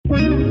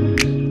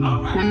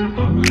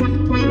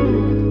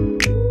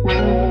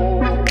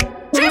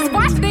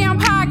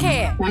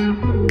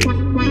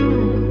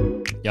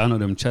Y'all know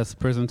them chest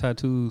prison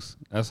tattoos?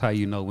 That's how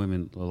you know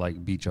women will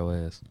like beat your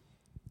ass.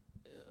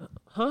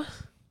 Huh?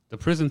 The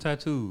prison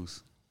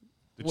tattoos.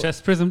 The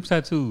chest prison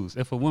tattoos.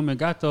 If a woman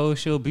got those,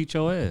 she'll beat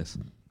your ass.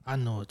 I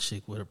know a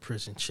chick with a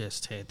prison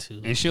chest tattoo.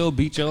 And she'll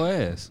beat your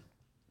ass.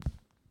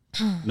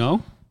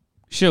 No?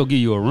 She'll give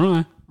you a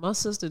run. My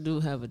sister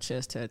do have a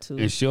chest tattoo.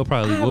 And she'll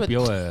probably whoop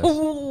your ass.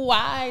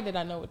 Why did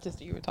I know what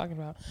sister you were talking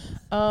about?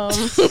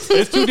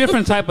 It's two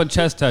different type of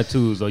chest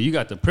tattoos, though. You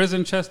got the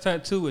prison chest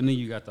tattoo, and then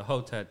you got the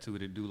hoe tattoo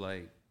that do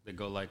like that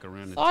go like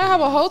around the. So I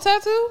have a hoe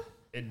tattoo.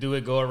 It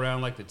go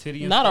around like the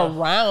titty. And Not stuff?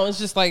 around. It's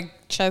just like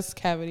chest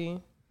cavity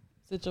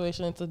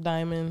situation. It's a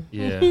diamond.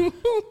 Yeah.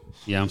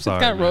 Yeah, I'm sorry.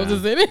 Got man.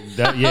 roses in it.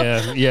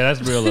 Yeah,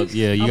 that's real.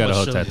 Yeah, you got a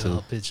hoe Y'all tattoo.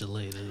 a picture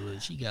later.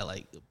 But she got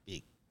like a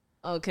big.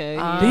 Okay.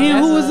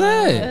 Damn, who was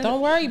that?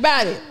 Don't worry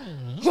about it.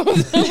 We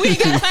ain't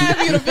got time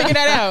for you to figure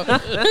that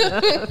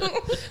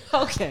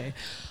out. Okay.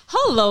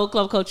 Hello,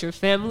 Club Culture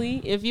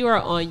family. If you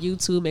are on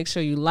YouTube, make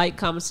sure you like,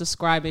 comment,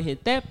 subscribe, and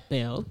hit that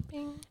bell.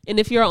 Bing. And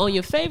if you're on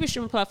your favorite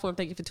streaming platform,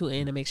 thank you for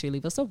tuning in and make sure you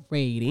leave us a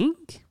rating.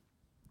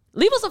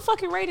 Leave us a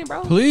fucking rating,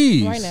 bro.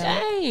 Please. Right now.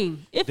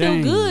 Dang. It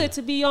Dang. feels good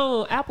to be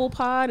on Apple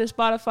Pod and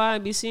Spotify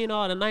and be seeing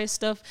all the nice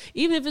stuff,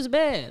 even if it's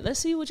bad. Let's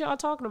see what y'all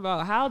talking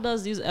about. How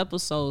does these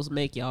episodes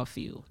make y'all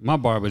feel? My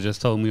barber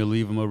just told me to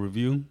leave him a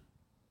review.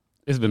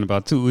 It's been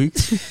about 2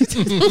 weeks.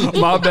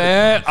 My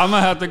bad. I'm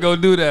going to have to go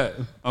do that.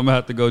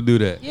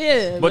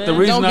 Yeah, But the man.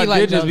 reason Don't I be like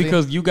did is Josie.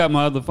 because you got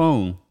my other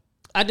phone.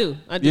 I do.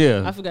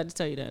 Yeah. I forgot to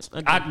tell you that.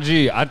 I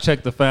do. I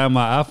checked to find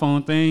my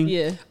iPhone thing.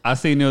 Yeah. I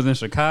seen it was in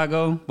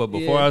Chicago, but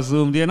before Yeah. I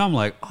zoomed in, I'm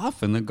like, I'm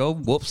finna go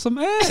whoop some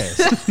ass.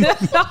 This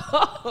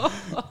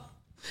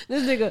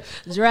nigga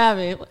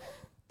driving.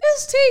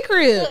 This T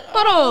crib.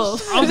 Hold on.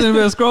 I was in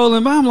there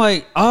scrolling, but I'm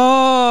like,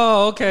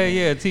 oh, okay,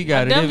 yeah, T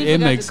got it. Definitely It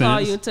forgot makes to call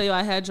sense. you and tell you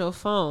I had your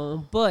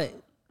phone. But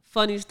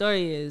funny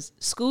story is,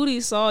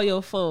 Scooty saw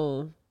your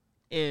phone.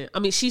 And I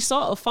mean, she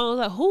saw a phone.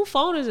 Like, who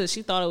phone is it?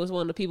 She thought it was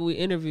one of the people we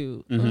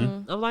interviewed.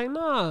 Mm-hmm. I'm like,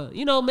 nah.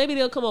 Maybe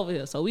they'll come over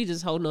here. So we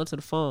just holding on to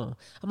the phone.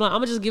 I'm like, I'm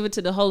gonna just give it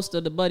to the host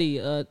of the Buddy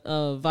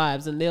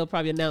vibes, and they'll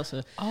probably announce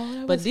her.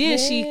 Oh, But then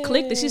she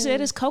clicked and she said,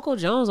 "It's Coco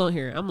Jones on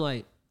here." I'm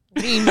like,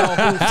 We know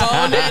who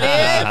phone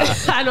that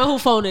is. I know who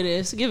phone it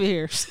is. Give it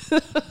here.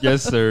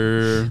 Yes,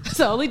 sir.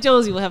 So only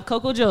Jonesy will have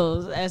Coco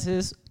Jones as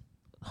his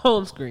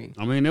home screen.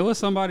 I mean, there was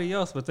somebody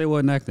else, but they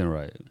wasn't acting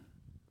right.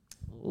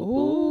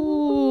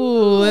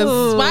 Ooh,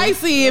 it's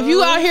spicy. If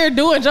you out here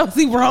doing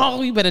Josie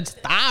wrong, you better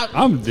stop.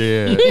 I'm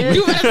dead.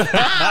 You better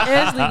stop.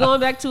 Anthony going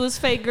back to his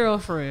fake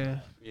girlfriend.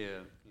 Yeah,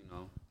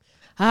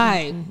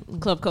 Hi,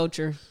 Club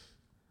Culture.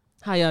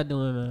 How y'all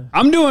doing, man?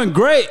 I'm doing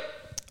great.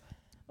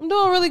 I'm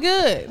doing really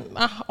good.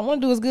 I want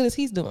to do as good as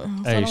he's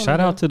doing. Hey, shout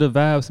out to the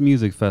Vibes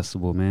Music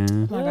Festival,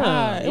 man. Oh my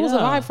God. It was a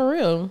vibe for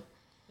real.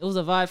 It was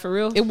a vibe for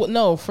real?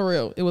 No, for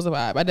real. It was a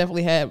vibe. I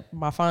definitely had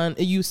my fun.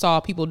 You saw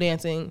people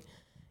dancing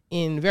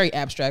in very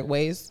abstract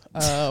ways.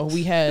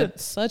 We had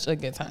such a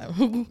good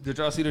time. Did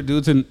y'all see the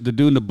dude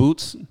in the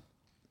boots?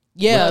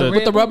 Yeah,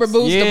 with the rubber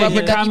boots, the Yeah, rubber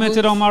he ducky commented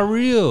boots. on my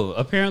reel.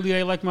 Apparently,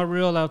 they like my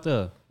reel out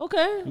there.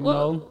 Okay. You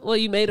Well, know?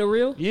 you made a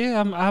reel?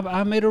 Yeah,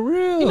 I made a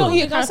reel. You know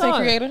he a think I saw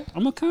content it. creator.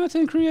 I'm a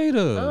content I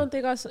creator. don't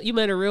think I saw. You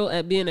made a reel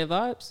at being at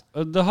Vibes?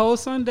 The whole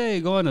Sunday,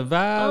 going to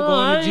Vibe, Oh,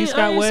 going I to G ain't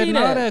Scott see wedding, and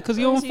all that. that, because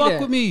you I don't ain't see fuck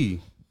that. with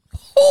me.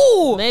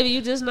 Ooh, Maybe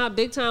you just not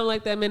big time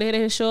like that, man. They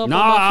didn't show up No,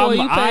 on my For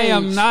You I page.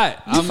 am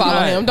not. I'm follow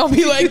not. him. Don't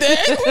be like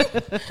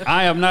that.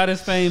 I am not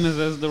as famous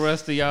as the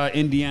rest of y'all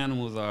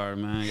Indianimals are,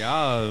 man.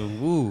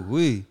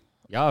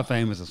 Y'all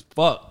famous as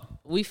fuck.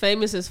 We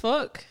famous as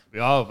fuck.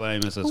 Y'all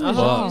famous as I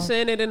hope fuck. you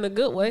saying it in a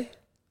good way.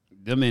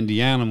 Them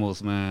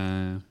Indianimals,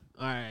 man.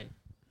 All right.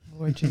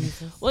 Lord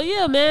Jesus. Well,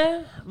 yeah,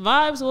 man.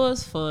 Vibes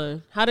was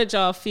fun. How did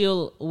y'all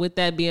feel with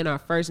that being our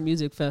first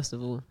music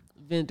festival,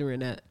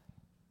 vendoring that?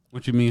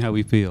 What you mean? How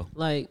we feel?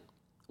 Like,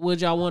 would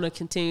y'all want to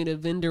continue to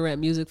vendor at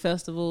music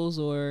festivals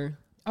or,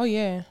 Oh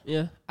yeah.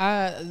 yeah?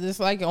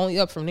 It's like only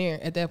up from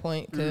there at that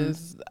point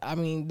because I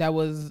mean that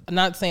was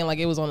not saying like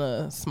it was on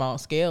a small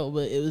scale,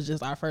 but it was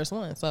just our first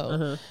one.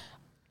 So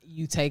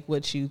you take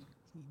what you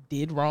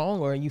did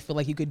wrong or you feel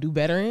like you could do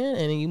better in, and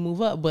then you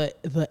move up.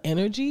 But the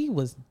energy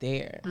was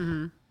there.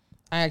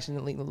 I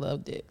actually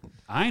loved it.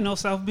 I ain't know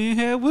South Bend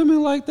had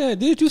women like that.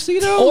 Did you see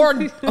them? Or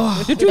Did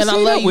you and see I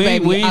love them? you, We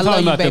baby. ain't I love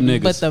talking you, about them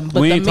baby. niggas.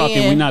 But We the ain't talking.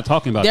 man, We're not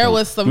talking about there them.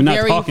 was some We're not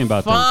very talking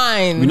about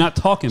fine, them. We're not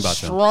talking about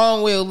them.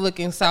 strong-willed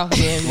looking South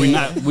Bend We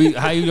men. not.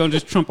 How you gonna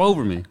just trump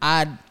over me?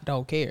 I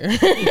don't care.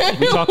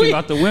 We talking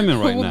about the women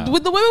right now.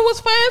 With the women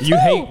was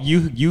fine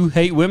too. You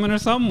hate women or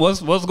something?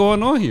 What's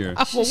going on here?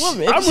 I'm a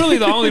woman. I'm really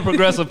the only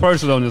progressive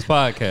person on this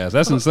podcast.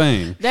 That's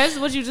insane. That's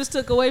what you just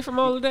took away from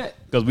all of that?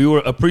 Because we were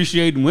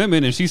appreciating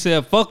women, and she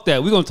said, "Fuck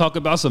that. We're gonna talk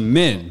about some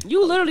men.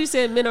 You literally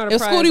said men are the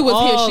If prize Scooty was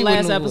here, all she last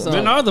wouldn't have episode.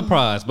 Men are the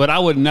prize." But I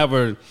would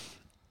never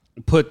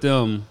put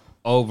them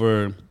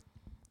over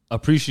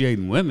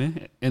appreciating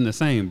women in the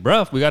same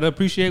breath. We got to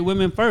appreciate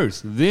women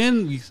first.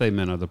 Then we say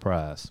men are the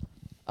prize.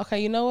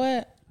 Okay, you know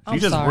what? She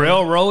just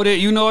railroaded.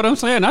 You know what I'm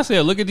saying? I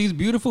said, look at these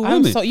beautiful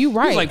women. So you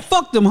right. He's like,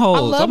 fuck them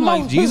hoes. I'm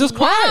like, Jesus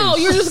Christ. Wow,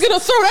 you're just gonna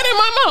throw that in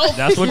my mouth.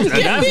 That's what.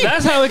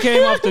 That's how it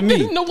came off to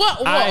me. No,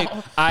 what?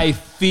 I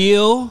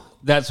feel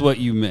that's what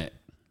you meant.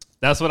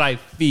 That's what I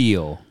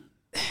feel.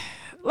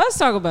 Let's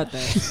talk about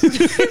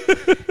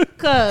that.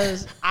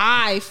 Because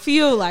I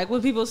feel like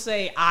when people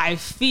say I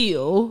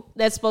feel,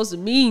 that's supposed to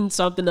mean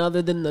something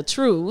other than the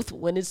truth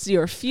when it's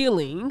your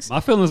feelings.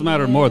 My feelings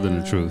matter more than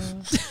the truth.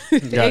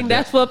 And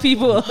that's what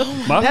people.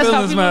 My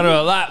feelings matter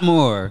a lot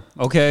more.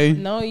 Okay.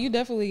 No, you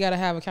definitely got to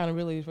have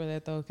accountability for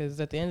that though, because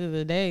at the end of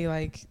the day,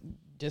 like,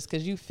 just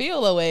because you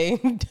feel a way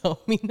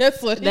don't mean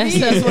that's what it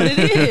is. That's what it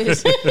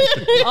is.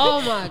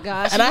 Oh my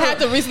gosh. And I had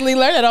to recently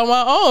learn it on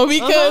my own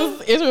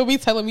because Israel be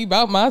telling me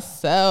about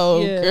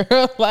myself,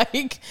 girl.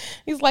 Like,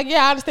 he's like,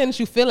 yeah, I understand that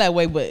you feel that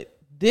way, but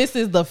this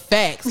is the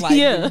facts.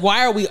 Like,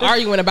 why are we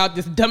arguing about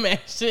this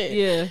dumbass shit?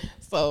 Yeah.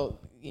 So,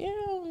 yeah,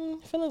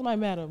 feelings might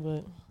matter,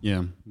 but.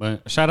 Yeah,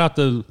 but shout out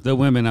to the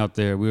women out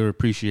there. We were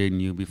appreciating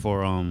you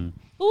before.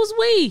 Who's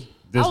we?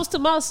 I was to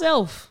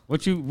myself.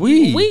 What you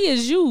we? We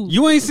is you.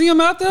 You ain't see them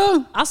out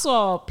there? I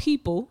saw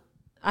people.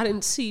 I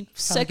didn't see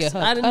sex.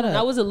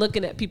 I wasn't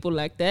looking at people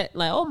like that.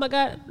 Like, oh my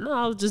God. No,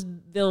 I was just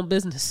doing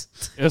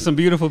business. There's some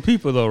beautiful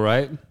people though,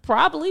 right?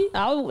 Probably.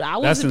 I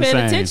wasn't paying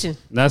attention.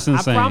 That's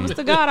insane. I promise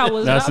to God I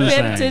was not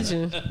paying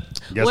attention.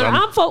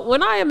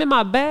 When I am in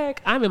my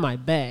bag, I'm in my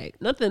bag.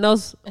 Nothing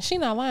else. She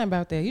not lying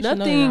about that. You should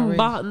know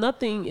that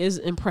nothing is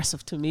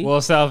impressive to me.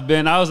 Well, South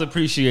Bend, I was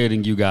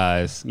appreciating you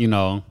guys, you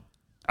know.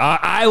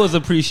 I was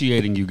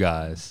appreciating you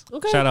guys.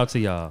 Okay. Shout out to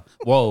y'all.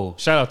 Whoa,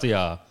 shout out to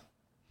y'all.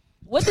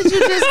 What did you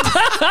just?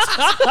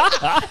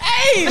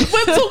 Hey,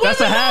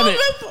 that's a habit.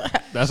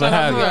 That's a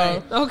habit.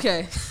 Right.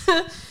 Okay.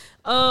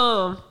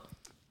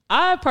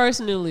 I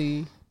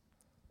personally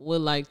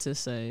would like to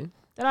say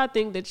that I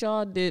think that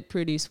y'all did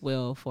pretty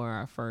swell for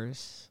our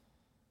first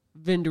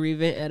vendor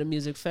event at a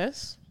music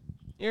fest.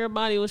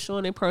 Everybody was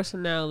showing their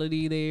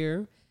personality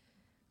there.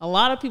 A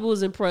lot of people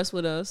was impressed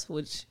with us,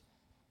 which,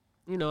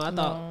 you know, I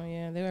thought. Oh,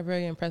 yeah, they were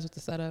very impressed with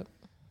the setup.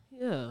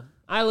 Yeah.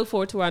 I look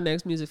forward to our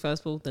next music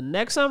festival. The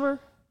next summer,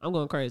 I'm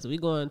going crazy. We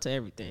going to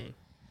everything.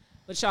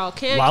 But y'all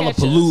can't catch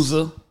us.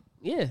 Lollapalooza.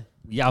 Yeah.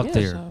 We out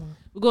there. So.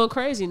 We're going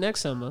crazy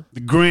next summer.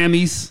 The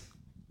Grammys.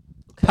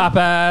 Okay.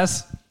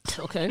 Popeyes.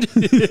 Okay.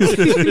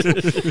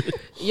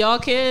 Y'all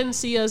can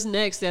see us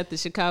next at the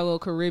Chicago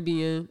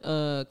Caribbean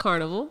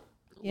Carnival.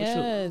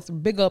 Yes.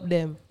 Big up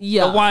them.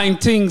 Yeah. The wine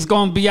ting's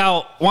gonna be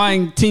out.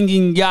 Wine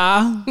tinging,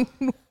 ya.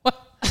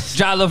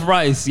 Jollof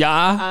rice,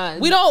 ya.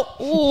 We don't.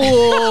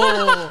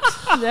 Ooh.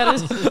 That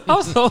is.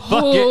 I'm so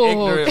fucking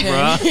ignorant,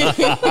 bro.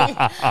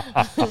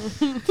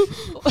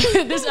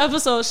 This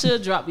episode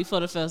should drop before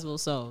the festival,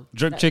 so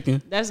Jerk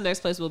chicken. That's the next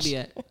place we'll be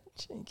at.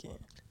 Chicken.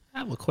 I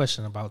have a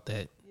question about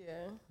that. Yeah.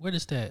 Where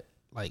does that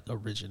like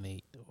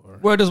originate? Or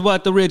Where does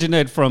what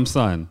originate from,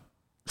 son?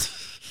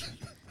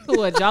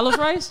 What, jollof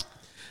rice?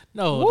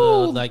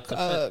 No,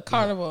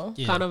 Carnival.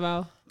 Yeah.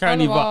 Carnival.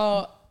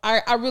 Carnival.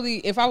 I really,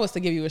 if I was to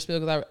give you a spiel,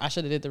 because I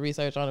should have did the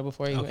research on it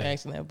before you were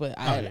asking that, but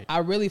I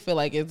really feel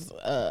like it's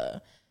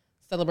a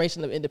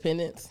celebration of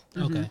independence.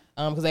 Okay.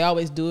 Because they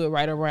always do it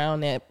right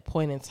around that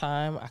point in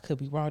time. I could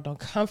be wrong. Don't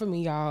come for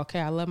me, y'all. Okay,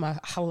 I love my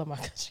country. I love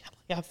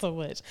y'all so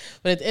much.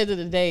 But at the end of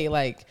the day,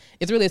 like,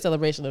 it's really a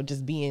celebration of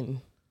just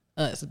being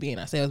us, being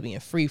ourselves, being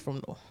free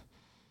from the.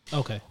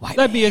 Okay.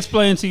 Let me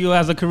explain to you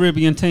as a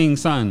Caribbean ting,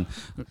 son.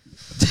 He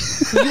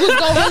was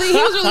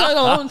really gonna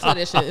go on to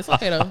this shit. It's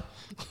okay though.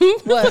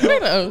 What?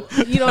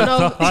 You don't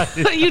know.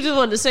 You just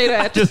wanted to say that.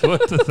 I just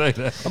wanted to say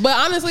that. But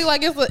honestly,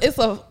 like it's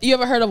a. You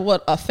ever heard of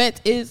what a fete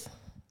is?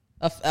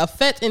 A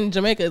fete in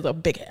Jamaica is a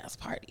big ass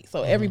party.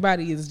 So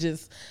everybody is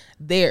just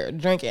there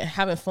drinking,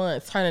 having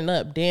fun, turning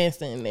up,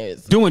 dancing.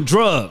 There's doing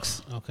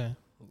drugs. Okay.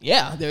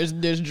 Yeah,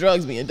 there's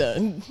drugs being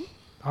done.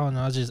 Oh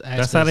no, I just asked.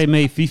 That's how they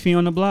made Fifi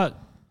on the block.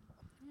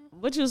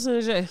 What you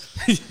saying, Jay?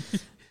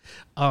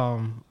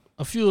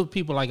 A few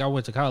people like I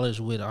went to college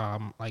with,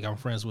 like I'm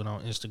friends with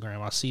on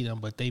Instagram. I see them,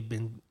 but they've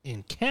been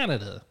in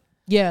Canada.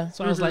 Yeah.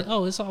 So I was like,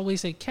 oh, it's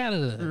always in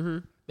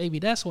Canada. Maybe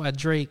that's why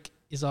Drake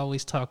is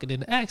always talking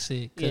in the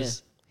accent.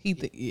 Cause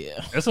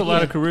There's a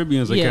lot of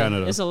Caribbeans in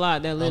Canada. It's a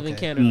lot that live in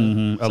Canada.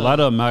 Mm-hmm. A lot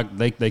of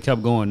them, they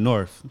kept going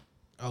north.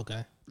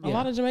 Okay. A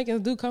lot of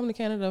Jamaicans do come to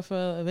Canada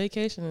for a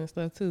vacation and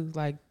stuff too.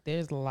 Like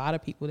there's a lot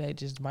of people that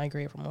just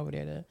migrate from over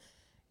there to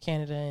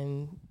Canada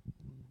and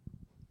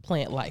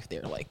plant life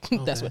there. Like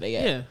that's what they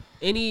at. Yeah.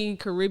 Any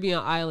Caribbean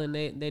island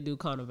they do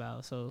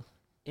carnival. So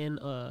in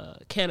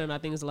Canada, I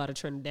think there's a lot of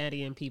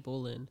Trinidadian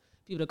people and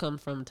people that come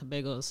from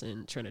Tobago's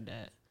and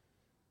Trinidad.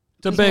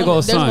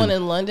 Tobago, There's one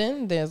in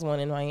London. There's one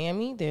in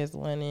Miami. There's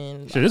one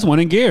in. Shit, there's one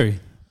in Gary.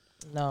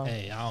 No.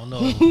 Hey, I don't know.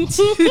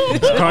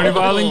 It's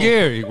Carnival in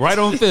Gary, right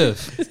on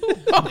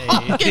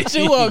 5th. Get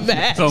you a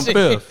match. It's on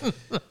 5th.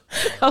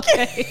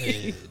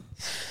 Okay.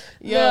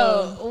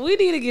 Yo, we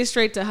need to get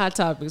straight to hot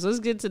topics. Let's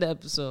get to the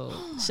episode.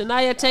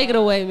 Shania, take it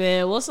away,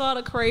 man. What's all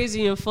the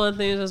crazy and fun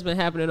things that's been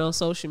happening on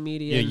social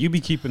media? Yeah, you be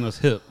keeping us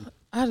hip.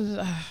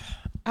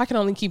 I can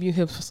only keep you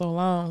hip for so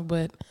long,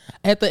 but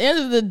at the end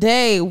of the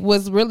day,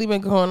 what's really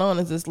been going on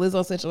is this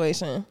Lizzo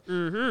situation.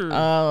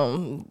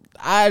 I'm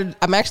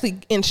actually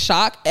in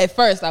shock. At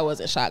first, I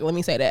was in shock. Let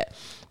me say that,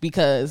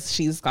 because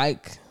she's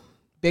like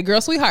big girl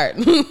sweetheart.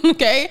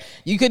 Okay,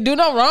 you could do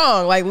no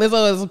wrong. Like,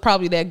 Lizzo is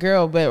probably that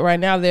girl, but right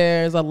now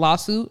there's a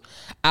lawsuit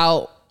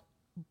out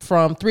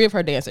from 3 of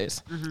her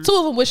dancers. 2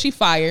 of them was she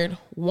fired.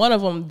 1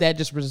 of them that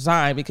just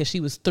resigned because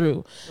she was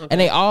through. Okay. And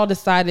they all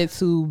decided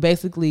to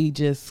basically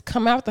just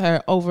come after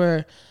her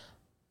over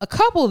a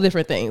couple of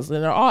different things.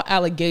 And they're all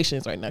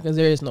allegations right now because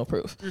there is no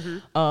proof.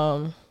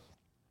 One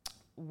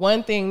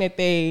thing that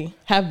they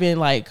have been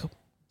like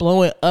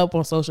blowing up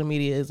on social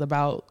media is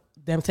about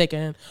them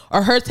taking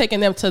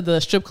them to the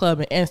strip club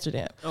in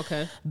Amsterdam.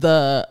 Okay.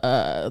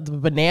 The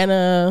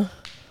banana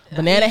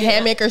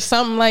hammock or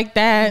something like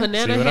that.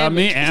 Banana hammock. I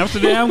mean?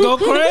 Amsterdam go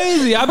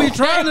crazy. I be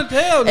trying to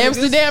tell.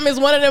 Amsterdam is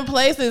one of them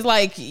places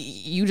like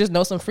you just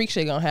know some freak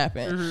shit gonna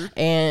happen.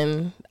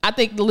 And I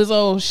think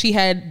Lizzo, she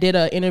did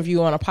an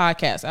interview on a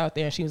podcast out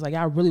there, and she was like,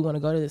 I really want to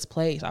go to this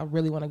place. I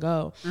really want to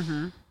go.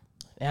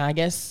 And I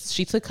guess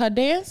she took her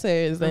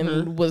dancers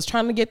and was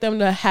trying to get them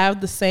to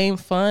have the same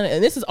fun.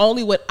 And this is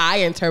only what I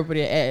interpret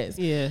it as.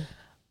 Yeah.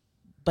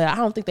 But I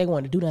don't think they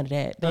want to do none of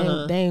that.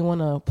 They ain't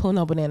want to pull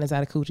no bananas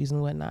out of coochies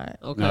and whatnot.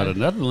 Okay. No, the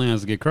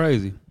Netherlands get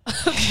crazy.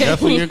 Okay.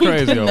 Definitely get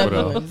crazy over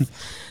there.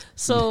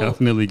 So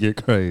definitely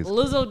get crazy.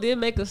 Lizzo did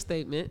make a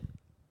statement.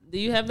 Do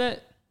you have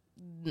that?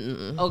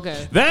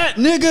 Okay. That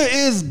nigga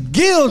is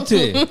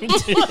guilty.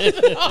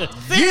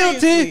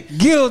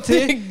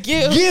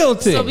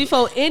 Guilty. So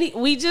before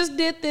we just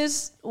did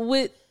this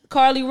with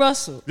Carly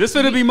Russell. This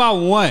would be my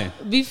one.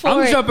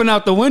 I'm jumping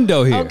out the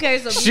window here. Okay,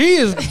 so she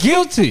is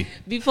guilty.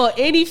 Before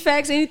any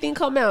facts, anything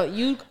come out,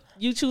 you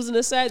choosing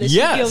to say that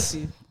she's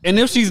guilty. And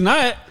if she's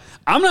not,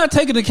 I'm not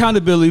taking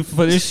accountability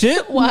for this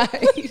shit. Why?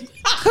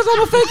 Because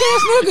I'm a fake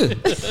ass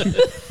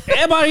nigga.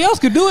 Everybody else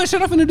could do it.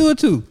 Shit, I'm finna do it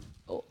too.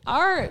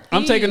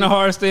 I'm taking the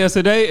hard stance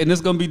today, and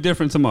it's gonna be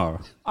different tomorrow.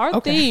 Our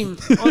theme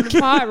on the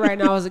pod right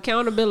now is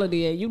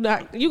accountability, and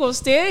you gonna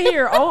stand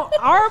here on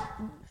our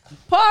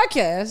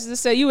podcast to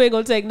say you ain't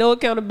gonna take no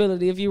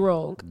accountability if you're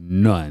wrong.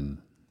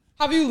 None.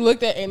 Have you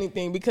looked at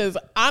anything? Because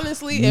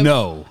honestly,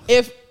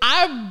 if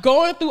I'm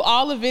going through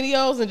all the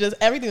videos and just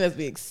everything that's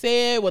being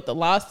said, what the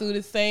lawsuit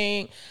is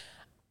saying,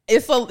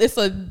 it's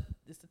a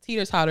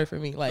teeter-totter for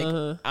me. Like,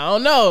 I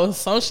don't know,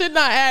 some shit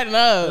not adding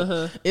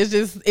up.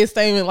 It's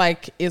saying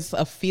like it's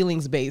a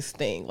feelings-based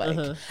thing.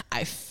 Like,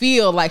 I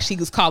feel like she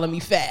was calling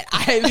me fat.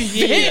 I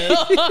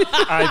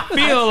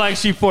feel like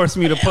she forced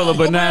me to pull a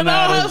banana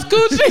out of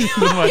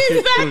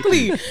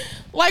exactly.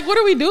 Like, what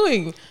are we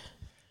doing?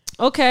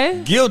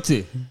 Okay,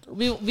 guilty.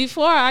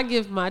 Before I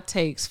give my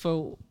takes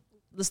for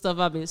the stuff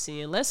I've been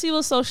seeing, let's see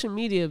what social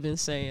media been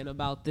saying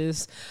about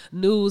this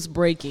news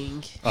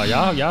breaking. Oh,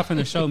 y'all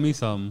finna show me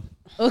something.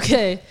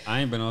 Okay, I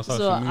ain't been on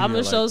social media. So I'm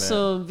gonna show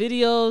some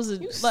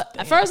videos.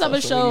 But first, I'm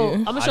gonna show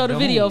the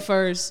video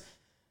first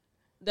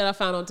that I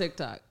found on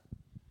TikTok.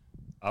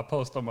 I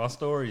post on my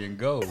story and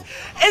go.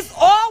 It's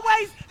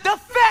always the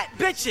fat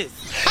bitches.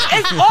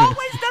 It's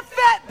always the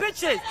fat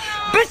bitches.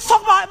 Bitch,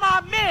 talk about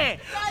my man.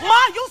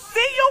 Ma, you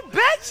see you,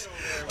 bitch?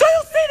 Do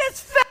you see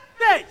this fat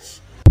bitch?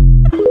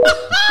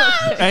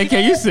 Hey,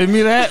 can you send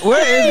me that?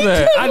 Where is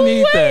that? I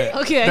need that.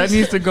 Okay. That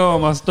needs to go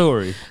on my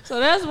story. So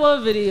that's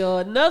one video.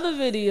 Another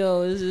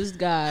video is this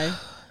guy.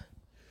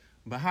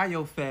 But how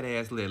your fat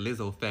ass let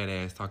Lizzo fat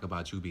ass talk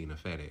about you being a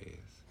fat ass?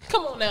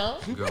 Come on now.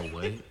 Girl,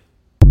 what?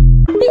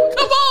 Come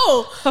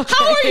on. Okay.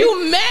 How are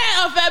you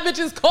mad a fat bitch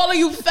is calling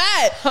you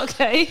fat?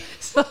 Okay.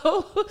 So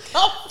oh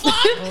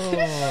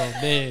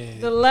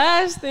man. The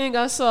last thing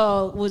I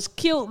saw which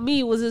killed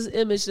me was this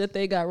image that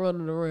they got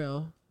running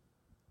around.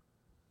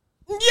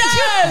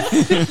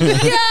 Yes.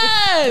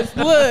 Yes.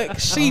 Look,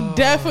 she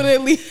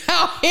definitely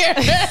out here.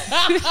 She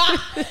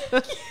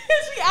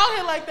out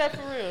here like that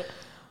for real.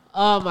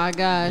 Oh my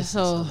gosh.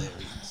 So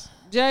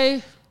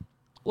Jay,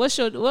 what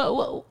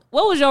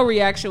was your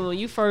reaction when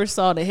you first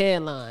saw the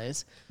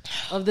headlines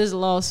of this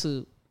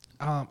lawsuit?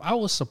 I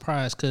was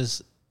surprised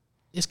because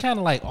it's kind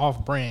of like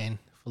off-brand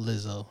for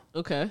Lizzo.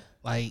 Okay.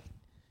 Like,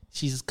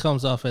 she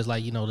comes off as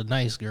like, the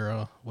nice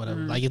girl,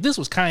 whatever. Like, if this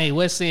was Kanye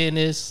West saying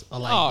this, or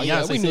like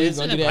Beyonce saying this,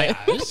 like,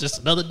 it's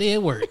just another day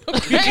at work.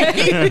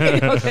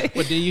 Okay.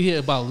 But then you hear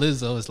about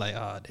Lizzo, it's like,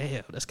 oh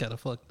damn, that's kind of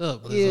fucked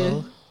up,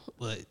 Lizzo. Yeah.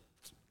 But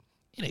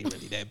it ain't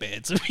really that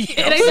bad to me. It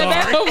ain't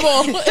that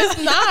bad.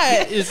 It's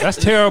not. That's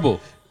terrible.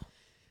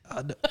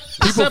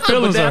 People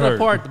feelings are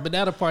hurt. The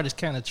banana part is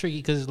kind of tricky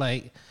because it's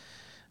like,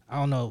 I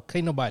don't know,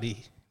 can't nobody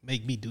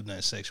make me do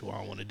nothing sexual I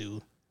don't want to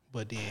do.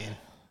 But then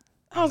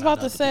I was about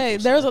to say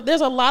there's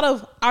a lot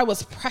of I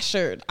was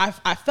pressured. I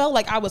felt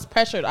like I was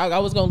pressured. I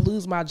was gonna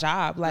lose my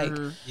job. Like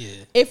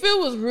if it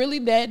was really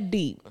that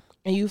deep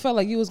and you felt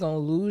like you was gonna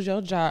lose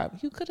your job,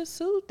 you could have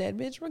sued that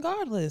bitch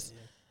regardless.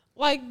 Yeah.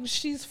 Like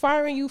she's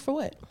firing you for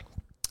what?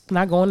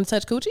 Not going to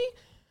touch coochie?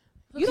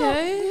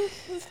 Okay,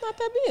 it's not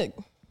that big.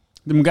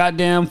 Them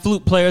goddamn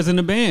flute players in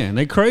the band.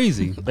 They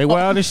crazy. They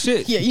wild as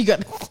shit. Yeah, you got.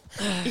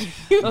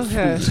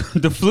 Okay.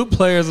 The flute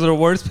players are the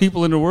worst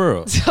people in the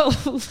world.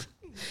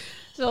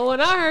 So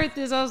when I heard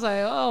this, I was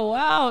like, "Oh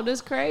wow,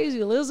 this crazy."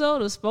 Lizzo,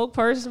 the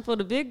spokesperson for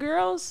the big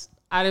girls.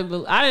 I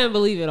didn't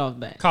believe it off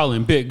bat.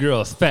 Calling big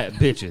girls fat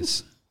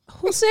bitches.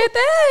 Who said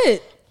that?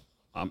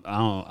 I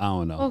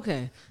don't know.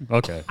 Okay.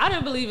 I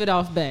didn't believe it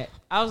off bat.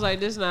 I was like,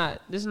 this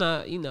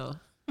not, you know,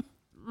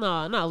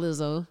 nah, not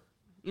Lizzo.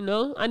 You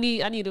know, I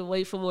need to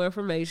wait for more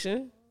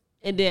information.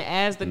 And then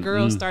as the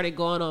girls started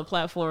going on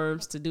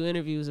platforms to do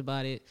interviews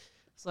about it,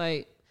 it's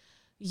like,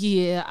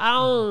 yeah,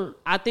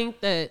 I think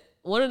that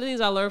one of the things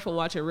I learned from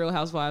watching Real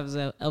Housewives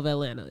of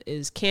Atlanta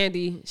is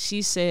Candy,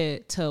 she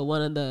said to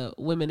one of the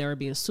women that were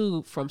being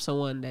sued from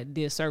someone that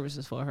did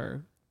services for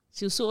her,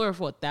 she was suing her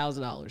for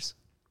 $1,000.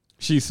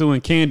 She's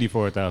suing Candy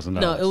for $1,000.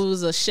 No, it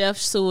was a chef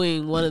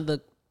suing one of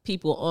the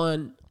people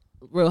on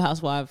Real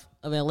Housewives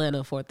of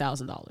Atlanta for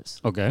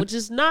 $1,000. Okay. Which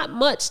is not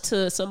much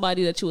to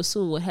somebody that you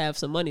assume would have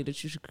some money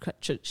that you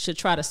should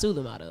try to sue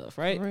them out of,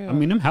 right? I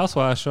mean, them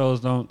Housewives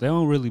shows don't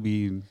really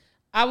be...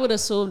 I would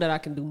assume that I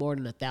can do more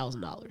than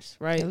 $1,000,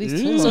 right? At least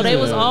two. So they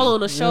was all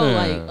on the show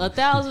like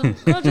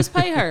 $1,000. Girl, just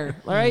pay her,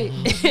 right?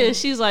 And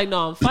she's like,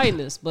 "No, I'm fighting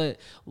this." But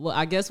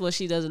I guess what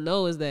she doesn't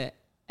know is that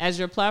as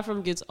your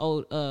platform gets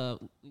old,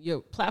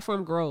 your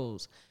platform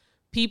grows,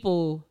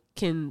 people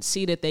can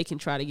see that they can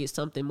try to get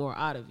something more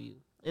out of you,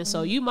 and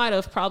so you might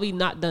have probably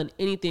not done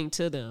anything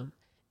to them.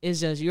 It's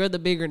just you're the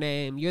bigger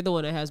name. You're the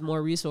one that has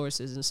more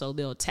resources. And so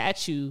they'll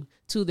attach you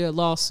to their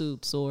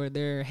lawsuits or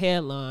their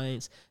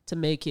headlines to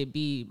make it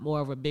be more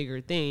of a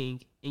bigger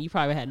thing. And you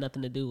probably had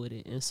nothing to do with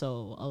it. And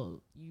so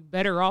you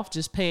better off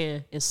just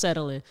paying and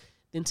settling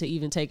than to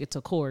even take it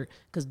to court,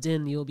 because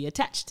then you'll be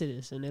attached to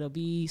this and it'll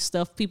be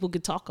stuff people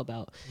could talk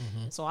about.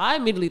 So I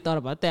immediately thought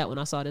about that when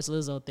I saw this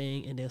Lizzo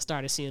thing and then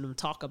started seeing them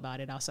talk about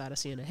it outside of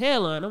seeing the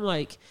headline. I'm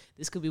like,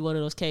 this could be one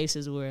of those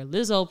cases where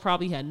Lizzo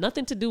probably had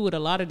nothing to do with a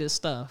lot of this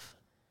stuff.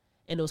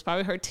 And it was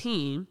probably her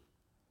team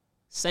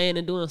saying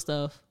and doing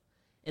stuff.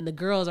 And the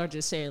girls are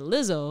just saying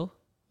Lizzo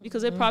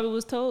because they probably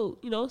was told,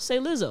 you know, say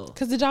Lizzo.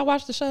 Because did y'all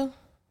watch the show?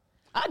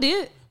 I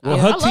did. Well,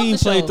 her team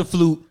played the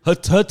flute.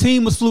 Her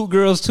team was flute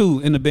girls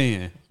too in the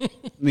band.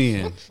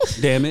 Man,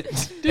 damn it.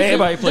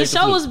 Everybody played the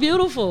show flute. was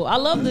beautiful. I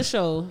love the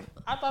show.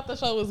 I thought the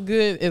show was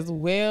good as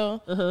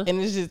well. And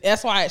it's just,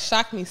 that's why it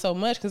shocked me so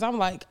much, because I'm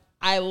like,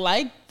 I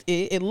liked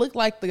it. It looked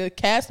like the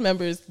cast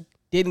members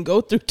didn't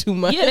go through too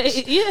much.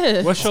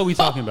 Yeah. What show we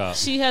talking about?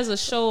 She has a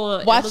show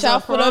on Watch Amazon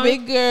out for Prime. the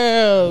big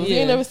girls. Yeah. You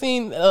ain't never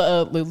seen,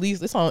 at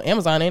least it's on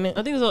Amazon, ain't it?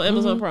 I think it's on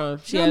Amazon Prime.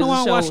 She You has know a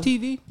I show. watch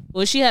TV?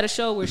 Well, she had a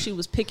show where she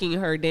was picking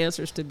her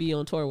dancers to be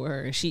on tour with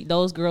her, and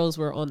those girls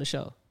were on the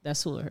show.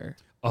 That's suing her.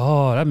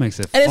 Oh, that makes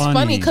it And funny. it's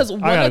funny because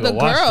one of the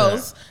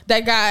girls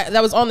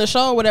that was on the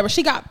show or whatever,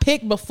 she got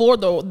picked before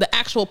the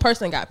actual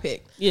person got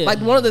picked. Yeah. Like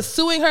one of the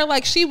suing her,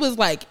 like she was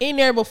like in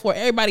there before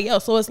everybody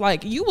else. So it's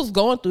like you was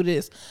going through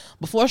this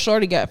before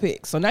Shorty got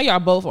picked. So now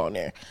y'all both on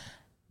there.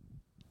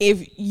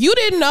 If you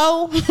didn't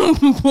know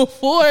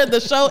before the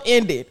show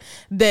ended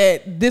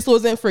that this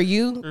wasn't for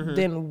you,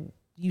 then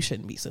you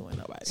shouldn't be suing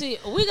nobody. See,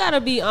 we got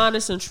to be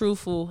honest and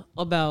truthful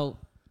about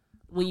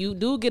when you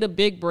do get a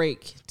big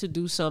break to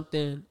do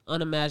something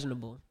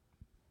unimaginable,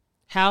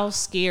 how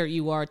scared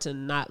you are to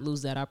not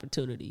lose that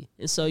opportunity.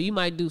 And so you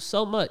might do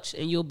so much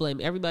and you'll blame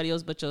everybody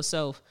else but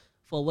yourself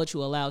for what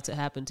you allowed to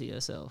happen to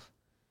yourself.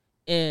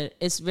 And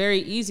it's very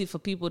easy for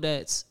people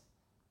that's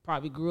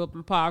probably grew up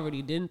in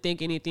poverty, didn't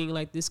think anything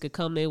like this could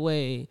come their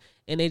way,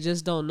 and they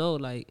just don't know.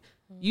 Like,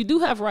 you do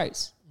have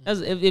rights.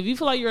 If you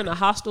feel like you're in a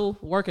hostile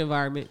work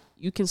environment,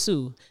 you can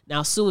sue.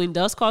 Now, suing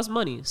does cost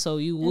money, so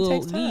you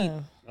will need...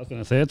 I was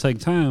going to say, it take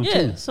time, Yeah,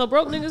 too. so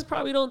broke niggas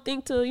probably don't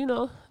think to, you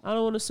know, I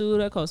don't want to sue,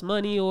 that costs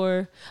money,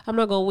 or I'm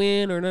not going to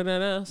win, or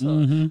nah.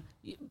 So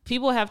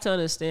people have to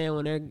understand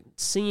when they're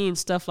seeing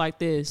stuff like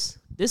this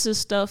is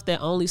stuff that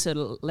only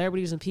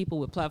celebrities and people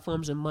with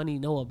platforms and money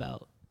know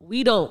about.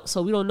 We don't,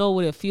 so we don't know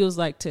what it feels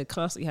like to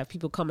constantly have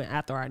people coming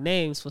after our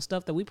names for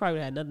stuff that we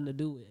probably had nothing to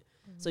do with.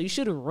 So you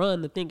shouldn't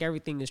run to think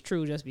everything is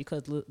true just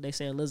because they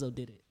saying Lizzo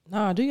did it.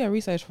 Nah, do your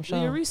research for sure.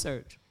 Do your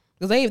research.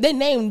 Because they didn't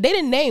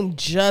name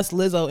just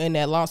Lizzo in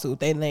that lawsuit.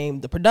 They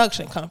named the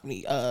production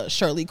company,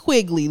 Shirley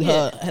Quigley,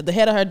 the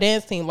head of her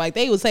dance team. Like,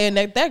 they was saying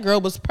that girl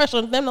was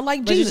pressuring them to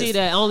like But Jesus. you see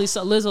that only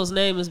Lizzo's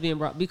name is being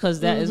brought because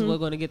that is what's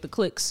going to get the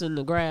clicks and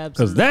the grabs.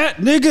 Because that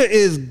nigga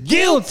is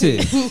guilty.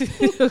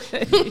 He's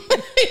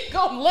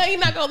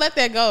not gonna let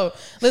that go.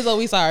 Lizzo,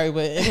 we sorry,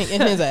 but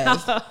in his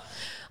ass.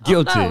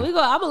 Guilty. No,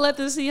 I'm gonna let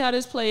this see how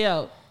this play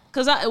out.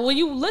 Because when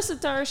you listen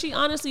to her, she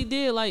honestly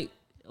did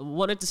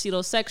wanted to see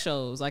those sex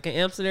shows. Like in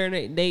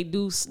Amsterdam,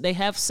 they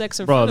have sex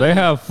in Bro, front of they them.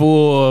 have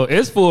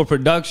full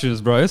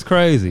productions, bro. It's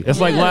crazy. It's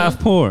like live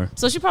porn.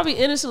 So she probably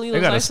innocently They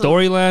got a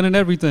storyline and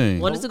everything.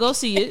 wanted to go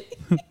see it.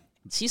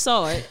 She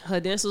saw it. Her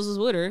dancers was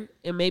with her,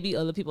 and maybe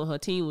other people on her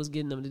team was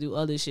getting them to do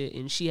other shit,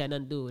 and she had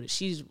nothing to do with it.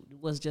 She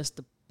was just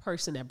the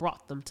person that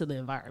brought them to the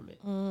environment.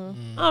 I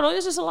don't know.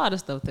 It's just a lot of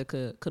stuff that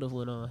could have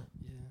went on.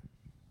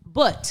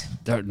 But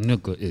that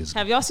nigga is.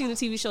 Have y'all seen the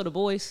TV show The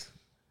Boys?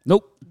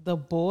 Nope. The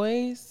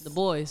Boys. The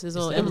Boys is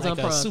on Is that Amazon like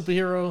Prime. a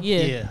superhero?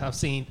 Yeah. I've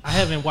seen. I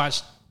haven't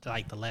watched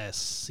like the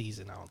last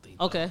season. I don't think.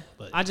 Okay,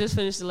 but I just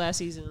finished the last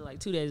season like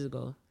 2 days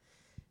ago.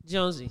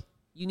 Jonesy,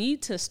 you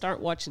need to start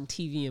watching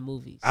TV and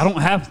movies. I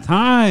don't have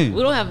time.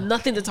 We don't have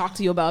nothing to talk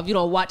to you about if you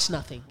don't watch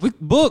nothing.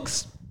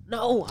 Books.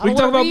 No, I We don't talk want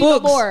to about read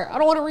books. no more. I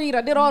don't want to read.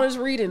 I did all this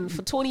reading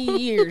for 20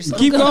 years.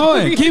 Keep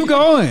going. Keep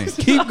going.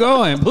 Keep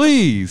going,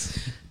 please.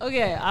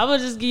 Okay, I'm gonna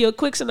just give you a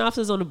quick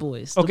synopsis on The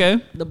Boys.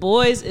 Okay. The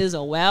Boys is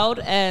a wild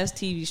ass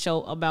TV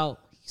show about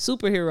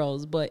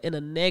superheroes, but in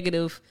a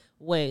negative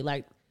way.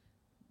 Like,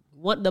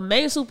 the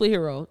main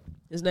superhero,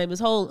 his name is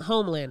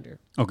Homelander.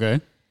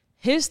 Okay.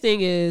 His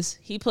thing is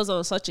he puts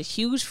on such a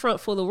huge front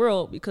for the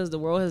world because the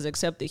world has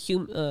accepted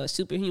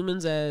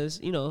superhumans as,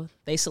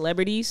 they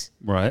celebrities,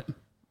 Right.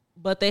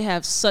 but they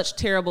have such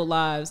terrible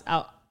lives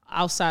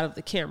outside of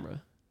the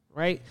camera,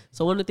 right?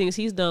 So one of the things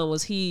he's done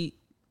was he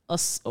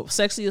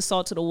sexually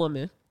assaulted a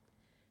woman,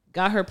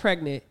 got her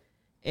pregnant,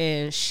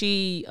 and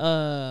she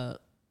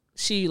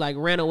like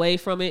ran away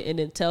from it and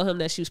didn't tell him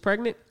that she was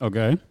pregnant.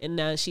 Okay. And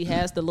now she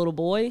has the little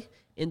boy,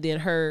 and then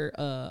her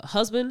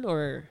husband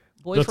or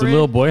boyfriend. Does the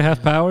little boy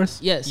have powers?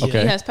 Yes,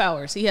 Okay. he has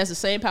powers. He has the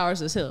same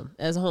powers as him,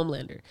 as a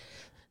Homelander.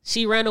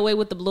 She ran away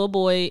with the little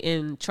boy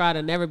and tried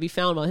to never be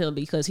found by him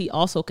because he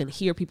also can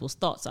hear people's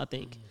thoughts, I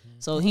think.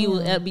 So he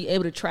would be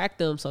able to track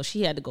them. So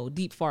she had to go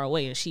deep, far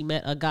away, and she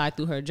met a guy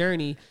through her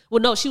journey. Well,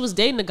 no, she was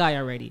dating a guy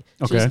already.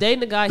 She was Okay.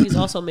 dating a guy. He's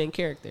also a main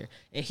character,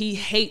 and he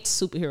hates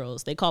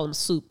superheroes. They call him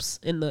soups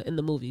in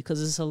the movie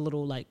because it's a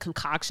little like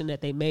concoction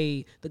that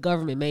the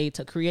government made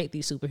to create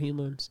these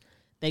superhumans.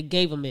 They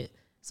gave them it.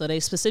 So they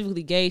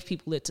specifically gave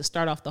people it to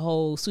start off the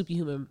whole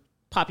superhuman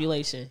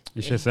population.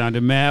 It should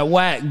sounded mad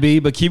whack, B,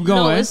 but keep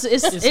going. No, it's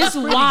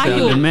wild.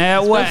 Sounded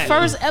mad The whack.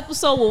 first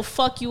episode will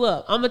fuck you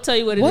up. I'm gonna tell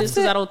you what it is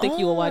because I don't think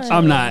you will watch it.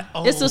 I'm not.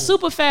 It's a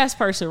super fast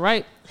person,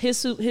 right?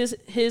 His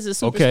is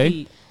super Okay.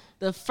 speed.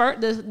 The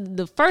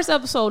first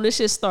episode, this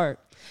shit start.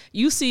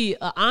 You see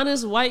an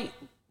honest white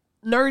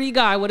nerdy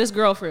guy with his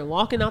girlfriend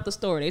walking out the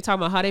store. They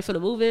talking about how they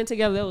finna move in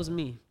together. That was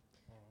me.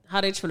 How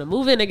they finna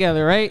move in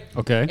together, right?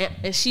 Okay.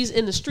 And she's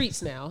in the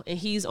streets now, and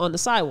he's on the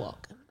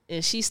sidewalk.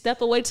 And she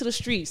stepped away to the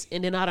streets,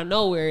 and then out of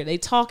nowhere, they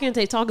talk,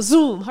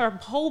 zoom. Her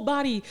whole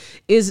body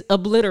is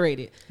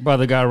obliterated. By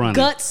the guy running.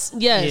 Guts,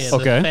 yes. Yeah,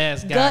 Okay. the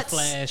fast guy Guts,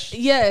 Flash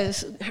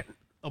yes.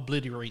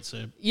 obliterates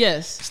her.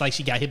 Yes. It's like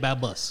she got hit by a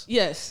bus.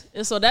 Yes.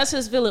 And so that's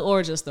his villain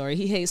origin story.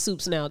 He hates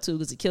soups now, too,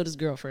 because he killed his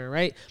girlfriend,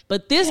 right?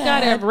 But this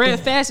guy that ran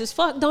fast as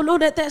fuck don't know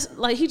that's,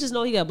 like, he just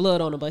know he got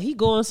blood on him, but he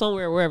going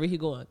somewhere wherever he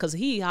going, because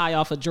he high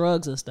off of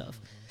drugs and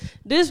stuff.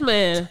 This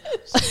man,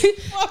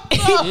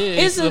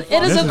 it is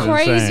a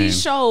crazy insane.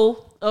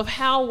 show of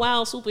how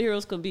wild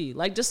superheroes can be.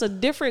 Like, just a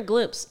different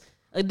glimpse,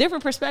 a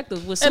different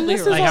perspective with And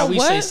this superheroes. is Like how we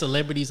what? say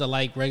celebrities are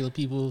like regular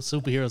people,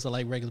 superheroes are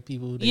like regular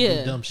people. They Yeah.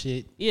 do dumb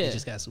shit. Yeah. They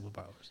just got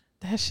superpowers.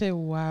 That shit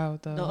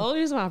wild though. The only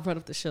reason why I brought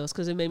up the show is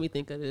because it made me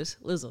think of this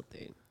Lizzo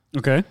thing.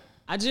 Okay.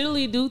 I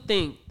generally do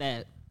think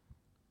that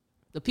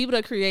the people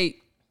that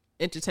create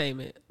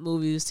entertainment,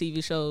 movies,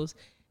 TV shows,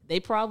 they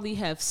probably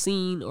have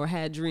seen or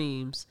had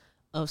dreams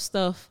of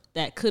stuff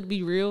that could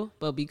be real,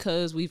 but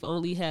because we've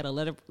only had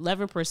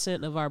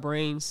 11% of our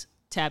brains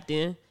tapped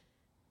in,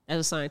 as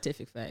a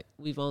scientific fact,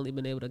 we've only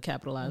been able to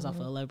capitalize off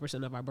of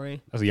 11% of our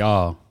brain. That's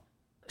y'all.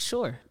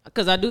 Sure,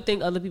 because I do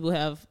think other people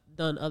have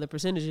done other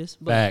percentages.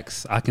 But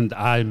Facts.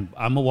 I'm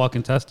a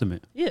walking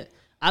testament. yeah,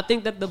 I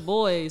think that The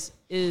Boys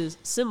is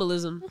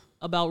symbolism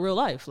about real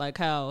life, like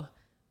how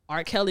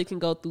R. Kelly can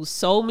go through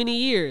so many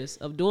years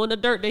of doing the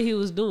dirt that he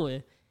was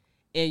doing,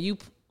 and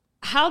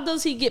how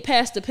does he get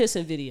past the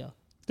pissing video?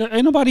 There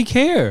ain't nobody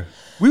care.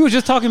 We were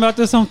just talking about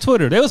this on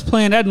Twitter. They was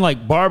playing that in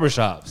like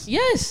barbershops.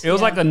 Yes, It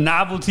was like a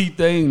novelty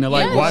thing to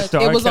like Yes. watch the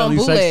It R. was on Kelly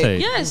sex bootleg.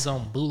 tape. yes, It's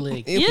on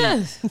bootleg.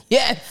 yes.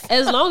 Yes.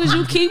 As long as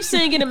you keep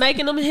singing and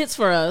making them hits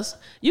for us,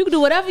 you can do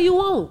whatever you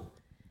want.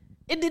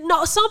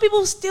 Some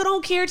people still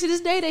don't care to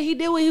this day that he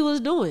did what he was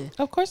doing.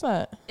 Of course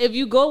not. If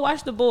you go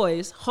watch The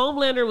Boys,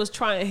 Homelander was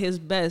trying his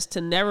best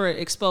to never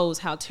expose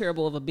how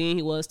terrible of a being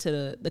he was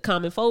to the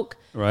common folk.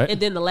 Right. And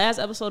then the last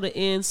episode of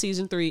End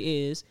season 3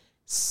 is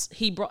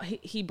he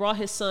brought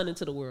his son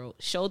into the world,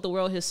 showed the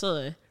world his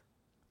son.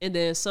 And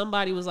then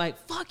somebody was like,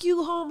 "Fuck you,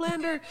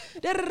 Homelander!"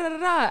 Da, da, da, da,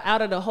 da,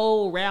 out of the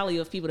whole rally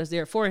of people that's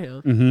there for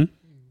him. Mm-hmm.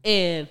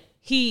 And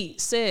he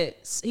said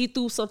he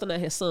threw something at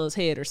his son's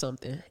head or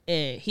something,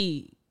 and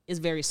he is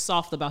very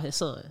soft about his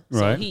son. So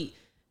Right. he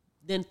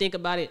didn't think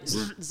about it,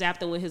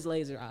 zapped him with his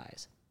laser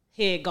eyes,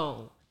 head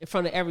gone in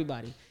front of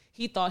everybody.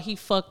 He thought he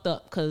fucked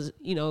up because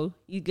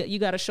you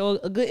got to show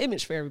a good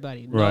image for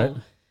everybody. No, Right.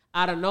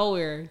 out of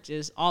nowhere,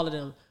 just all of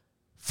them.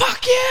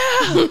 Fuck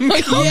yeah!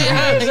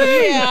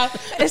 Yeah.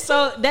 And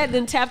so that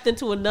then tapped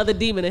into another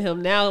demon in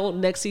him. Now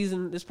next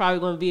season is probably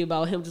going to be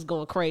about him just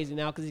going crazy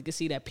now because you can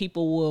see that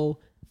people will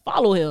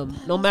follow him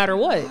no matter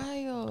what.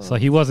 So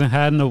he wasn't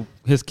hiding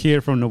his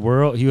kid from the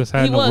world. He was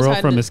hiding the world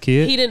hiding from his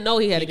kid. He didn't know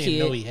he had a didn't kid.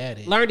 know he had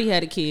it. Learned he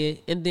had a kid,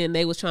 and then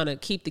they was trying to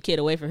keep the kid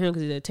away from him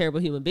because he's a terrible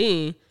human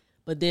being.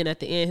 But then at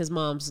the end, his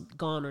mom's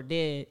gone or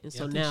dead, and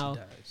so now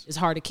it's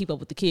hard to keep up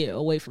with the kid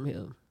away from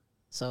him.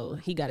 So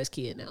he got his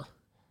kid now.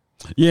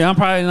 Yeah, I'm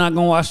probably not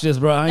gonna watch this,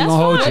 bro. I ain't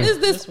gonna hold you. What is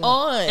this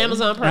on?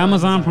 Amazon Prime.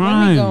 Amazon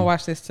Prime. I'm gonna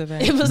watch this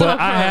today. But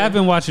I have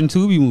been watching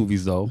Tubi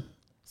movies though.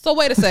 So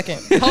wait a second.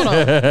 Hold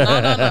on.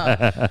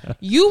 No.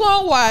 You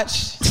won't watch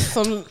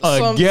some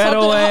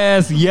ghetto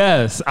ass.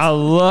 Yes, I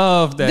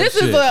love that. This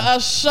shit. is a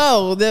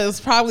show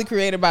that's probably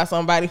created by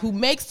somebody who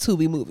makes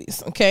Tubi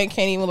movies. Okay,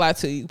 can't even lie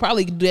to you.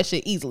 Probably do that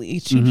shit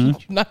easily. You're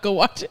not gonna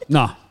watch it.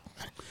 Nah,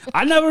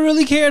 I never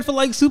really cared for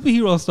like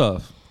superhero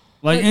stuff.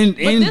 Like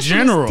in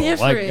general,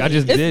 like I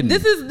just didn't.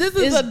 This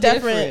is a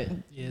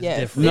different.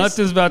 Yes,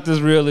 nothing's about this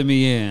reeling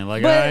me in.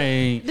 Like I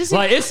ain't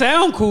like it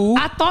sound cool.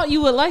 I thought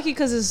you would like it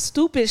because it's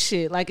stupid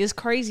shit. Like it's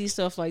crazy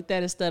stuff like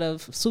that instead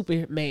of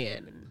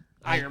Superman and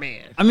Iron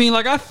Man. I mean,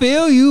 like I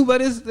feel you,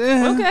 but it's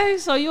okay.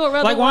 So you would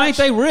rather like why ain't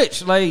they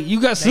rich? Like you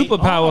got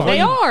superpowers. They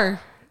are.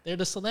 They're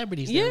the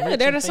celebrities. Yeah,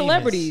 they're the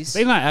celebrities.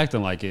 They not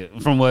acting like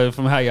it from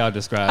how y'all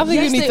describe it. I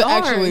think you need to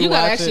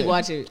actually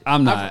watch it.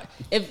 I'm not.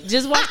 If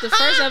just watch the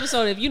first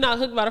episode. If you're not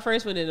hooked by the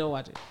first one, then don't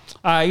watch it.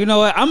 All right, you know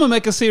what? I'm gonna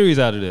make a series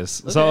out of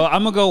this. Okay. So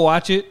I'm gonna go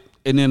watch it,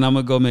 and then I'm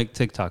gonna go make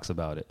TikToks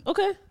about it.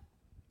 Okay,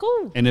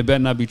 cool. And it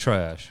better not be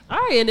trash. All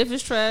right, and if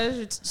it's trash,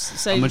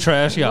 say I'm gonna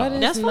trash y'all.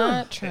 That's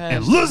not trash.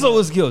 And Lizzo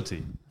is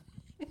guilty.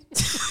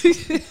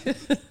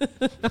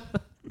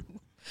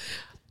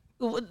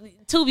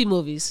 Tubi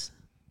movies.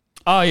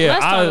 Oh yeah,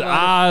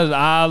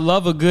 I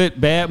love a good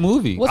bad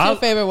movie. What's your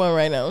favorite one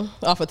right now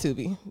off of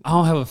Tubi? I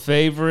don't have a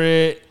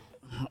favorite.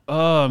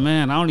 Oh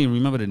man, I don't even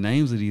remember the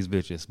names of these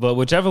bitches. But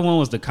whichever one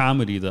was the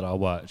comedy that I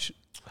watched,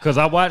 because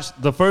I watched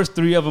the first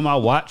 3 of them. I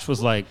watched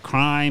was like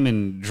crime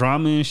and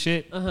drama and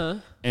shit.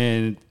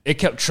 And it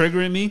kept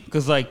triggering me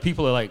because like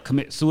people are like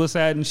commit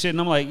suicide and shit, and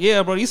I'm like,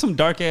 yeah, bro, these some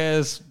dark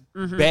ass.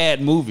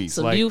 Bad movies,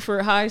 some like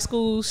Buford High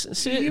School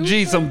shit.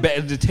 Gee, some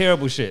the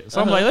terrible shit. So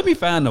I'm like, let me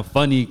find the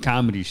funny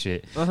comedy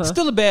shit.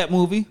 Still a bad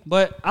movie,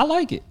 but I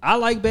like it. I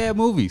like bad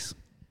movies.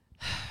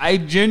 I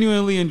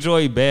genuinely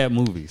enjoy bad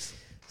movies.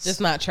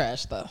 Just not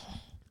trash though.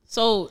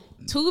 So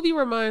Tubi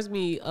reminds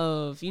me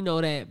of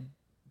that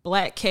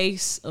black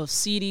case of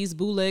CDs,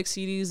 bootleg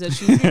CDs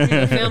that you and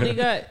your family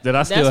got. That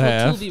I still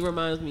have. That's what Tubi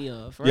reminds me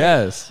of. Right?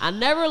 Yes. I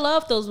never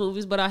loved those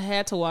movies, but I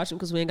had to watch them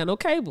because we ain't got no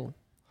cable.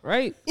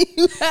 Right.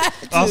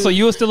 Also,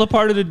 you were still a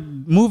part of the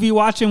movie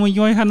watching when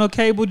you ain't had no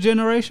cable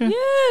generation?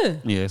 Yeah.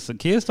 Yeah, so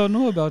kids don't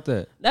know about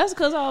that. That's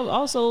because I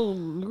also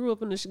grew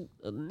up in the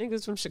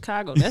niggas from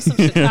Chicago. That's some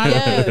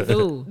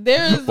Chicago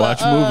dude.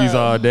 Watch movies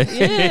all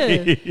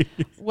day. Yeah.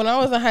 When I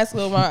was in high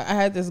school, I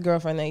had this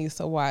girlfriend that used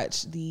to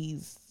watch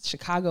these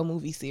Chicago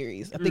movie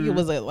series. I think it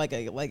was like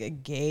a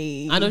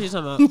gay. I know what you're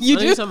talking about.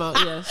 You're talking about,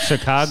 yes.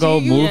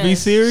 Chicago movie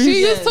series? She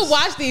used to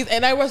watch these,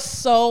 and they were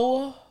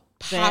so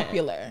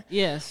popular.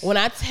 Yes. When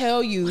I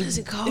tell you, what is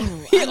it called? I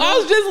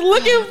was just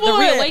looking for The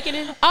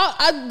Reawakening.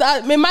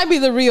 It might be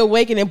The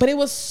Reawakening, but it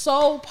was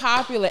so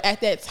popular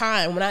at that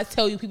time. When I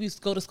tell you, people used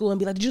to go to school and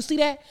be like, "Did you see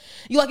that?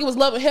 You like it was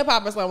Love and Hip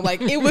Hop or something?"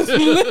 Like it was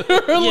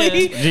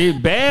literally. Gee,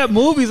 bad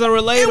movies are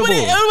relatable.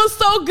 It was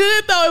so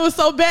good though. It was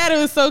so bad. It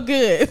was so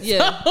good.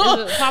 Yeah.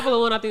 There's a popular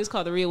one I think is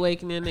called The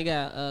Reawakening. They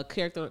got a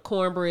character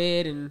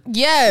Cornbread and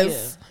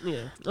yes.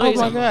 Yeah. Oh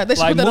my god, they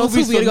should put that on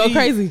TV to go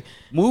crazy.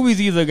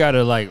 Movies either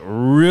gotta like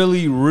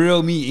really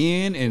reel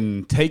me in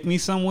and take me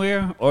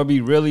somewhere, or be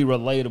really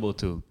relatable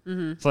to.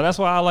 So that's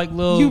why I like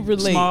little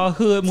small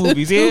hood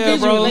movies. Yeah,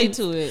 bro. You relate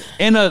to it.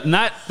 And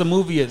not the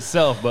movie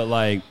itself, but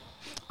like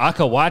I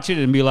could watch it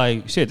and be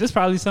like, shit, this is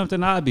probably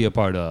something I'd be a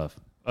part of,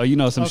 or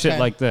some shit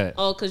like that.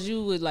 Oh, because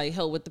you would like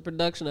help with the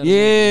production of it.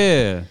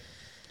 Yeah.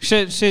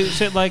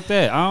 Shit like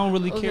that. I don't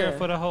really care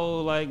for the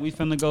whole like we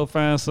finna go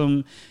find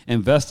some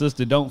investors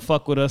that don't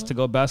fuck with us to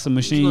go buy some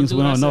machines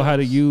we don't know how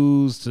to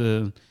use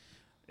and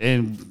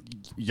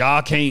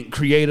y'all can't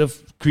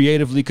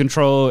creatively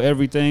control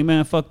everything.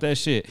 Man, fuck that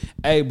shit.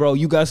 Hey, bro,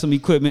 you got some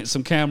equipment,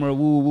 some camera,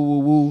 woo, woo, woo,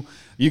 woo.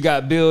 You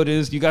got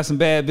buildings, you got some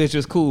bad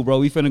bitches, cool, bro.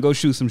 We finna go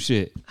shoot some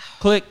shit.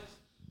 Click.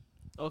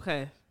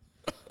 Okay.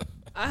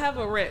 I have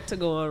a rant to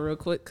go on real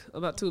quick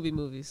about Tubi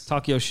movies.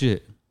 Talk your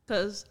shit.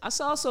 Because I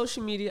saw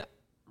social media,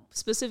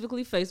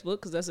 specifically Facebook,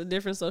 because that's a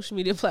different social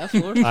media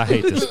platform. I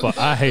hate this.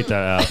 I hate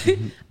that app.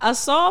 I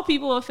saw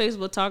people on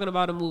Facebook talking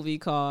about a movie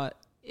called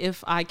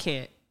If I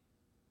Can't.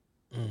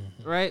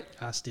 Right?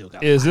 I still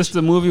got. Is this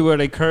the movie where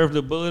they curved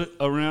the bullet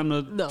around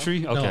the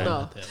tree? Okay.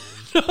 No.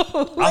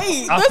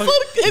 Wait,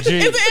 is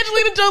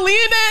Angelina Jolie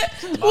in that?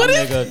 What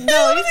is?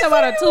 No, he's talking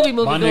about a Tubi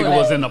movie. My nigga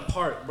was in the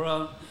park,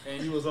 bro,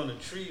 and he was on the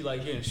tree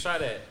like getting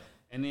shot at.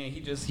 And then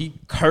he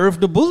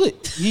curved the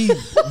bullet. He boom.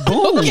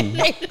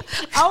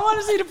 I want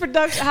to see the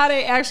production, how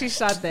they actually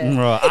shot that.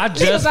 Bro, I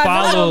just I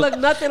followed. look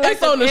nothing like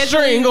it's on the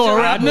string going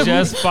around. I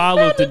just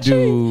followed the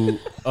dude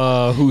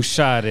who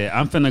shot it.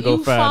 I'm finna go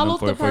find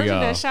him for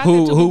y'all.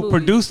 Who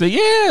produced it?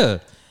 Yeah,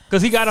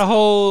 because he got a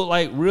whole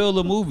like reel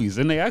of movies,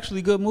 and they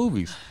actually good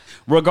movies.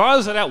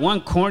 Regardless of that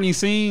one corny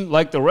scene,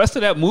 like the rest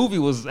of that movie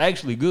was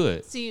actually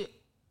good. See,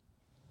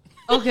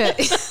 okay,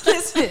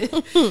 listen,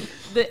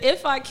 the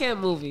If I Can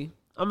movie.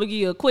 I'm gonna give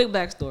you a quick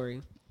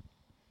backstory.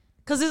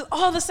 Cause it's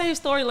all the same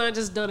storyline,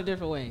 just done a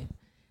different way.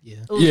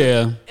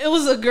 Yeah. It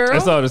was a girl.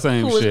 It's all the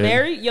same who was shit.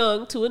 married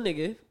young to a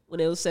nigga when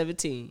they was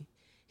 17.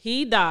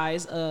 He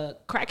dies. A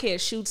crackhead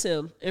shoots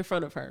him in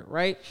front of her.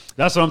 Right.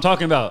 That's what I'm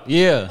talking about.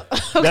 Yeah,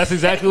 that's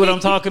exactly what I'm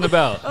talking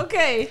about.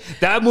 Okay.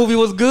 That movie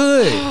was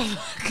good.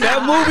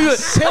 That movie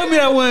was, tell me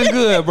that wasn't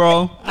good,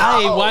 bro.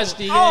 I ain't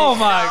watched it yet. Oh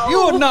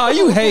my,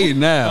 you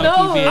hating now.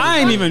 No. I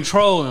ain't even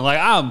trolling. Like,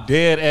 I'm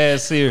dead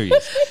ass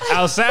serious.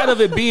 Outside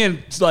of it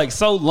being like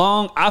so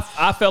long,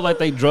 I felt like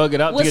they drug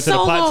it out to get to the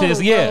plot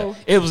twist. Yeah,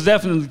 it was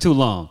definitely too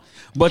long.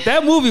 But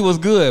that movie was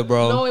good,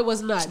 bro. No, it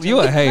was not. You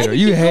a hater.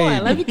 You hate.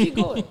 Let me keep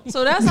going.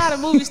 So that's how the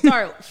movie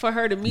start for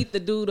her to meet the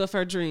dude of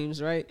her dreams,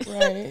 right?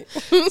 Right.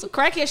 So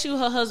crackhead shoot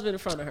her husband in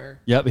front of her.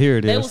 Yep, here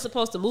it is. They was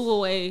supposed to move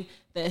away.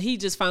 That he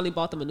just finally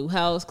bought them a new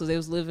house because they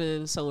was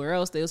living somewhere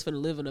else. They was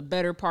finna live in a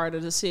better part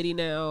of the city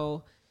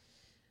now.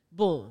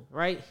 Boom,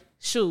 right?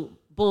 Shoot,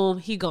 boom,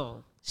 he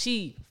gone.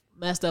 She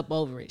messed up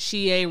over it.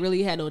 She ain't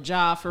really had no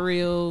job for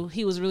real.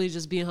 He was really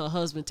just being her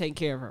husband, taking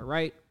care of her,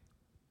 right?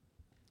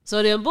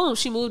 So then, boom,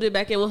 she moved it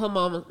back in with her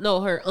mama.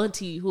 No, her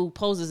auntie who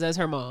poses as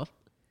her mom.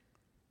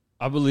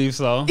 I believe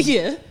so.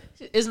 Yeah.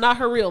 It's not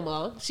her real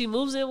mom. She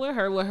moves in with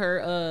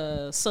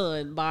her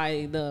son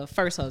by the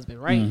first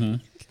husband, right?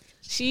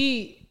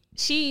 Mm-hmm.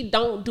 She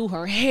don't do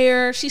her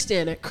hair. She stay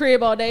in her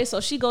crib all day.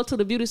 So she go to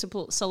the beauty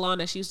salon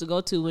that she used to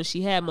go to when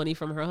she had money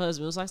from her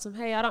husband. It was like,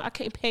 hey, I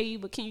can't pay you,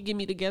 but can you get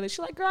me together? She's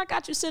like, girl, I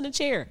got you. Sit in a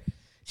chair.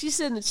 She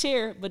sit in the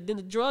chair, but then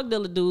the drug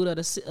dealer dude of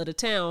the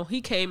town, he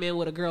came in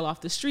with a girl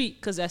off the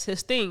street because that's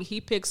his thing. He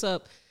picks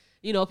up,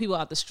 people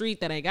out the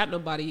street that ain't got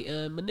nobody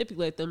and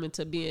manipulate them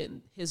into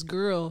being his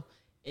girl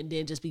and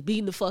then just be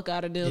beating the fuck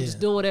out of them, just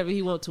doing whatever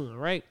he want to them,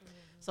 right?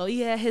 So he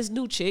had his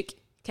new chick,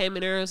 came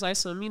in there and was like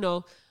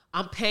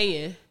I'm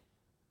paying,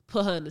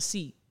 put her in the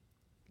seat.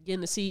 Get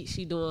in the seat,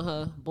 she doing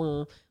her,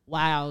 boom.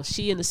 While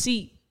she in the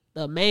seat,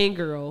 the main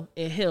girl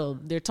and him,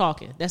 they're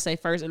talking. That's their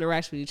first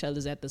interaction with each other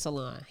is at the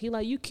salon. He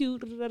like, you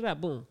cute,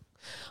 boom.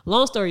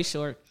 Long story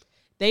short,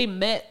 they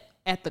met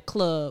at the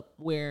club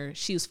where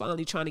she was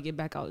finally trying to get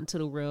back out into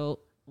the real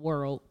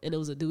world, and it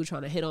was a dude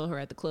trying to hit on her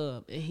at the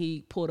club, and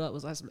he pulled up,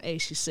 was like, hey,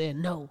 she said,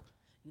 no,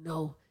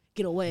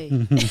 get away.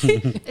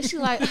 And she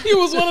like, it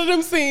was one of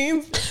them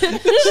scenes.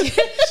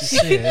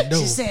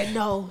 She said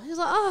no. He's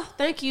like, oh,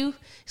 thank you.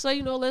 He's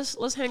like,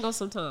 let's hang out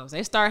sometimes.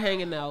 They start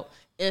hanging out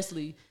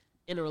instantly.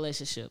 In a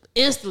relationship.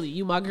 Instantly,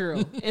 you my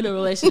girl. In a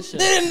relationship.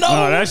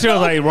 That shit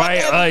was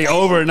like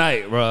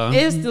overnight, bro.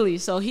 Instantly.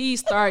 So he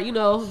start,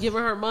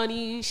 giving her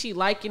money. She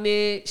liking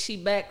it. She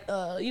back,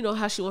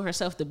 how she want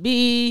herself to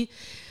be.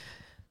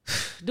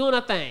 Doing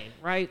her thing,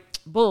 right?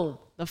 Boom.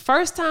 The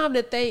first time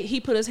that he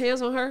put his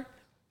hands on her,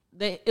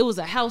 it was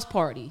a house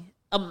party.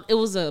 It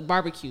was a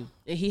barbecue.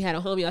 And he had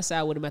a homie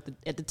outside with him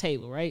at the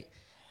table, right?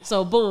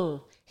 So boom.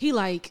 He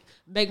like,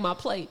 make my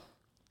plate.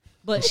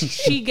 But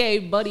she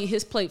gave Buddy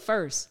his plate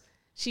first.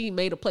 She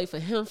made a plate for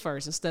him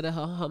first instead of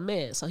her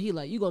man. So he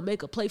like, you gonna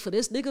make a plate for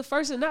this nigga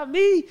first and not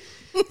me?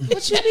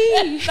 What you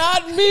mean?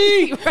 Not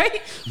me.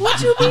 Right?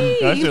 What you mean?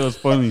 That shit was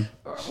funny.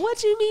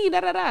 What you mean?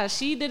 Da-da-da.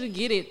 She didn't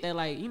get it that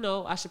like,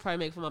 I should probably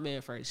make for my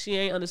man first. She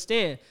ain't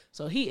understand.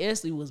 So he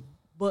instantly was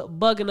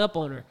bugging up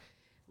on her.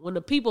 When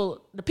the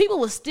people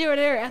was still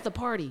there at the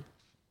party,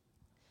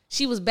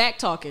 she was back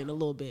talking a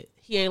little bit.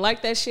 He ain't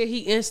like that shit. He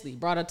instantly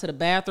brought her to the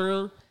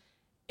bathroom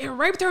and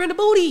raped her in the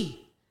booty.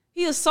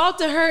 He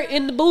assaulted her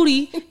in the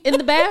booty in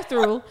the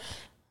bathroom,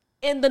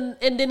 and then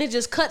it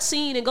just cut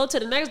scene and go to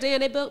the next day,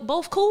 and they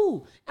both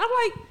cool. I'm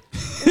like,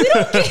 we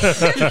don't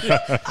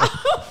get.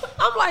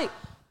 I'm like,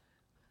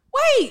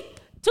 wait,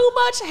 too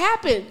much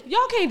happened.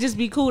 Y'all can't just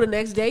be cool the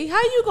next day.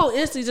 How you gonna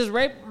instantly just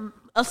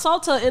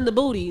assault her in the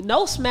booty?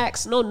 No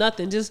smacks, no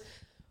nothing. Just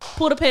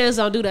pull the pants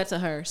on, do that to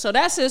her. So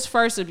that's his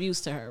first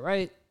abuse to her,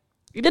 right?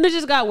 And then it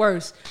just got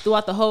worse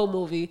throughout the whole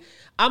movie.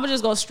 I'm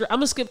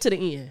gonna skip to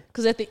the end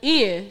because at the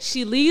end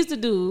she leaves the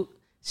dude.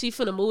 She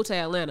finna move to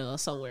Atlanta or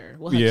somewhere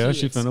with her kids.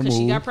 She finna move. Because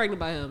she got pregnant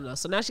by him now,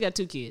 so now she got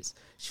 2 kids.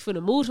 She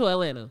finna move to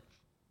Atlanta.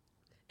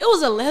 It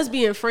was a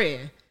lesbian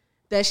friend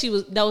that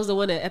was the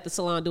one that at the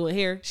salon doing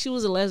hair. She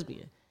was a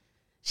lesbian.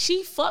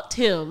 She fucked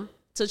him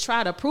to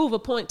try to prove a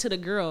point to the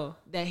girl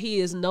that he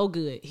is no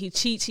good. He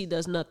cheats. He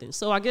does nothing.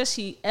 So I guess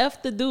she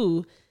effed the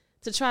dude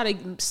to try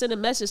to send a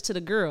message to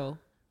the girl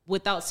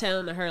without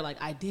telling her like,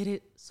 I did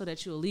it so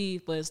that you'll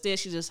leave, but instead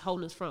she's just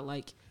holding his front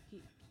like,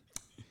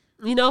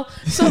 so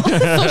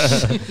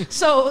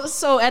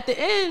at the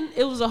end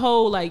it was a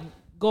whole like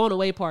going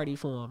away party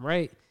for him,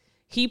 right?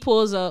 He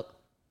pulls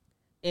up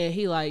and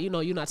he like,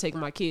 you're not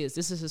taking my kids.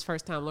 This is his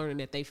first time learning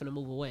that they finna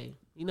move away.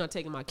 You're not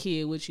taking my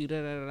kid with you.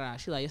 Da, da, da, da.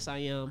 She like, yes I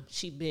am.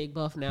 She big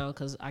buff now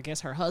because I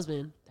guess her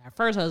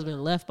first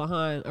husband left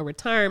behind a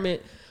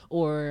retirement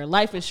or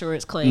life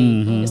insurance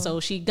claim. And so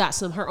she got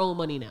her own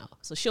money now.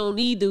 So she don't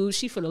need dude.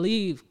 She finna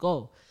leave.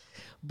 Go.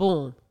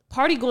 Boom.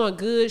 Party going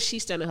good. She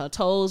standing her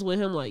toes with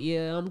him like,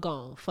 yeah, I'm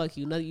gone. Fuck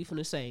you. Nothing you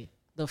finna say.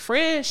 The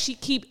friend, she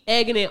keep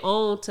egging it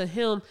on to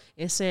him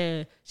and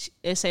saying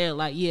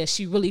like, yeah,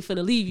 she really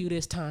finna leave you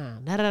this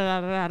time. Da da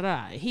da da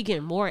da. And he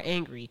getting more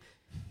angry.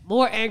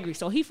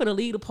 So he finna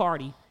leave the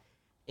party,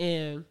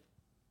 and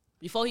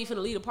before he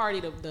finna leave the party,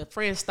 the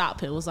friend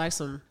stopped him. It was like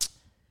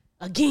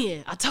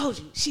again, I told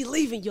you, she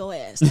leaving your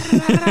ass.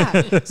 Da, da,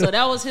 da, da. So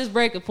that was his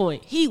breaking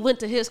point. He went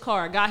to his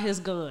car, got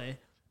his gun.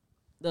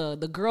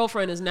 The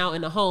girlfriend is now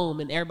in the home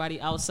and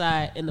everybody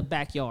outside in the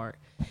backyard.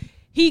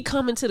 He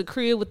coming to the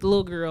crib with the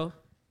little girl.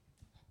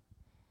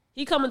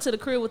 He coming to the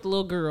crib,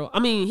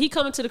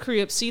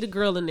 see the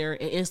girl in there,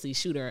 and instantly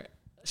shoot her.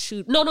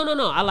 No,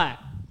 I lied.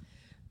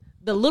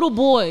 The little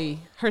boy,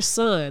 her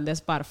son,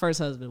 that's by the first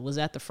husband, was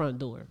at the front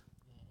door.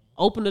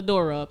 Open the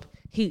door up.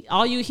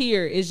 All you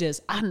hear is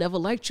just, I never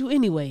liked you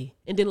anyway.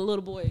 And then the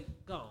little boy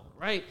gone,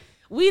 right?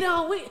 We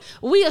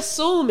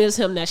assume it's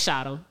him that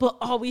shot him, but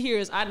all we hear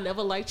is, I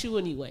never liked you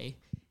anyway.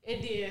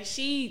 And then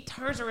she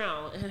turns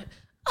around and,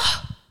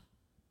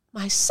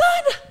 my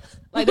son?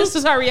 Like, this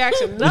is her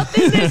reaction.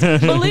 Nothing is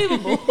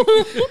believable.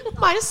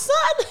 My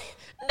son?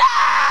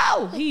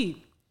 No!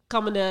 He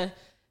coming to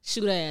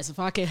shoot ass. If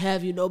I can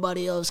have you,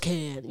 nobody else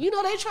can. You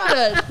know, they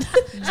trying to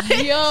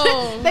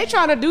they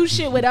trying to do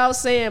shit without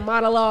saying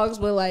monologues,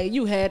 but like,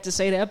 you had to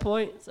say that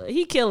point. So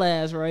he kill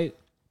ass, right?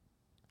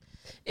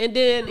 And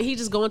then he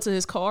just go into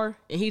his car,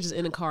 and he just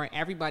in the car.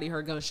 Everybody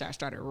heard gunshots,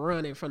 started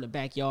running from the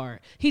backyard.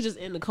 He just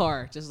in the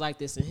car, just like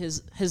this. And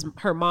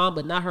her mom,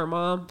 but not her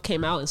mom,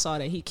 came out and saw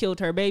that he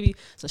killed her baby.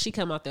 So she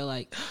come out there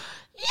like,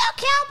 you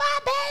killed my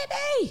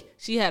baby.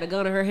 She had a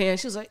gun in her hand.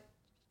 She was like,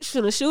 you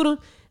finna shoot him?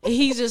 And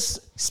he's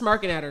just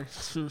smirking at her,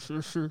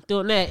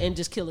 doing that, and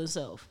just kill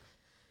himself.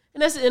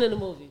 And that's the end of the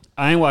movie.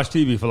 I ain't watched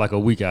TV for like a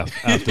week after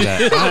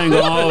that. I ain't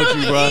gonna hold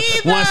you, bro.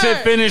 Once it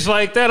finished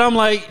like that, I'm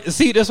like,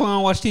 see, that's why I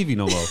don't watch TV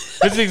no more.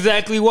 That's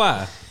exactly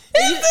why.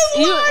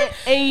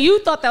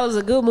 You thought that was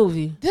a good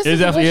movie.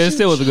 It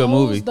still was a good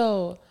movie.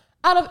 Though,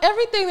 out of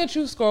everything that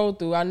you scroll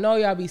through, I know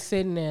y'all be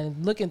sitting there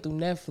looking through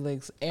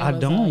Netflix.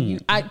 Amazon,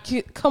 I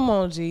don't. Come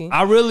on, G.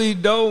 I really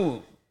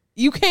don't.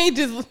 You can't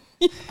just.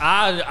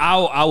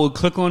 I would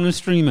click on the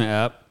streaming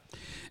app.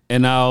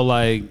 And I'll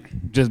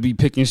like just be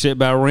picking shit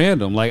by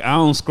random. Like I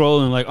don't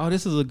scroll and like, oh,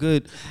 this is a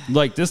good,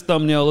 like this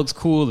thumbnail looks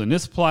cool and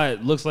this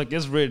plot looks like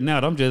it's written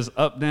out. I'm just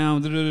up,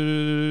 down,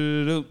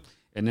 and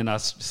then I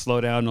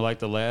slow down to like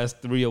the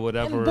last 3 or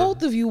whatever. And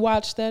both of you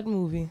watched that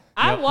movie.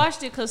 I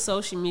watched it because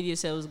social media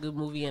said it was a good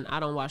movie, and I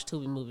don't watch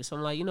Tubi movies. So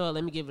I'm like, you know what?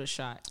 Let me give it a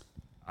shot.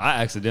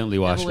 I accidentally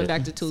watched it.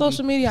 Back to Tubi.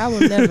 Social media, I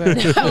would never.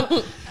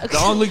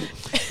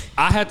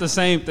 I had the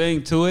same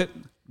thing to it.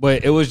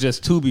 But it was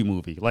just Tubi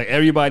movie. Like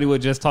everybody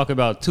would just talk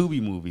about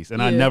Tubi movies,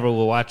 and I never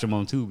would watch them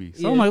on Tubi.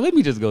 So I'm like, let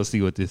me just go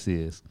see what this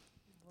is.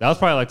 That was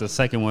probably like the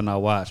second one I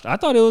watched. I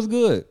thought it was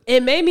good.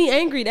 It made me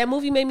angry. That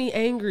movie made me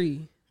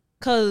angry.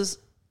 Cause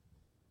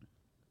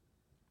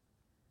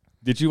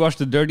did you watch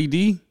the Dirty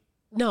D?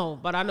 No,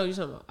 but I know you're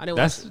talking about. I didn't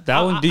watch it.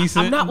 That one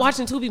decent. I'm not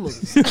watching Tubi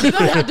movies.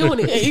 I'm not doing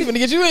it. He's gonna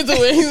get you into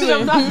it.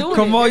 I'm not doing it.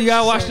 Come on, you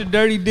gotta watch the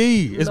Dirty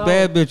D. It's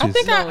bad bitches.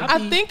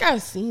 I think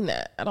I've seen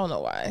that. I don't know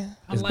why.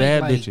 It's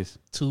bad bitches.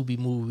 Tubi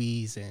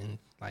movies and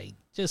like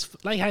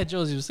just like how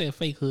Josie was saying,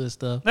 fake hood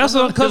stuff. That's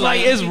what, because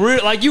like it's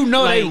real. Like you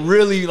know they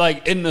really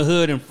like in the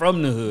hood and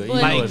from the hood. You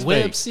know like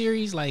web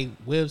series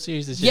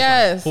is just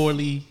like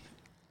poorly.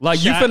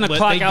 Like you finna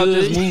clock out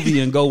this movie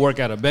and go work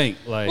at a bank.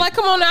 Like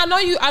come on now.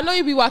 I know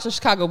you be watching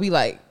Chicago. Be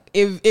like,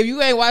 if you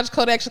ain't watched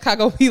Kodak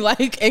Chicago, be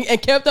like and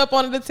kept up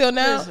on it until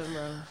now. Listen,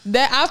 bro.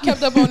 That I've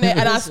kept up on that,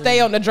 and I stay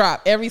on the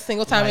drop every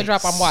single time it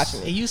drop. I'm watching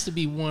it. It used to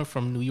be one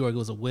from New York. It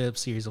was a web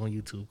series on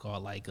YouTube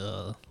called like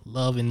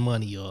Love and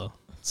Money or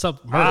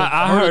something.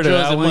 I heard of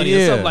that one,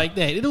 or something like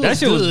that. That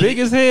shit was big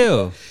as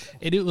hell,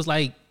 and it was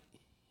like,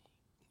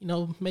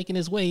 making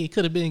its way. It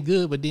could have been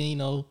good, but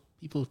then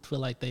people feel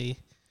like they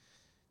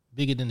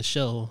bigger than the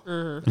show.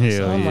 Hell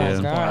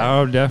yeah!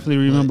 I'll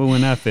definitely remember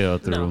when that fell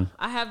through. No,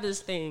 I have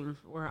this thing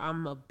where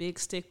I'm a big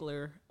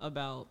stickler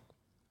about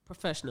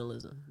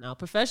professionalism. Now,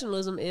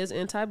 professionalism is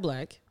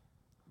anti-black,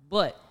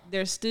 but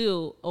there's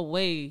still a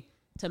way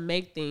to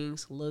make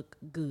things look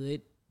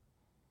good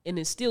and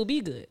it still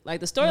be good. Like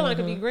the storyline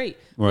could be great,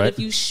 but if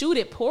you shoot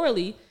it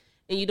poorly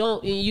and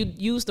you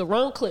use the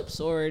wrong clips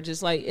or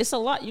just like it's a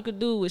lot you could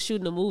do with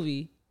shooting a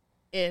movie,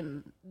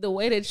 and the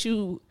way that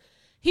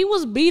he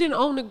was beating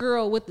on the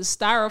girl with the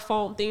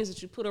styrofoam things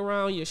that you put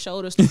around your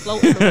shoulders to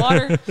float in the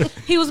water.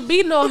 He was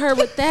beating on her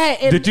with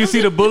that. And did you see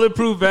the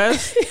bulletproof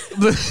vest?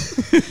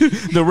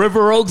 the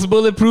River Oaks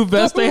bulletproof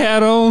vest they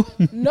had on?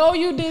 No,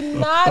 you did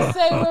not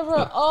say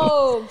River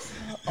Oaks.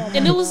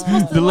 And it was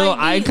supposed to the little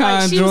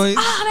icon joint.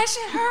 That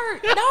shit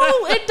hurt.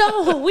 No, it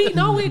don't. We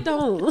know it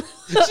don't. we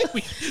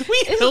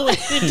know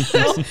it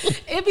don't.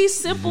 It'd be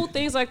simple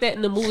things like that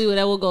in the movie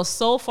that will go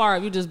so far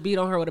if you just beat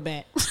on her with a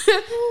bat.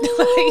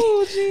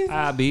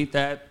 I beat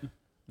that.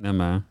 Never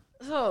mind.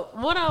 So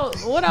what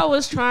I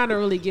was trying to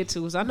really get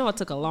to was, I know I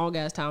took a long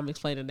ass time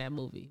explaining that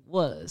movie,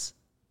 was,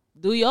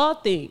 do y'all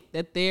think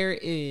that there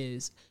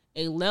is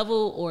a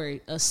level or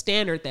a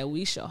standard that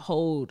we should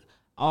hold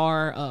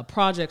our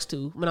projects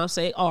to. When I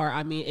say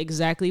I mean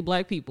exactly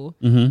black people.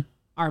 Mm-hmm.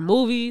 Our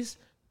movies,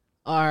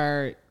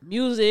 our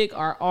music,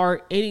 our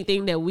art,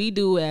 anything that we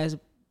do as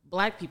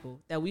black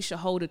people, that we should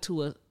hold it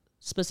to a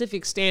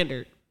specific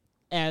standard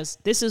as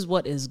this is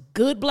what is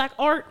good black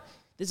art,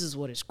 this is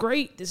what is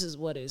great, this is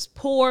what is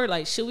poor.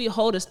 Like, should we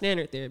hold a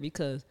standard there?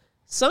 Because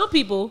some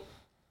people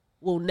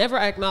will never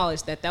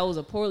acknowledge that was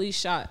a poorly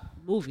shot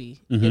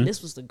movie and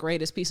this was the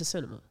greatest piece of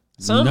cinema.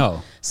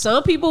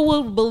 Some people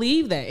will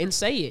believe that and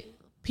say it.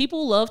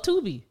 People love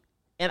Tubi.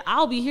 And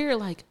I'll be here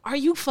like, are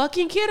you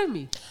fucking kidding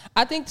me?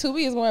 I think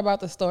Tubi is more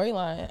about the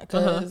storyline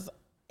because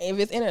if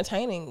it's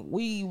entertaining,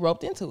 we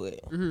roped into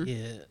it. Mm-hmm.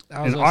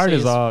 Yeah. And art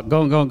is all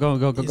go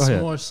ahead. It's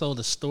more so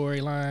the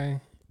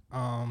storyline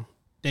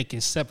that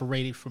can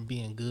separate it from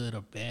being good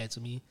or bad to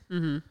me.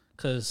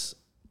 Because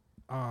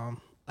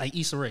like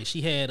Issa Rae, she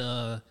had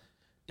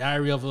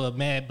Diary of a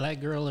Mad Black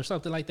Girl or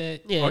something like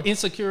that. Yeah. Or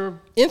Insecure.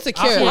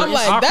 I'm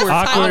like, that's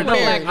awkward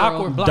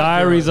black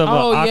Diaries of an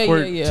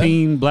awkward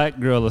teen black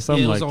girl or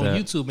something like that. It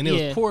was on YouTube and it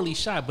was poorly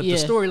shot, but the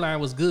storyline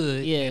was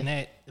good. Yeah. And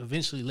that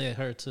eventually led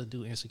her to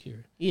do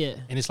Insecure. Yeah.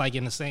 And it's like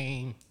in the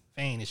same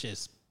vein, it's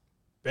just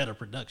better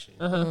production.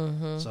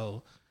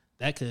 So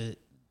the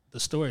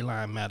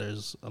storyline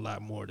matters a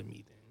lot more to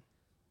me than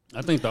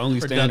I think the only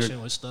production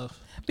standard with stuff.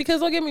 Because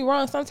don't get me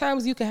wrong,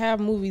 sometimes you can have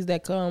movies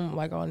that come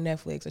like on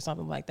Netflix or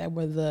something like that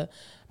where the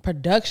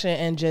production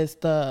and just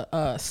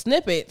the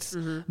snippets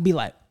be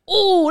like,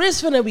 "Ooh,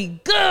 this finna be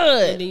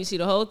good," and then you see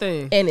the whole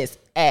thing, and it's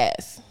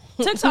ass.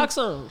 TikTok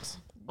songs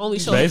only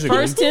show the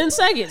first 10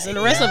 seconds, and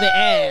the rest of it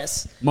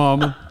ass.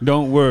 Mama,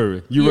 don't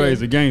worry, you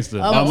raised a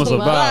gangster. I'm a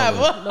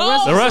survivor.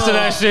 The rest of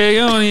that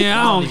shit,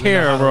 I don't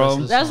care,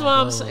 bro. That's what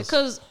I'm saying,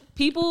 because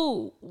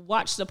people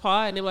watch the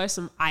pod and they're like,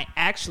 I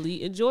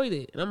actually enjoyed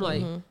it. And I'm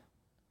like,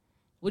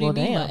 what do you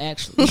mean by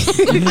actually?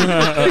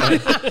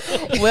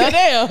 Well,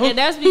 damn. And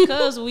that's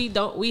because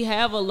we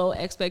have a low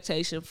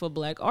expectation for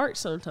black art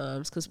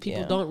sometimes because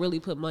people don't really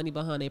put money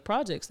behind their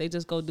projects. They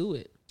just go do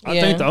it. I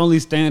think the only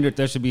standard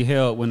that should be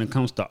held when it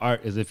comes to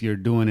art is if you're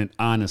doing it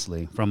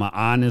honestly, from an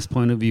honest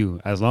point of view.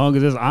 As long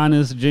as it's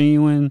honest,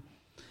 genuine,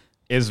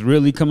 it's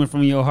really coming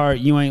from your heart.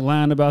 You ain't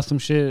lying about some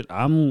shit.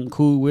 I'm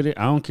cool with it.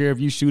 I don't care if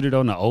you shoot it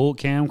on the old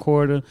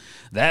camcorder,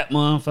 that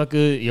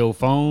motherfucker, your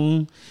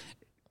phone.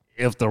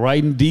 If the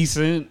writing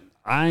decent,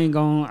 I ain't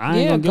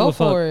gonna give a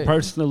fuck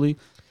personally.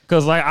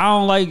 Cause like I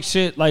don't like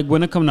shit. Like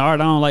when it comes to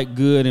art, I don't like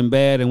good and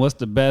bad and what's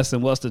the best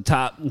and what's the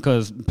top.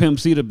 Because Pimp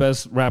C the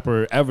best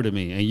rapper ever to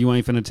me, and you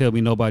ain't finna tell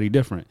me nobody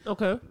different.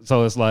 Okay.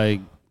 So it's like,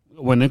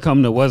 when it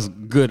come to what's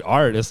good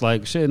art, it's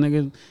like, shit,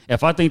 nigga,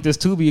 if I think this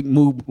Tubi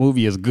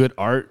movie is good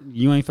art,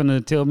 you ain't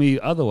finna tell me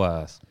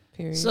otherwise.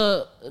 Period.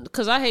 So,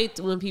 because I hate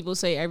when people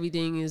say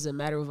everything is a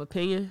matter of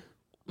opinion,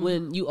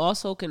 when you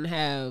also can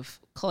have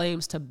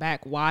claims to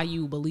back why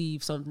you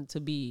believe something to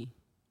be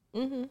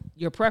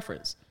your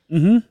preference.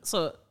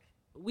 So,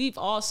 we've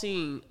all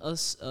seen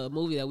a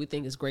movie that we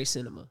think is great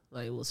cinema.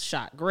 Like, it was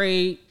shot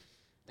great,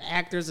 the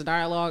actors, the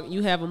dialogue.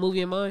 You have a movie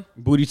in mind?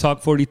 Booty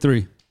Talk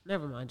 43.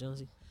 Never mind,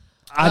 Jonesy.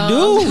 I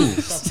do.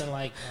 Something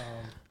like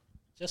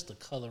just the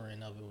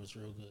coloring of it was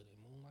real good.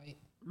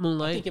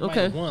 Moonlight. I think it might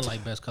have won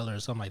like best color or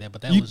something like that.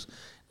 But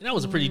that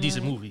was a pretty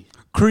decent movie.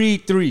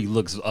 Creed 3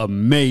 looks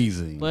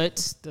amazing, but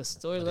the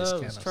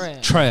storyline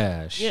was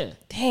trash. Yeah.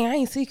 Dang, I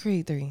ain't see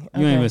Creed 3.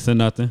 You ain't missing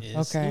nothing.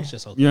 Okay.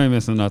 You ain't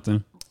missing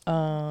nothing.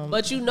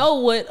 But you know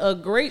what a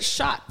great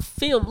shot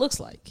film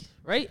looks like.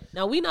 Right?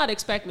 Now, we're not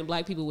expecting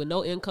black people with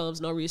no incomes,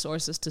 no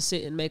resources to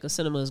sit and make a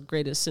cinema's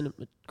greatest cinema,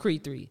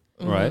 Creed 3.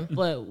 Right.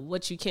 But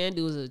what you can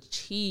do is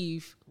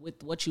achieve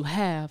with what you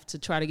have to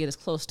try to get as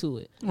close to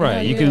it.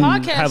 Right. You can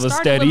have a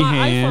steady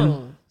hand.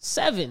 iPhone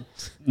 7.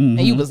 And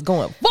you was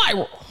going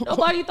viral.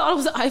 Nobody thought it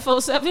was an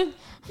iPhone 7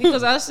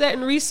 because I sat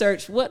and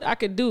researched what I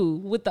could do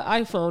with the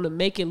iPhone to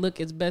make it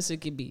look as best it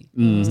could be.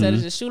 Instead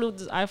of just shooting with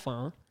this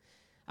iPhone,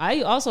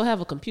 I also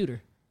have a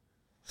computer.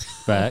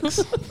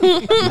 Facts.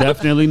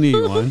 Definitely need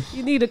one.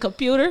 You need a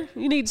computer.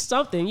 You need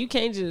something. You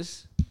can't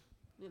just,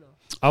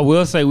 I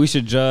will say we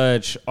should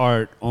judge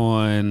art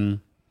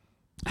on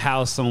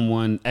how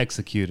someone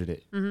executed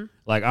it.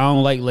 Like, I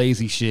don't like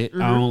lazy shit.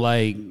 I don't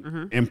like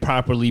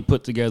improperly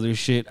put together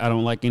shit. I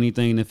don't like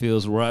anything that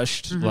feels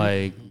rushed.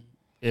 Like,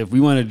 if we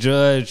want to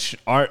judge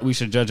art, we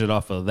should judge it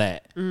off of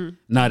that.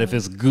 Not if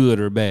it's good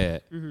or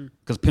bad.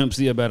 Because Pimp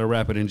C a better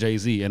rapper than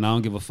Jay-Z, and I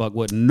don't give a fuck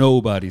what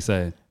nobody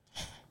say.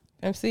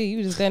 MC,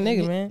 you just that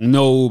nigga, man.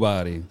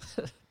 Nobody.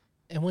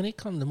 And when it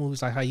comes to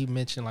movies, like how you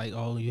mentioned, like,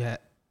 oh, you had,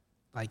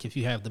 like, if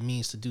you have the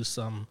means to do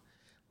something,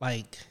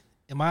 like,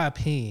 in my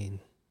opinion,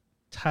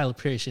 Tyler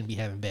Perry shouldn't be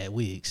having bad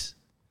wigs.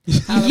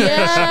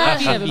 Yeah,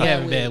 he be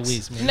having bad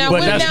wigs, man. Now,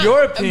 but that's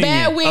your opinion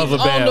bad wigs of a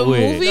bad on the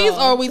wig. movies, or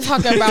are we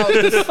talking about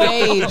the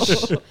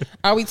stage?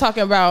 Are we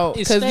talking about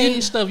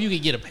stage stuff? You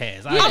can get a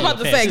pass. I'm about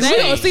to say, 'cause we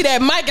don't see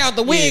that mic out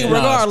the wig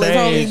regardless,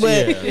 homie.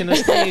 But in the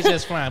stage,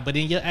 that's fine. But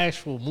in your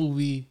actual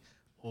movie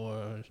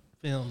or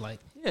film, like,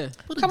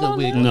 put a good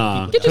wig on.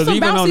 Nah, get you some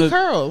bouncy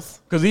curls.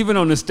 Because even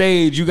on the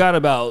stage, you got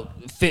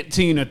about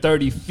 15 or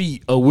 30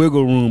 feet of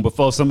wiggle room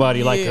before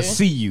somebody like can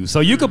see you.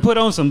 So you could put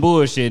on some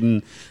bullshit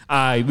and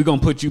we're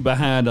going to put you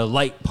behind a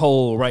light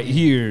pole right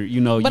here.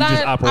 You know, but you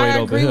just operate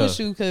over here. I agree with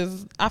you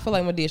because I feel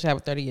like Madea should have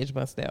a 30-inch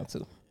bust down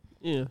too.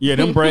 Yeah,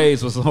 them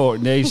braids was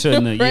hard. They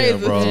shouldn't have. Yeah,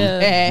 bro.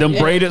 Them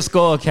braided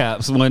skull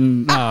caps. Bro.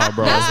 That's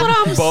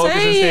what I'm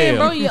saying,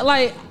 bro.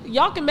 Like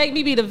y'all can make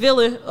me be the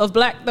villain of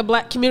the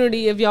black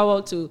community if y'all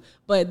want to,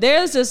 but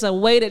there's just a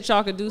way that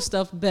y'all can do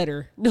stuff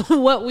better than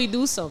what we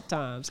do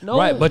sometimes. No,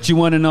 right? But you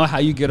want to know how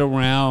you get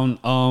around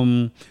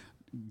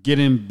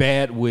getting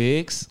bad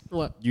wigs?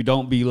 What? You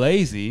don't be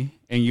lazy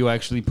and you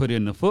actually put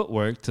in the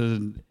footwork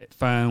to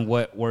find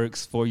what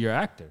works for your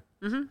actor.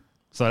 Mm-hmm.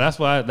 So that's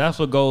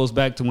what goes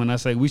back to when I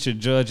say we should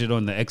judge it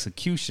on the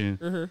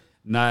execution,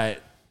 not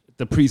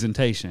the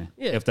presentation,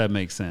 if that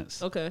makes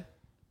sense. Okay.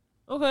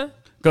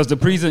 Because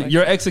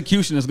your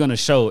execution is going to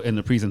show in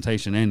the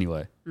presentation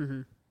anyway.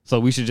 Mm-hmm. So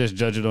we should just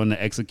judge it on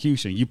the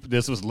execution.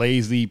 This was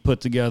lazy,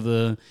 put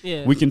together.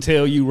 Yeah. We can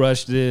tell you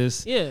rushed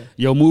this. Yeah.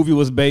 Your movie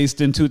was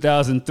based in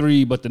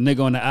 2003, but the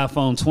nigga on the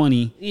iPhone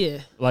 20. Yeah.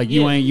 Like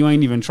you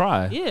ain't even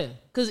try. Yeah.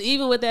 Because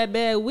even with that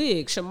bad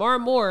wig, Shamar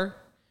Moore.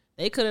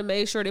 They could have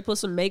made sure they put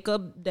some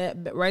makeup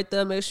that right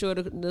there, make sure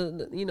the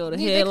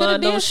headline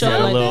don't show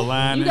like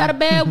that. You got a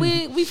bad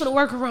wig, we finna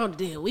work around it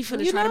then. We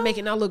finna try to make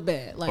it not look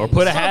bad. Like, or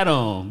put a hat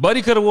on.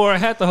 Buddy could have wore a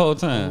hat the whole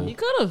time. He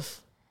could have.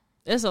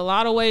 There's a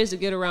lot of ways to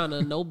get around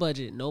a no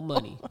budget, no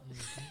money.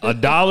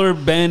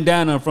 $1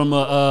 bandana from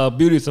a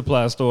beauty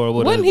supply store.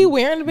 Wasn't he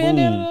wearing the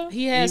bandana?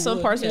 He had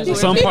some parts.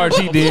 Some parts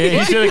he did.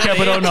 He should have kept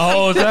it on the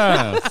whole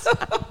time.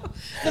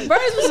 The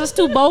braids was just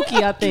too bulky,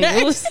 I think.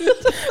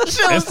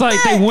 It's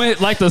like they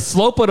went like the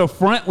slope of the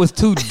front was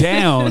too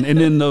down, and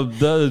then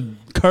the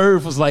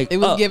curve was like it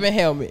was up. giving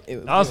helmet.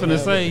 I was gonna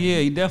say,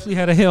 he definitely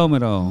had a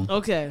helmet on.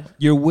 Okay.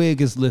 Your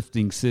wig is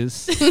lifting,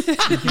 sis.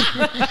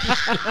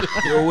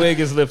 Your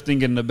wig is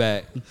lifting in the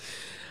back.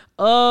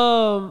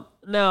 Now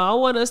I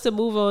want us to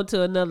move on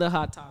to another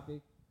hot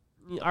topic.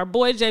 Our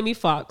boy Jamie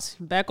Foxx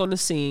back on the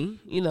scene.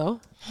 You know.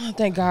 Oh,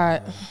 thank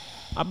God.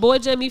 Our boy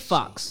Jamie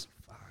Foxx.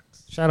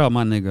 Shout out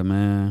my nigga,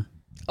 man.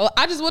 Oh,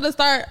 I just want to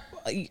start.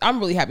 I'm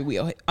really happy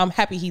I'm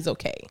happy he's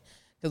okay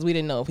because we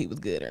didn't know if he was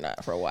good or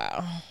not for a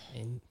while.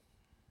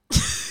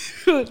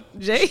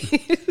 Jay,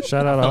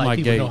 shout out all my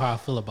people gay. Know how I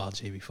feel about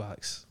Jamie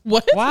Foxx.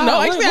 What? Wow.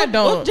 No, actually I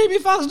don't. What Jamie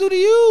Foxx do to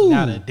you?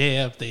 Not a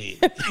damn thing.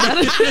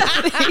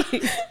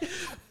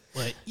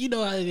 But you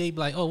know how they be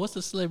like, oh, what's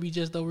the celebrity you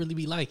just don't really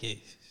be liking?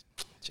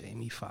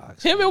 Jamie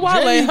Foxx. Him and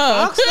Wale,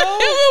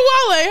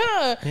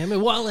 huh? Him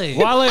and Wale.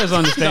 Wale is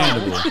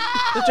understandable.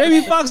 But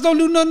Jamie Foxx don't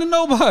do nothing to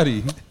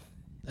nobody.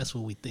 That's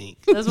what we think.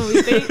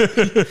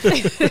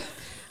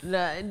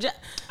 Nah,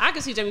 I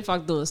can see Jamie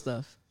Foxx doing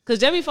stuff. Because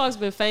Jamie Foxx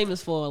been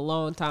famous for a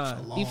long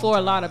time. Before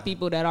a lot of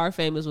people that are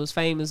famous was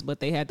famous, but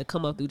they had to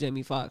come up through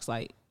Jamie Foxx.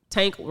 Like,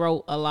 Tank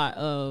wrote a lot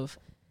of,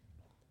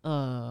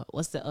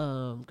 what's the,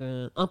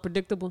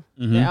 Unpredictable?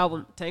 Mm-hmm. The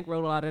album, Tank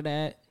wrote a lot of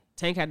that.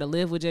 Tank had to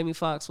live with Jamie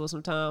Foxx for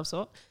some time.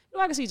 So,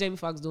 I can see Jamie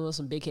Foxx doing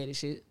some big-headed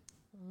shit.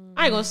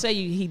 I ain't gonna say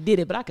he did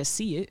it, but I can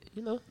see it,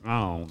 you know?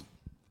 I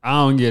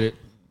don't get it.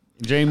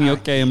 Jamie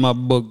okay in my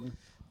book.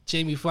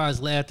 Jamie Foxx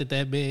laughed at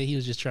that man. He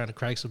was just trying to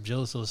crack some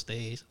jokes on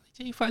stage.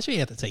 Jamie Foxx, you ain't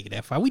have to take it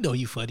that far. We know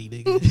you funny,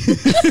 nigga.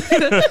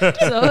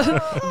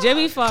 So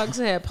Jamie Foxx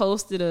had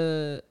posted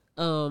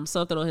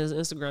something on his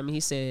Instagram, and he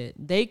said,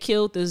 "They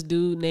killed this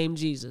dude named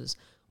Jesus.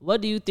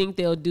 What do you think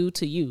they'll do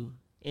to you?"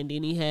 And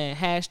then he had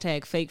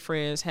hashtag fake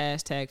friends,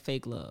 hashtag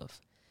fake love.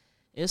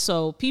 And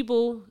so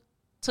people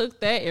took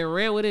that and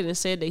ran with it and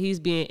said that he's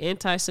being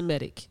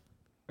anti-Semitic,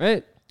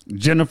 right?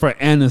 Jennifer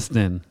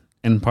Aniston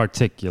in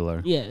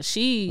particular. Yeah,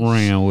 she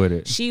ran with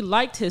it. She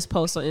liked his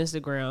post on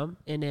Instagram,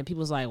 and then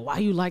people was like, "Why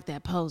you like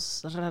that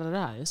post?"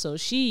 And so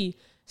she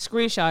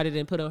screenshotted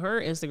and put on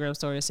her Instagram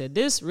story and said,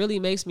 "This really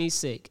makes me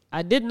sick.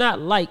 I did not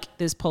like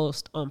this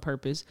post on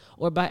purpose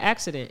or by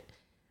accident.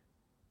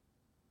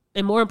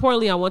 And more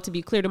importantly, I want to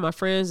be clear to my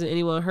friends and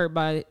anyone hurt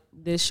by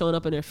this showing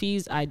up in their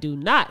feeds. I do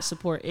not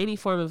support any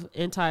form of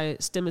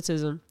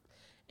anti-Semitism,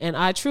 and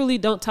I truly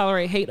don't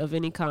tolerate hate of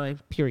any kind,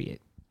 period."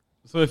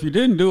 So if you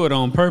didn't do it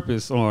on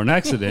purpose or an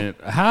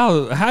accident,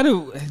 how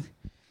do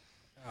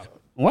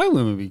white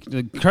women be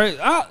crazy?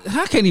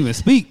 I can't even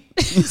speak.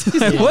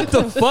 Like, what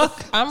the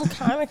fuck? I'm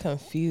kind of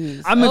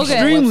confused. I'm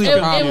extremely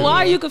confused. And why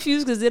are you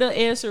confused? Because it'll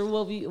answer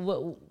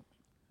it'll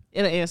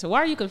answer. Why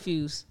are you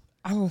confused?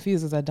 I'm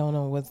confused because I don't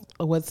know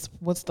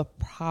what's the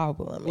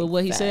problem with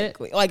what he said.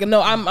 Like,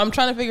 no, I'm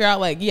trying to figure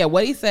out, like, yeah,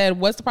 what he said.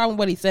 What's the problem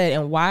with what he said,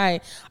 and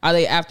why are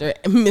they after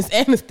Miss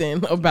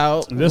Aniston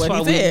about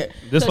what he said?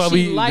 That's why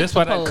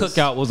that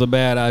cookout was a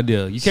bad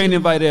idea. You can't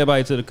invite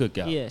everybody to the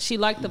cookout. Yeah, she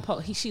liked the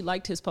post. She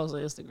liked his post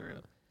on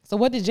Instagram. So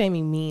what did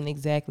Jamie mean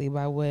exactly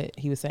by what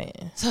he was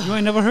saying? You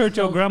ain't never heard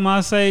your grandma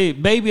say,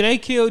 "Baby, they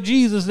killed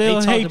Jesus,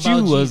 they'll hate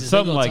you," or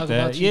something like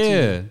that.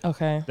 Yeah.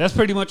 Okay. That's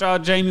pretty much all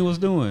Jamie was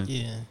doing.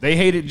 Yeah. They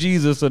hated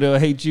Jesus, so they'll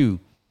hate you.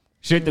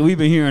 Shit that we've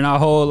been hearing our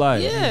whole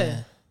life.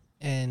 Yeah.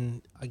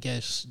 And I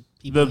guess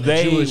people in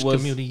the Jewish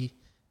community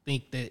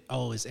think that,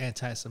 it's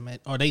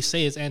anti-Semitic, or they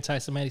say it's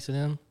anti-Semitic to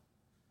them.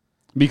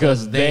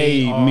 Because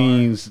they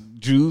means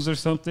Jews or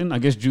something. I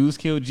guess Jews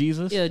killed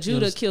Jesus. Yeah,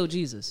 Judah killed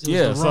Jesus.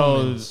 Yeah,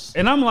 so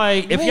and I'm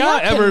like, if y'all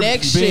ever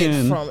connect shit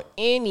been from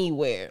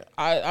anywhere,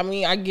 I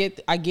mean, I get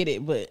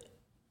it, but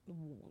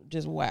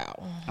just wow.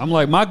 I'm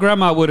like, my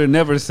grandma would have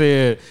never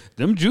said,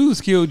 "Them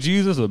Jews killed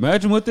Jesus."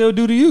 Imagine what they'll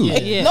do to you.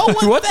 Yeah. No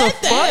one What said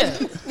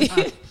the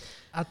that.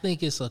 I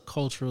think it's a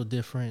cultural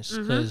difference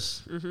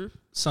because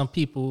some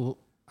people,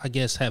 I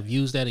guess, have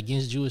used that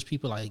against Jewish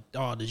people. Like,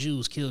 oh, the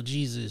Jews killed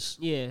Jesus.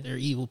 Yeah. They're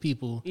evil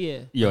people. Yeah.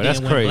 Yo, that's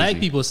when crazy. Black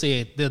people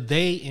said the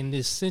they in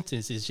this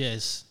sentence is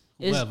just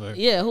whoever.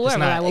 Whoever. Not,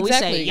 like when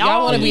exactly. we say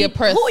Y'all wanna be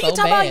oppressed who are you so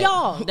talking bad.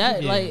 about y'all?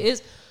 That like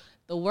is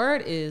the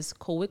word is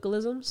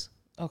colloquialisms.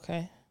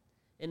 Okay.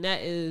 And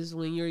that is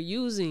when you're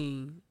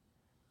using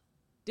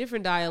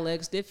different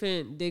dialects,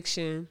 different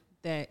diction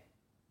that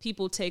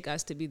people take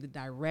us to be the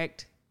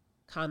direct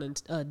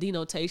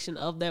denotation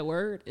of that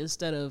word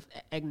instead of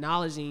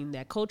acknowledging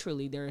that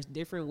culturally there's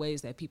different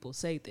ways that people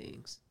say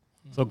things.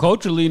 So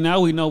culturally,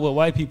 now we know what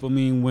white people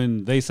mean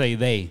when they say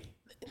they.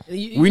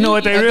 We know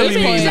what they really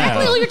mean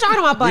Exactly now. what you're talking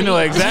about, buddy. We know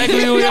exactly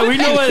we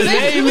know what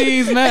they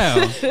means now.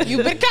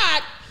 You've been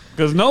caught.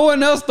 Because no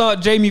one else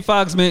thought Jamie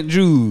Foxx meant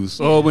Jews.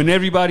 Or when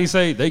everybody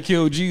say they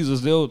killed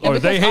Jesus, or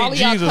they hate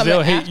Jesus,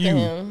 they'll hate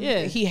you.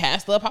 Yeah. He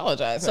has to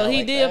apologize. So now he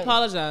like did that.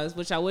 apologize,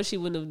 which I wish he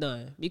wouldn't have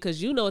done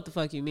because you know what the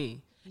fuck you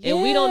mean.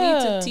 And we don't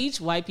need to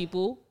teach white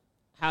people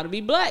how to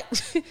be black.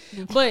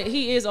 But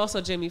he is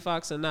also Jamie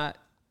Foxx and not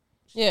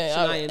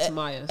Shania and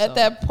Tamaya. At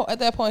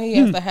that point, he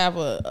has to have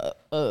a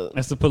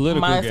That's the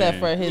political mindset game.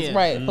 for his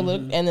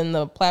and then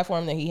the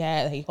platform that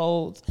he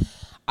holds.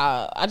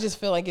 I just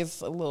feel like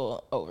it's a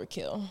little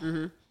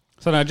overkill.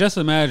 So now just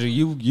imagine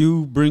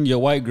you bring your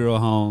white girl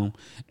home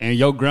and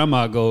your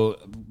grandma go,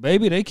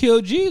 baby, they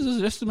killed Jesus.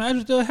 Just imagine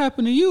what'll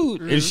happen to you.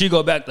 And she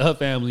go back to her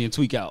family and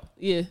tweak out.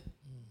 Yeah.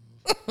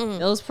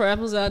 Those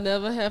problems I'll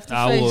never have to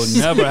I face.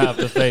 will never have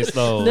to face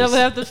those. Never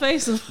have to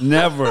face them.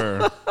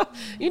 Never.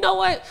 You know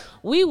what?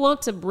 We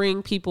want to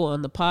bring people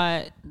on the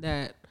pod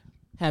that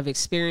have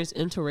experienced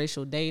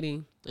interracial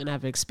dating and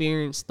have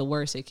experienced the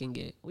worst it can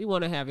get. We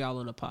want to have y'all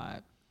on the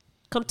pod.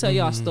 Come tell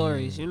y'all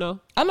stories, you know?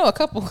 I know a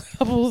couple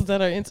couples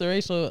that are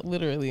interracial,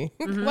 literally.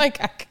 Like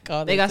I could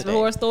call They got some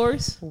horror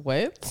stories?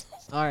 What?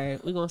 All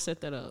right, we're going to set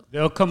that up.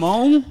 They'll come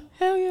on.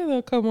 Hell yeah,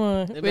 they'll come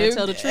on. They better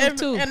tell the truth,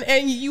 too.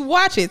 And you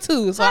watch it,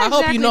 too. So I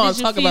hope you know I'm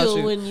talking about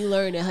you. when you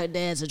learned that her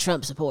dad's a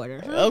Trump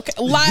supporter? Okay,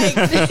 like,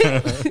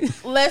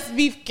 let's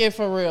be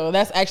for real.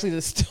 That's actually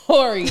the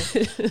story.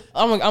 We're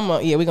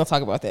gonna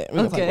talk about that.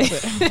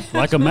 Okay.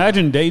 Like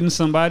imagine dating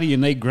somebody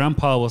and they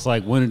grandpa was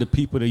like one of the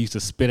people that used to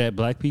spit at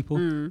black people.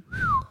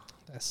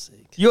 That's sick.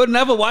 You'll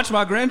never watch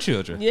my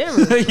grandchildren. Yeah,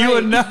 you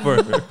would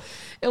never.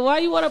 And why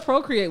you want to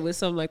procreate with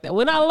something like that?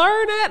 When I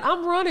learn that,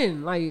 I'm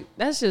running. Like,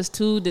 that's just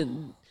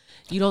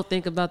you don't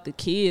think about the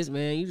kids,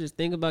 man. You just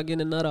think about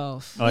getting a nut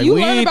off. Like You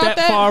we learn ain't about that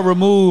that? far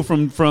removed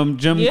from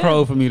Jim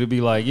Crow for me to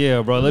be like,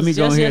 yeah, bro, let me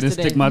go just ahead and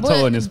yesterday. stick my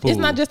toe in this pool. It's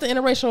not just the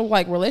interracial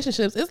like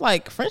relationships. It's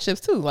like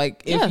friendships too.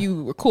 Like Yeah. if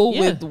you were cool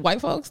Yeah. with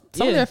white folks,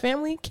 some of Yeah. their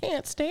family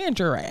can't stand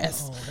your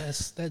ass. Oh,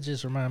 that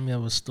just reminded me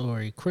of a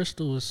story.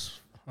 Crystal was,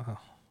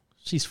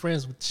 she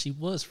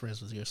was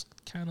friends with your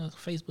kind of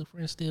Facebook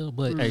friend still,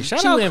 but Hey,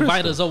 shout she out would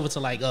invite Crystal. us over to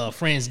like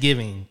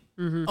Friendsgiving.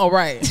 Oh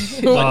right.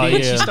 But Oh,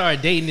 then yeah. she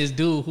started dating this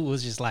dude who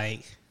was just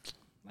like,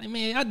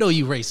 man, I know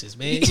you racist,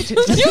 man.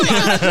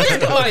 You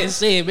go ahead and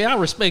say it, man. I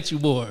respect you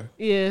more.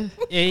 Yeah.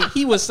 And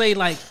he would say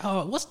like,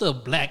 oh, what's the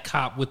black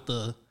cop with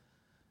the?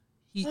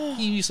 He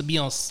used to be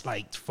on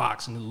like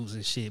Fox News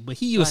and shit, but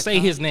he would say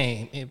his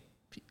name and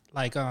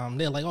like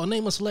they're like, oh,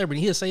 name a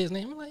celebrity. He'll say his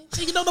name. I'm like,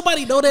 you know,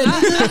 nobody know that.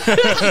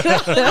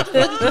 What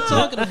are you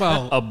talking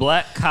about? A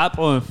black cop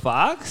on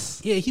Fox?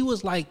 Yeah, he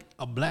was like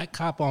a black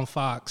cop on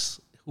Fox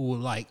who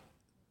would like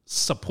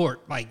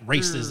support like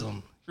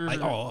racism. Like,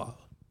 oh,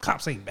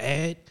 cops ain't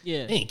bad.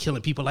 Yeah. They ain't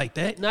killing people like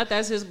that. Not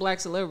that's his black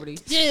celebrity.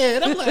 Yeah,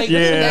 and I'm like,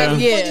 Yeah. what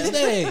the Yeah.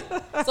 fuck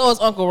is that? So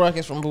it's Uncle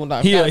Ruckus from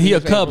Boondock. He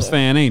a Cubs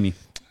fan, ain't he?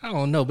 I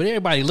don't know, but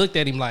everybody looked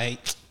at him like,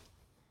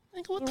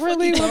 what the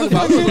Really? fuck you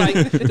talking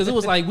about? Because it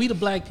was like we the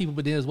black people,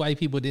 but then it was white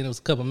people, then it was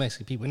a couple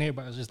Mexican people, and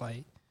everybody was just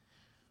like,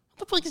 what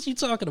the fuck is you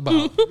talking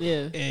about?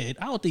 Yeah. And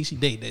I don't think she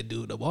dated that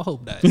dude, though. I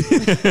hope not.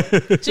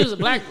 She was a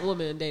black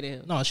woman and dated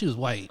him. No, she was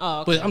white.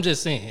 Oh, okay. But I'm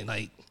just saying,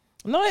 like,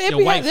 No, it your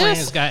be white like friends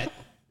this. got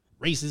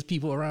racist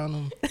people around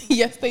them.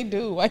 Yes, they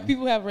do. White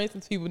people have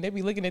racist people, and they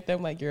be looking at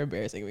them like you're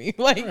embarrassing me.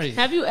 Like, Right.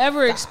 Have you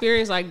ever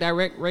experienced like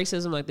direct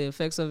racism, like the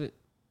effects of it?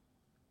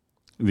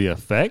 The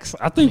effects?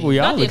 I think we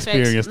all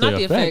experienced not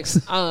the effects.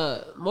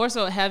 More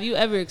so, have you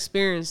ever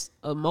experienced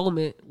a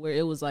moment where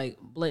it was like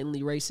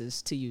blatantly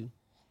racist to you?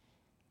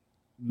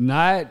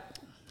 Not,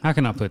 how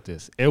can I put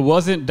this? It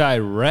wasn't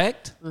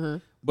direct,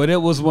 but it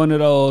was one of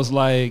those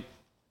like,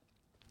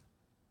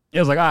 it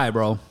was like, all right,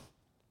 bro,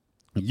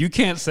 you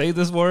can't say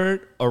this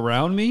word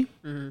around me.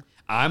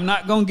 I'm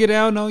not going to get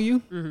down on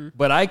you,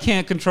 but I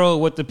can't control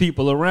what the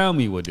people around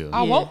me will do.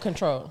 I won't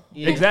control.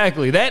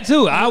 Exactly. That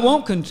too. I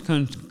won't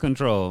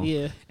control.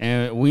 Yeah.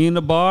 And we in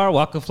the bar,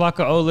 Waka Flocka,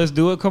 oh, let's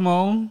do it. Come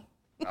on.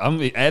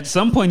 At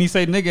some point he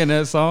say nigga in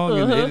that song,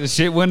 and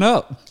shit went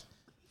up.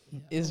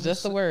 It's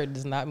just a word.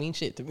 Does not mean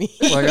shit to me.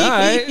 Like, all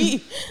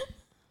right.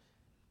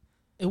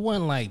 It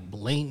wasn't like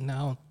blatant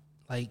now.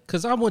 Like,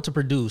 cause I went to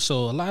Purdue,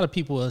 so a lot of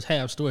people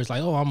have stories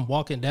like, "Oh, I'm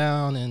walking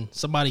down and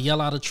somebody yell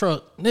out a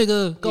truck,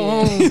 nigga, go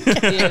home."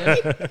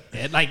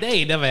 And like, they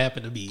ain't never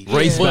happened to me.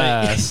 Race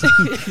bass,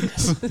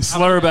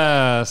 slur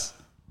bass.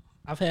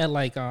 I've had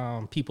like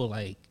people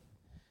like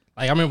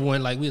I remember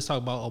when like we was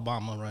talking about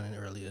Obama running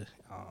earlier.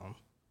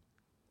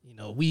 You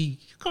know,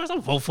 of course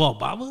I'm vote for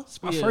Obama.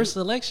 It's my first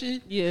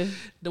election. Yeah,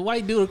 the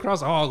white dude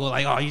across the hall go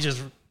like, "Oh, you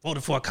just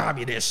voted for a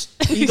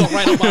communist." He gonna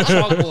write on my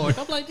chalkboard.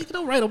 I'm like, "Nigga,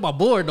 don't write on my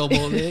board no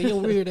more, man. Your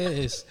weird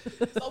ass."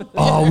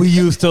 Oh, we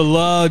used to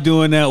love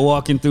doing that,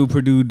 walking through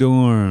Purdue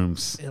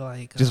dorms,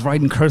 like just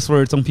writing curse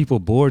words on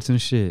people's boards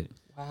and shit.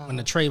 When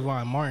the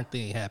Trayvon Martin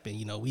thing happened,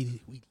 you know,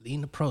 we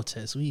leading the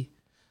protest. We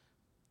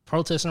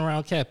protesting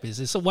around campus.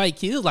 It's a white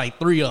kid. It's like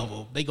 3 of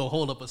them. They go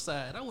hold up a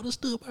sign. I would have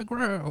stood my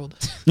ground.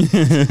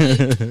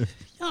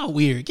 Y'all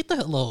weird. Get the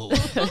hell over.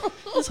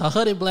 It's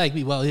 100 black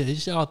people out here.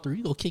 It's y'all 3.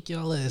 You gonna kick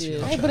y'all ass.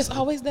 Yeah. Hey, but it's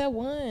always that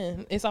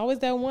one. It's always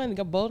that one.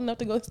 Got bold enough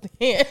to go stand.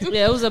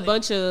 Yeah, it was a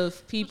bunch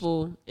of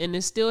people, and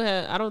it still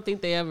had. I don't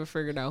think they ever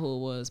figured out who it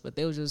was, but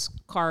they was just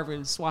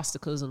carving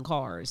swastikas on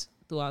cars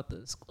throughout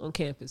on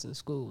campus and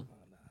school.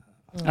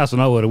 That's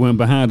when I would have went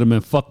behind them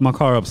and fucked my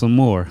car up some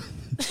more.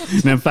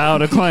 Then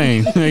filed a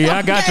claim. Yeah,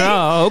 I got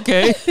y'all.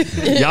 Okay.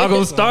 Y'all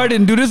gonna start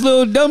and do this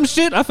little dumb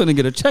shit? I finna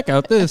get a check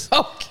out this.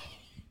 Okay.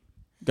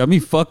 Got me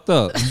fucked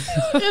up.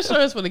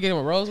 Insurance finna get him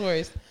a Rolls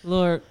Royce.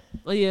 Lord.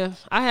 Well, yeah.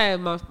 I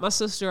had my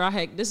sister.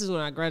 This is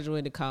when I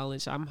graduated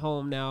college. I'm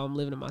home now. I'm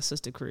living in my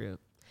sister's crib.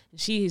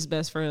 She's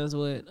best friends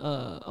with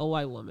a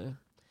white woman.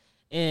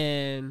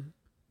 And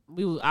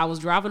I was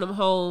driving them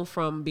home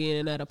from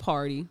being at a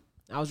party.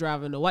 I was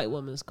driving the white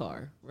woman's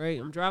car, right?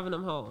 I'm driving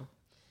them home.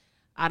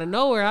 Out of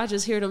nowhere, I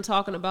just hear them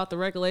talking about the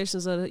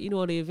regulations of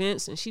the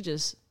events, and she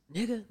just,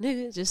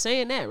 nigga, just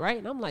saying that, right?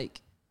 And I'm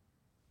like,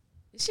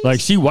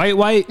 she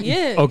white?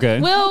 Yeah. Okay.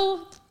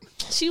 Well,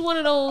 she one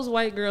of those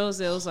white girls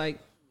that was like,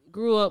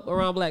 grew up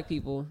around black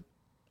people.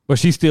 But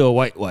she's still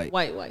white.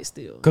 White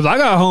still. Because I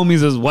got homies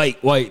that's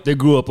white. They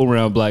grew up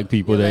around black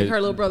people. Yeah, like her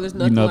little brother's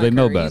nothing like they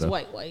know her. better.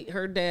 He's white.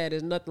 Her dad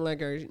is nothing like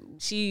her.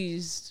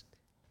 She's,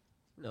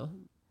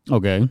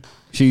 Okay.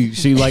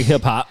 She like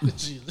hip hop.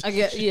 I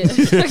guess,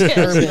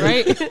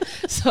 right?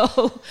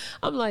 So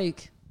I'm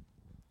like,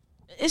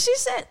 and she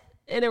said,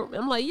 and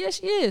I'm like, yeah,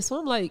 she is. So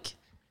I'm like,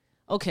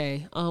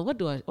 okay,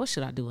 what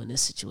should I do in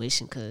this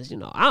situation? Because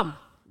I'm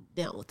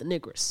down with the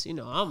niggers.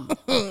 I'm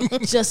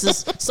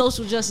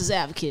social justice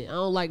advocate. I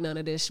don't like none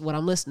of this what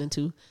I'm listening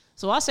to.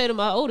 So I say to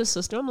my oldest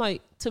sister, I'm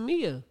like,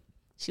 Tamia.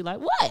 She like,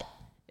 what?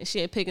 And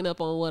she ain't picking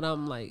up on what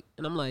I'm like,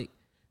 and I'm like,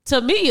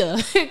 Tamia,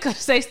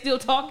 because they still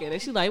talking, and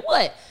she like,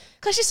 what?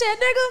 Because she said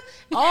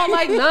nigga, all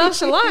like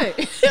nonchalant.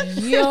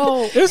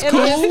 Yo, it's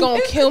cool. It's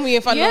gonna kill me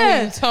if I know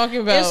what you're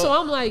talking about. And so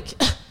I'm like,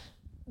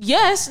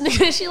 yes,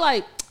 nigga. She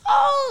like,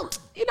 oh,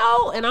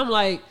 and I'm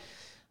like,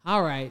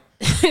 all right,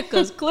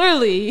 because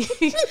clearly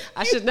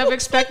I should never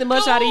expect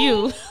much out of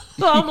you.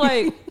 So I'm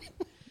like,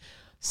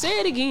 say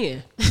it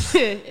again,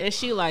 and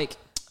she like,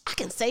 I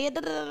can say it.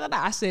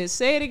 I said,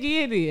 say it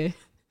again, then.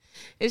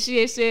 And she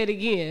ain't said it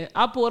again.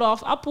 I pulled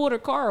her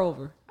car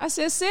over. I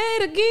said, say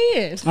it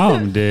again.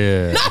 I'm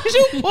dead. Not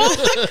you pulled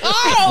the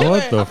car over.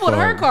 What the I pulled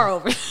her car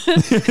over.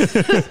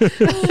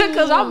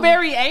 Because I'm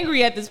very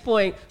angry at this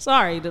point.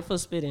 Sorry for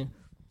spitting.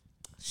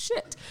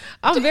 Shit.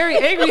 I'm very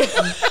angry at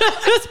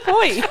this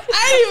point.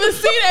 I didn't even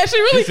see that. She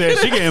really said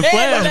she getting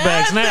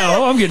flashbacks now.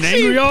 Oh, I'm getting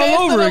angry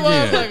all over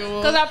again.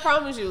 Because I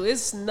promise you,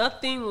 it's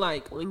nothing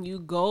like when you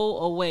go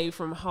away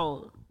from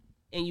home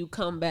and you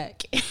come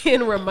back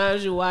and it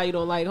reminds you why you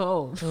don't like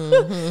home.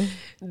 Mm-hmm.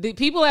 The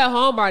people at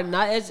home are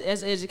not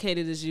as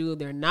educated as you.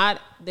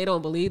 They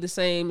don't believe the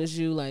same as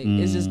you. Like,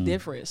 it's just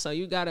different. So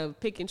you got to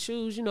pick and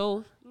choose, you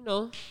know.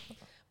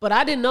 But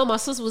I didn't know my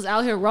sister was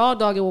out here raw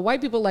dogging with white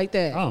people like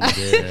that. Oh,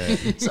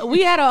 yeah. So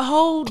we had a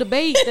whole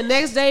debate the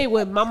next day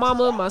with my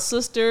mama, my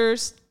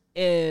sisters,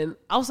 and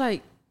I was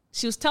like,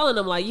 she was telling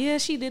them like, yeah,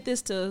 she did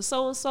this to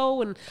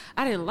so-and-so, and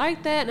I didn't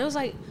like that. And I was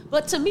like,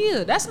 but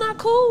Tamia, that's not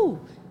cool.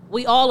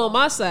 We all on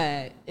my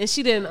side. And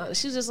she didn't,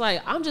 she's just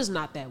like, I'm just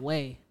not that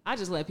way. I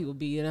just let people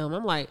be them.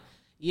 I'm like,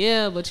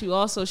 yeah, but you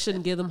also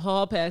shouldn't give them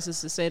hall passes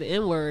to say the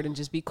N-word and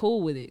just be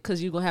cool with it.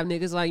 Because you're going to have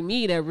niggas like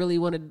me that really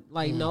want to,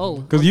 like, no.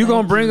 Because you're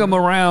going to bring them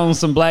around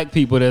some black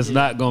people that's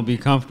not going to be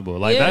comfortable.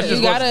 Like, that's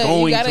just what's going to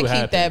happen. You got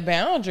to keep that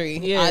boundary.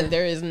 Yeah.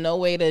 There is no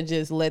way to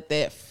just let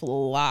that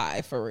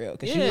fly for real.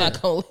 Because you're not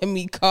going to let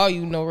me call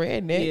you no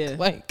redneck. Yeah.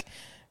 Like,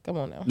 come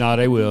on now. No,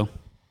 they will.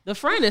 The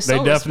friend is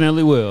they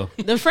definitely will.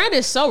 The friend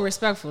is so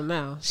respectful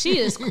now. She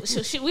is.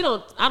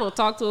 I don't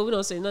talk to her. We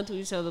don't say nothing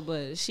to each other.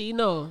 But she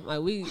know, like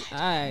we. All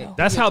right.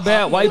 That's how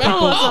bad white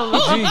people.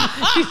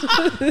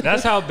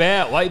 That's how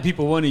bad white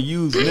people want to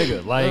use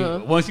nigga.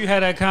 Like once you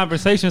had that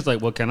conversation, it's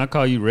like, well, can I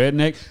call you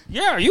redneck?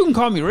 Yeah, you can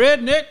call me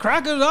redneck,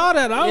 crackers, all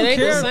that. I don't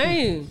care. It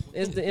ain't the same.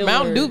 It's the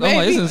Mountain Dew,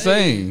 baby. It's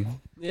insane.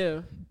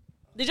 Yeah.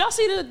 Did y'all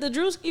see the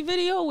Drewski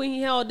video when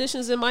he had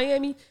auditions in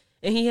Miami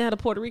and he had a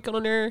Puerto Rican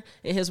on there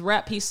and his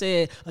rap he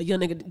said a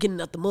young nigga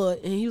getting out the mud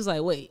and he was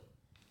like, wait,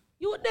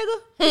 you a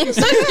nigga? He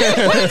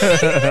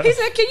said, he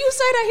said, can you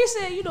say that? He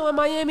said, you know, in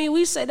Miami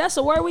we say that's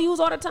a word we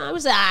use all the time. He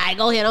said, all right,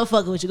 go ahead, I'm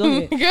fucking with you. Go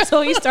ahead.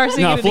 So he starts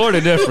singing. No, Florida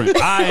different.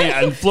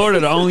 Florida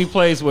the only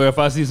place where if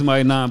I see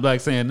somebody non-black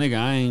saying nigga,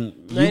 I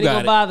ain't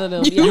gonna bother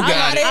them. You Yeah,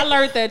 got it. I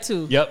learned that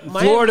too. Yep.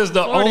 Florida's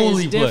the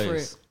only place.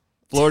 Different.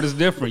 Florida's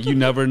different. You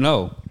never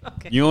know.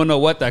 Okay. You don't know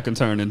what that can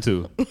turn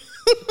into.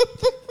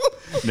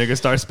 Niggas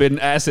start spitting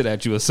acid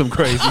at you or some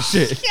crazy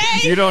shit.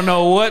 Okay. You don't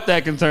know what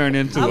that can turn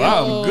into.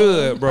 I'm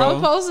good, bro.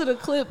 I posted a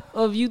clip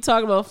of you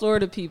talking about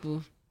Florida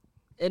people.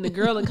 And the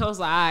girl in comes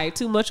like, all right,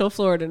 too much on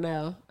Florida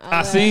now.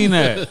 I seen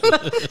that.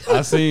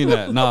 I seen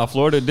that. Nah,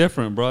 Florida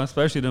different, bro.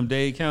 Especially them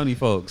Dade County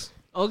folks.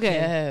 Okay.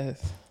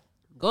 Yes.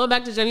 Going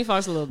back to Jamie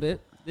Foxx a little bit.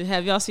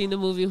 Have y'all seen the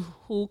movie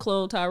Who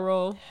Cloned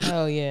Tyrone?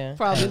 Oh yeah.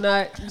 Probably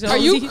not. Jonesy. Are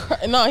you?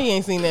 No, he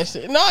ain't seen that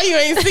shit. No, you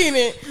ain't seen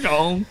it.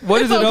 No.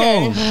 What is it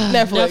on?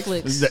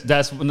 Netflix.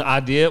 That's when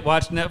I did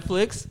watch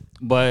Netflix,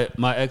 but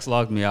my ex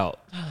logged me out.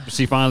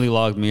 She finally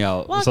logged me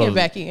out. Log it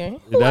back in.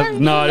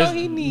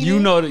 You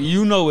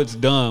know it's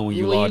done when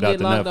you logged out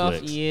to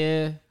Netflix.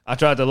 Yeah. I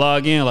tried to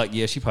log in, like,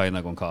 yeah, she probably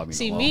not gonna call me.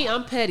 See, no me,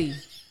 I'm petty.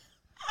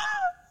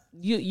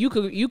 You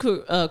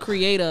could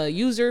create a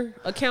user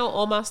account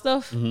on my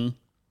stuff. Mm-hmm.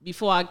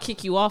 Before I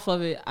kick you off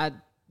of it, I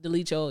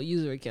delete your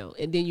user account,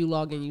 and then you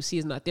log in, you see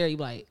it's not there. You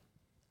like,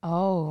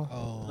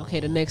 oh,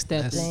 okay. The next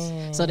step.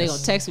 So they gonna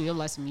text me. I'm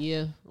like,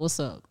 yeah, what's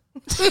up?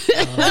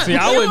 See,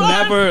 I would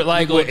never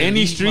like with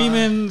any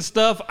streaming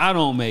stuff. I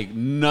don't make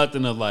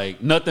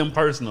nothing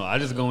personal. I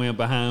just go in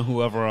behind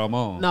whoever I'm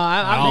on. No,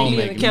 I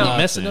make an account.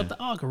 Messing up the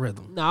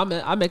algorithm. No,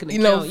 I make an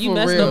account. You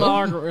messed up the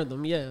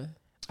algorithm. Yeah.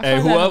 Hey,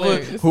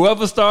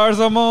 whoever stars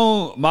I'm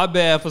on, my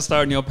bad for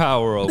starting your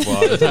power over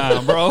all the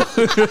time, bro.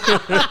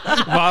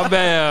 My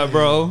bad,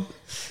 bro.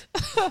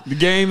 The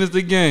game is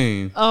the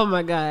game. Oh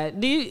my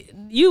God. Do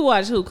you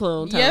watch Who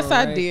Cloned Tyrone? Yes,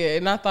 I did,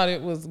 and I thought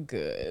it was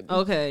good.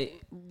 Okay.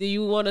 Do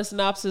you want a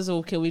synopsis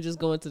or can we just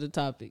go into the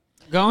topic?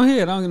 Go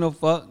ahead. I don't give no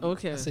fuck.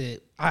 Okay. That's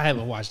it. I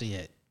haven't watched it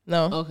yet.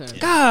 No. Okay.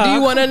 God. Do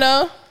you want to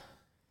know?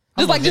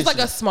 Just like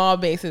a small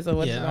basis of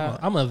what it's about.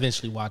 I'm gonna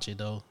eventually watch it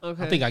though.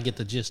 Okay. I think I get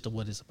the gist of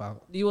what it's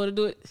about. Do you want to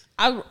do it?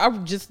 I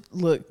just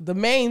look. The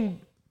main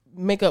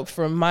makeup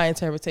from my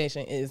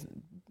interpretation is,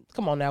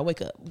 come on now,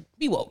 wake up,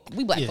 be woke.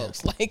 We black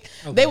folks. Like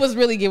they was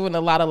really giving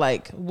a lot of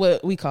like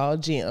what we call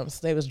gems.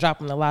 They was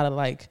dropping a lot of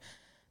like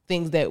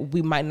things that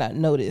we might not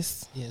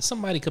notice. Yeah.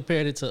 Somebody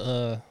compared it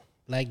to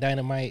Black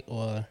Dynamite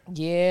or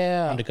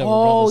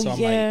Undercover Brothers. So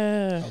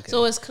yeah. Okay.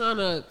 So it's kind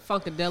of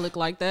funkadelic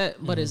like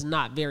that, but it's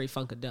not very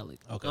funkadelic.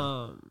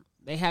 Okay.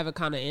 They have it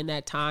kind of in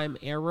that time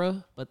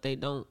era, but they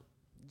don't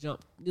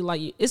jump.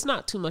 Like it's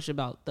not too much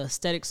about the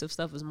aesthetics of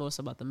stuff. It's more so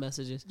about the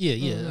messages.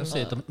 Yeah. I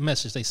said the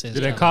message they said.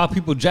 Do they call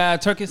people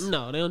jive turkeys?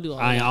 No, they don't do all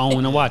I that. don't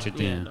want to watch it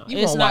then.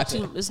 Yeah,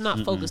 no. It's not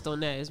focused on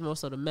that. It's more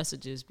so the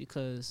messages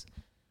because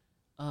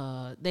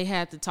they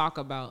had to talk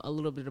about a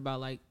little bit about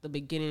like the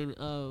beginning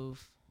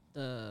of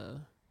the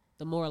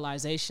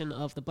moralization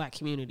of the black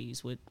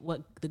communities with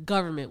what the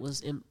government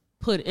was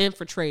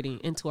infiltrating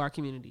into our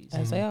communities.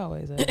 As they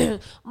always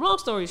Long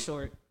story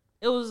short,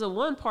 it was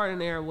one part in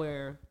there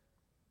where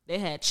they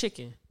had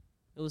chicken.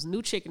 It was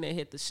new chicken that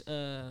hit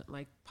the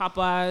like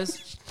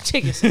Popeyes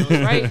chicken sales,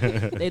 right?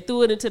 They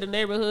threw it into the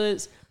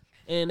neighborhoods,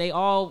 and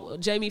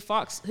Jamie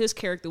Foxx, his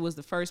character was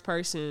the first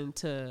person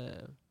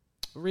to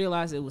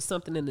realize it was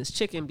something in this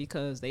chicken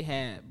because they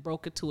had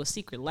broke into a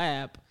secret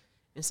lab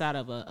inside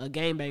of a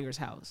gangbanger's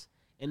house.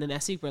 And in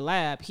that secret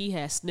lab, he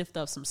had sniffed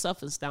up some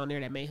substance down there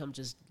that made him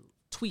just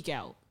tweak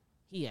out.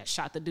 He had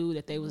shot the dude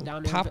that they was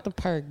down there. Pop the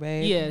perk,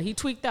 babe. Yeah, he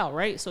tweaked out,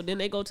 right? So then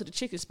they go to the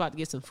chicken spot to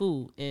get some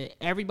food. And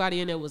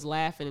everybody in there was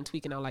laughing and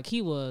tweaking out like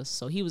he was.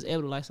 So he was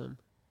able to like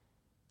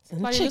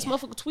somebody in this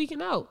motherfucker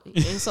tweaking out.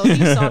 And so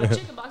he saw the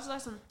chicken box.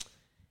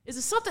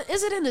 He's like,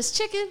 is it in this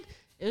chicken?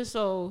 And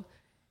so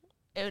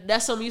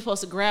that's something you're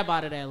supposed to grab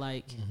out of that.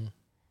 Like,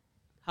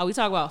 how we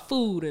talk about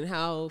food and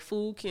how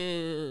food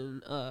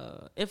can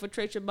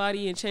infiltrate your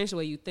body and change the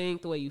way you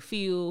think, the way you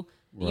feel.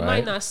 Right. You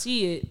might not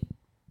see it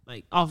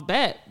like off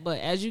bat, but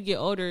as you get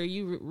older,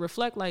 you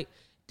reflect like,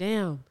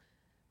 damn,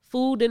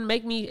 food didn't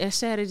make me as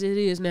sad as it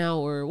is now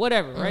or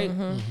whatever, right?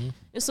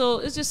 And so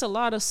it's just a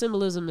lot of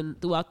symbolism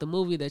throughout the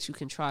movie that you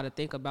can try to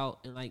think about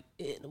and like,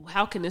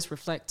 how can this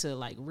reflect to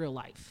like real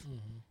life?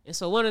 And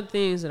so one of the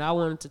things that I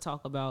wanted to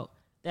talk about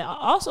that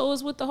also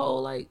was with the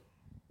whole like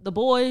the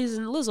boys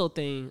and Lizzo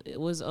thing. It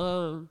was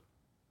the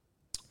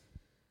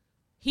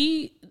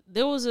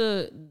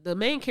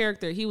main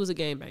character, he was a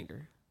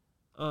gangbanger.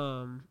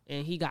 And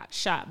he got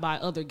shot by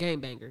other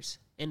gangbangers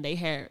and they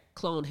had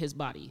cloned his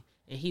body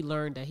and he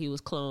learned that he was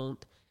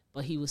cloned,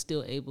 but he was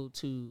still able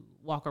to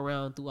walk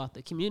around throughout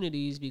the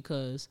communities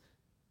because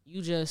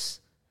you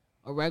just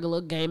a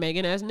regular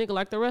gangbanging ass nigga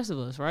like the rest of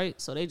us,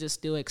 right? So they just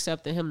still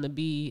accepted him to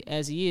be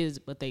as he is,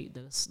 but the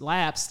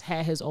labs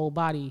had his old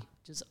body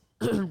just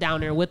down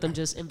there with them,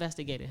 just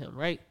investigated him,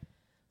 right?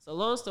 So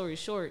long story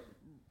short,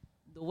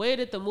 the way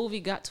that the movie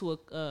got to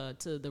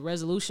the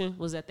resolution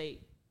was that they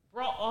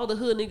brought all the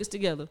hood niggas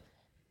together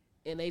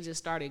and they just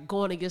started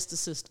going against the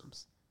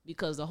systems.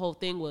 Because the whole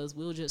thing was,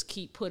 we'll just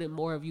keep putting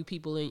more of you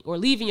people in, or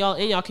leaving y'all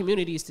in y'all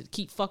communities to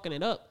keep fucking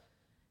it up,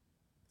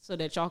 so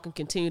that y'all can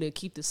continue to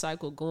keep the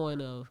cycle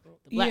going of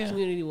the black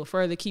community will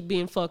further keep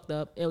being fucked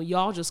up, and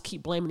y'all just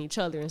keep blaming each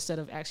other instead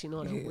of actually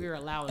knowing that we're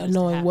allowing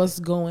knowing what's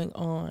going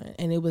on.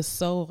 And it was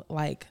so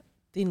like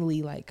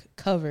thinly like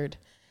covered.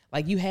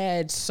 Like you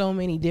had so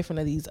many different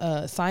of these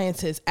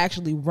scientists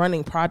actually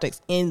running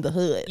projects in the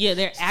hood. Yeah,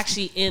 they're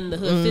actually in the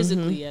hood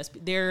physically. Yes,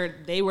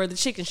 they were the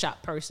chicken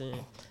shop person.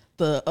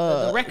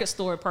 The record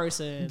store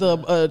person,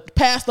 the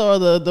pastor, or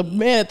the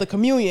man at the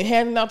communion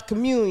handing out the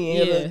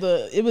communion.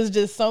 Yeah. It was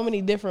just so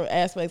many different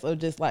aspects of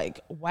just like,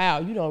 wow,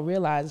 you don't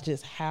realize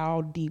just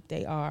how deep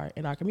they are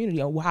in our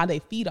community or how they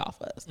feed off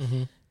us,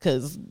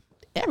 because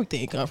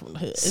everything comes from the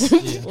hood.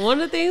 Yeah. One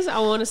of the things I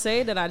want to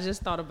say that I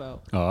just thought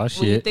about. Oh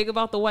shit! When you think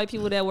about the white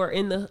people that were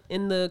in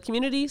the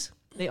communities,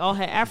 they all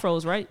had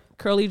afros, right?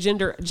 Curly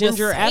ginger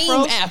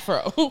afros.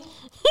 Afro.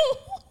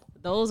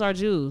 Those are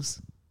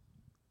Jews.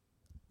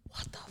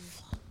 What the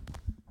fuck?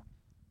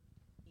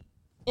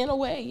 In a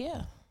way,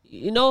 yeah.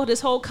 You know, this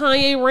whole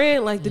Kanye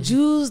rant, like the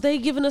Jews, they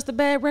giving us the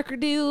bad record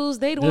deals.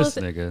 They the ones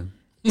nigga.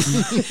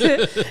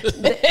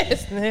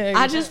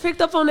 I just picked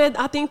up on that.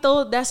 I think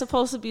though that's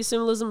supposed to be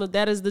symbolism of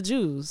that is the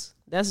Jews.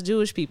 That's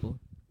Jewish people.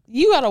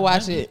 You gotta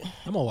watch it.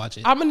 I'm gonna watch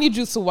it. I'm gonna need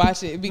you to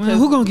watch it because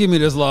who gonna give me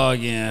this law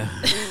again?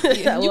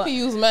 You can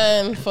use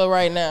mine for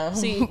right now.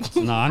 See,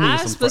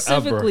 I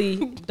specifically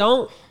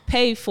don't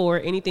pay for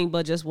anything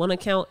but just one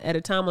account at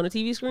a time on the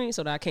TV screen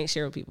so that I can't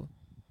share with people.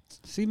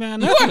 See,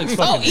 man, Netflix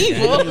so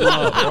evil,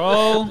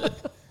 bro.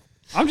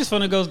 I'm just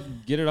gonna go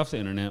get it off the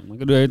internet. I'm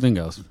gonna do everything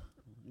else.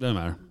 Doesn't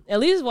matter. At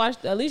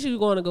least you're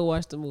going to go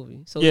watch the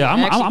movie. So yeah,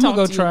 I'm gonna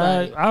go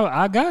try it.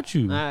 I got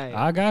you. Right.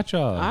 I got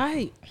y'all. All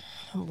right.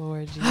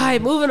 Lord Jesus. All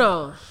right, moving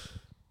on.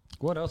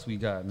 What else we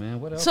got, man?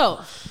 What else?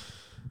 So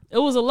it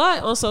was a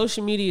lot on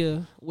social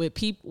media with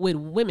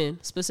women,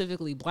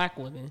 specifically black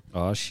women.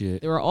 Oh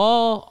shit. They were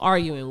all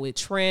arguing with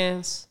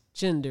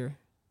transgender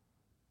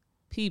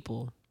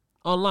people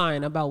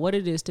online about what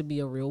it is to be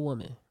a real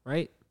woman,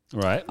 right?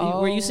 Right.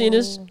 Were you seeing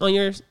this on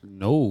yours?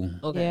 No.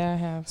 Okay. Yeah, I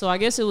have. So I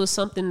guess it was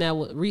something that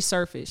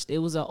resurfaced. It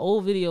was an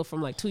old video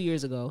from like 2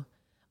 years ago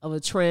of a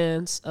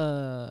trans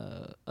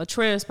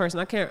person.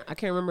 I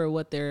can't remember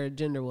what their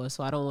gender was,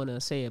 so I don't want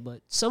to say it,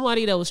 but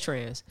somebody that was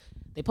trans.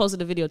 They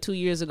posted a video 2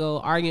 years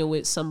ago arguing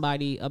with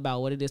somebody about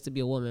what it is to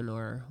be a woman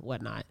or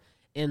whatnot.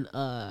 And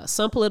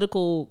some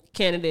political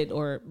candidate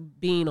or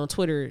being on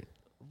Twitter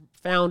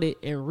found it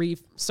and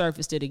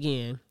resurfaced it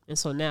again. And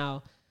so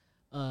now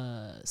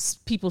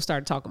people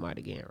started talking about it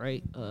again,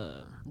 right?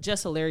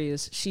 Jess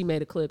Hilarious, she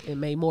made a clip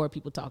and made more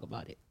people talk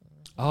about it.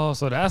 Oh,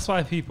 so that's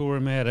why people were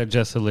mad at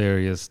Jess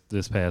Hilarious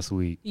this past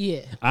week.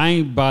 Yeah. I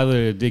ain't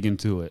bothered to dig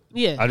into it.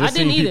 Yeah. I just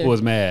seen people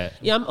was mad.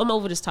 Yeah, I'm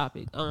over this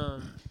topic.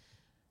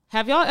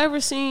 Have y'all ever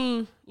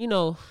seen,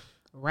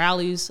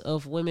 rallies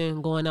of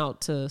women going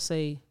out to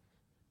say,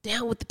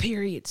 down with the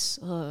periods?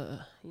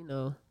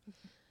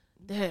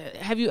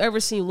 Have you ever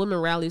seen women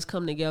rallies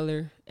come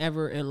together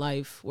ever in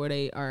life where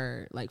they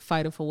are like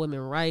fighting for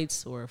women's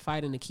rights or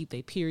fighting to keep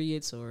their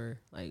periods or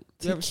like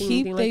you ever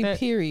seen anything like that?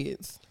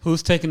 Periods.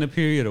 Who's taking the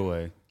period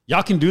away?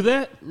 Y'all can do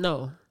that?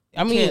 No.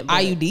 I mean,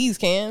 IUDs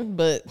can,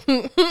 but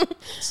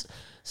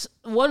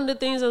one of the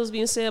things that was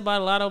being said by a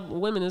lot of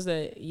women is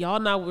that y'all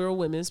not real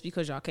women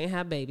because y'all can't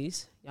have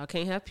babies, y'all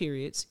can't have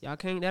periods, y'all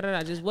can't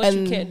just what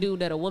you can't do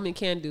that a woman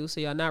can do,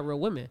 so y'all not real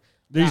women.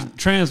 These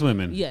trans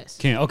women, yes,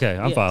 can't. Okay,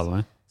 I'm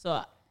following.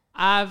 So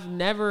I've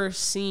never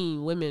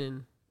seen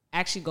women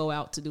actually go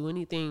out to do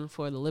anything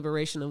for the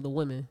liberation of the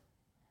women,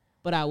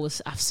 but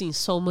I've seen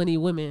so many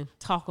women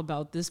talk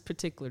about this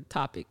particular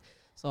topic.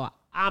 So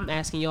I'm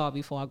asking y'all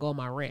before I go on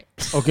my rant.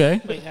 Okay.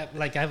 Wait,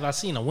 have I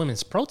seen a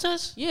women's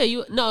protest?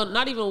 Yeah,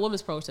 not even a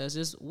women's protest,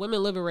 just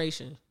women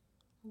liberation.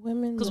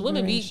 Because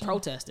women be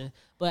protesting.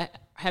 But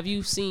have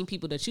you seen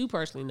people that you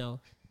personally know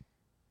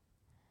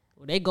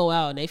where they go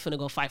out and they finna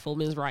go fight for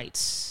women's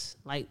rights?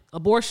 Like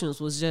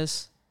abortions was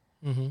just.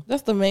 Mm-hmm.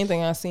 That's the main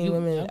thing I've seen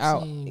women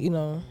out.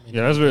 Yeah,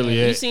 that's really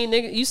it.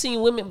 You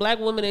seen women, black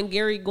women, and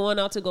Gary going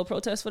out to go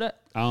protest for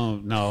that? I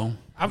don't know.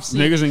 I've seen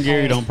niggas and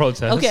Gary don't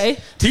protest. Okay,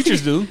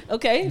 teachers do.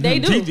 Okay, they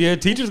do.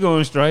 Teachers go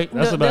on strike.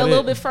 That's about it. They're a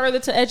little bit further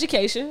to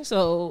education,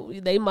 so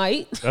they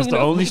might. That's the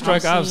only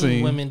strike I've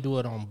seen. Women do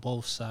it on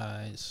both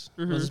sides.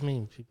 Mm-hmm. What does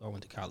mean? People I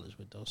went to college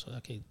with though, so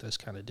that's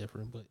kind of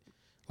different. But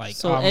like,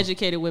 so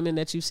educated women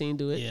that you've seen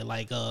do it. Yeah,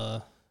 like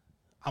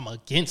I'm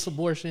against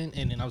abortion,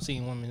 and then I'm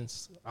seeing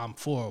I'm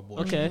for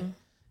abortion. Okay.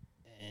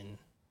 And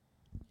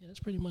yeah, that's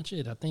pretty much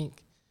it. I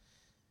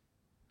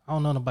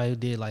don't know nobody who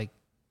did like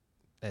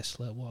that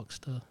slut walk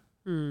stuff.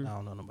 I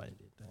don't know nobody who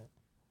did that.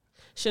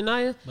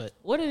 Shania, but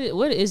what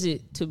is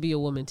it to be a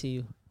woman to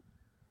you?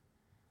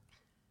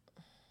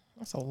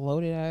 That's a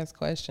loaded ass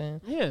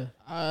question. Yeah.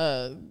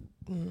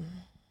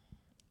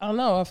 I don't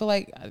know. I feel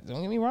like,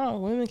 don't get me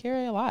wrong, women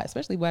carry a lot,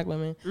 especially Black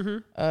women.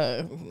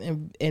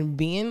 And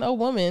being a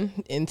woman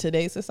in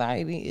today's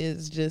society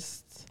is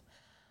just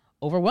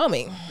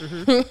overwhelming.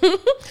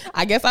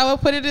 I guess I would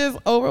put it as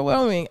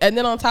overwhelming. And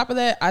then on top of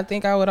that, I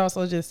think I would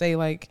also just say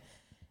like,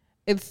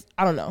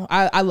 I don't know.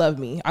 I love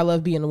me. I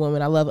love being a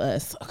woman. I love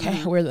us.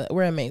 Okay.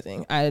 We're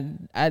amazing.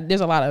 There's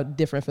a lot of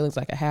different feelings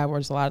I could have, or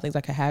just a lot of things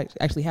I could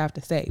actually have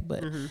to say,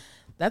 but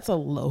that's a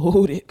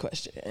loaded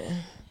question.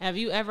 Have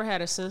you ever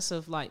had a sense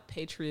of like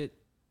patriot,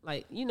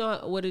 like, you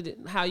know,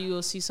 how you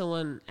will see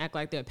someone act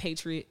like they're a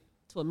patriot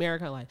to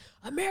America, like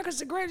America's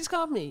the greatest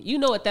company. You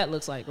know what that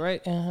looks like,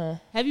 right?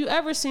 Have you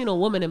ever seen a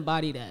woman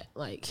embody that?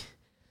 Like,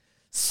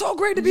 so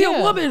great to be a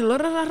woman. La,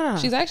 la, la, la.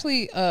 She's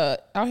actually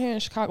out here in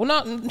Chicago.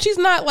 Well, she's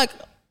not like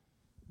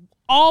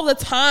all the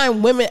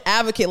time women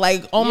advocate,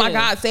 like, oh my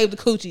God, save the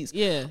coochies.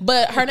 Yeah.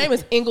 But her name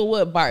is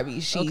Inglewood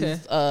Barbie.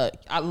 She's I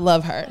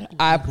love her.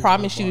 I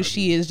promise you,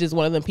 she is just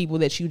one of them people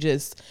that you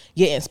just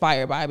get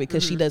inspired by,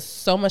 because she does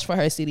so much for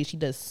her city. She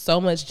does so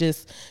much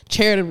just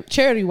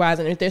charity wise.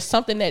 And if there's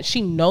something that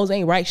she knows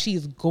ain't right,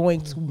 she's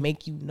going to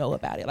make you know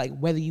about it, like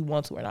whether you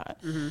want to or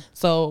not.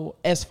 So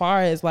as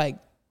far as like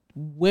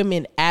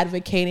women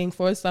advocating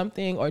for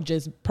something or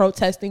just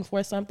protesting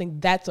for something,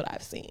 that's what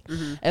I've seen.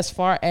 As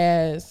far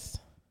as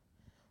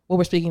what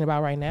we're speaking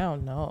about right now,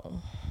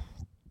 no.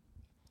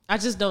 I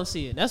just don't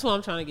see it. That's what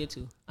I'm trying to get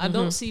to. I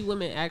don't see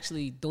women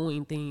actually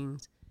doing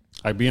things.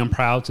 Like being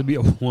proud to be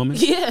a woman?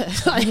 Yeah.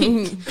 Like,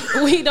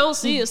 we don't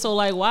see it. So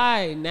like,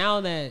 why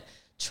now that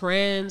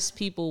trans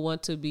people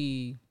want to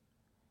be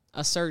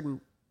a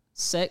certain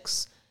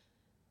sex,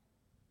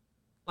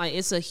 like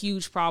it's a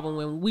huge problem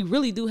when we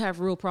really do have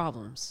real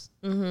problems.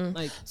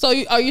 Like, so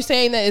are you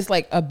saying that it's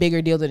like a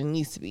bigger deal than it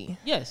needs to be?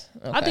 Yes.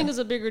 Okay. I think it's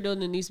a bigger deal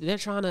than it needs to be. They're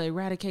trying to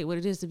eradicate what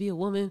it is to be a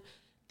woman.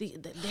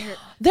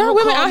 There are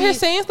women out here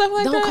saying stuff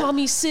like that. Don't call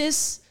me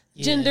cis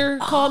gender.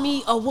 Call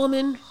me a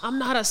woman. I'm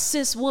not a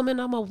cis woman.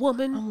 I'm a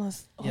woman.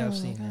 I've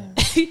seen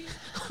that.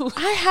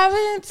 I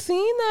haven't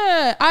seen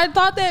that. I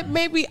thought that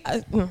maybe,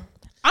 honestly,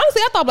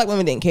 I thought Black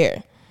women didn't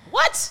care.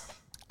 What?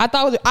 I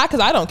thought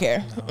because I don't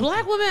care. No.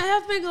 Black women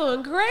have been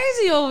going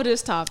crazy over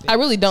this topic. I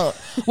really don't.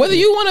 Whether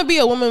you want to be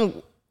a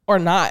woman or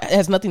not, it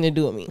has nothing to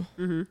do with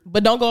me.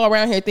 But don't go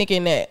around here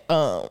thinking that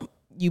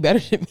you better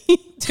than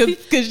me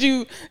because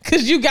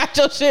you got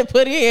your shit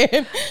put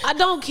in. I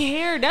don't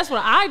care. That's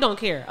what I don't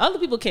care. Other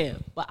people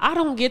can, but I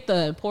don't get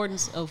the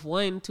importance of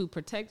wanting to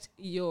protect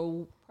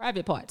your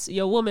private parts,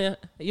 your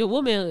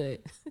womanhood.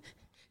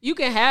 You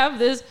can have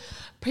this,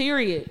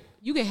 period.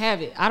 You can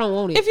have it. I don't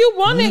want it. If you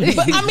want it.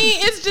 But I mean,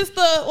 it's just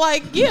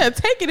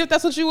take it if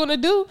that's what you want to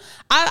do.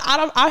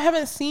 I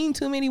haven't seen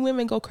too many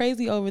women go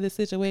crazy over this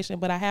situation,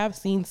 but I have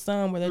seen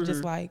some where they're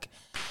just like,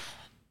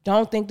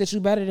 don't think that you're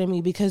better than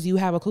me because you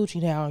have a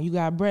coochie now, and you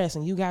got breasts,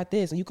 and you got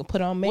this, and you can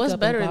put on makeup. What's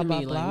better and blah,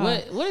 than me? blah, blah.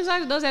 Like, what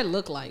exactly does that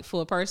look like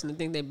for a person to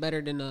think they're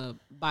better than a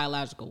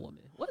biological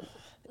woman? What?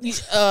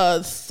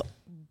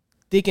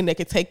 Thinking they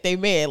could take their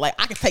man, like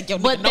I can take your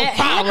nigga, no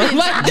problem.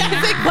 Like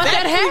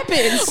that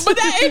happens. But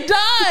it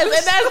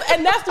does,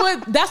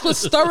 and that's what's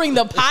stirring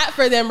the pot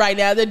for them right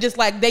now. They're just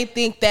like, they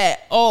think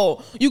that,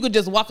 oh, you could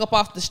just walk up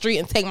off the street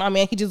and take my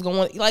man. He just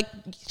gonna like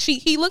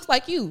he looks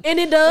like you, and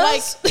it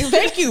does. Like,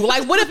 thank you.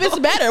 Like, what if it's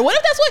better? What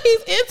if that's what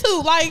he's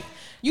into? Like,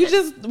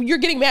 you're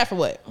getting mad for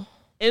what?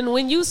 And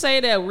when you say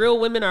that real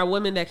women are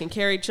women that can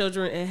carry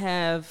children and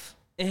have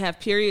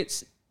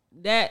periods,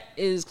 that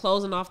is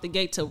closing off the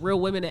gate to real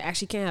women that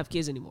actually can't have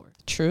kids anymore.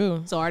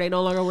 True. So are they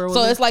no longer real women?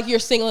 So it's like you're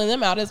singling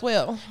them out as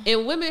well.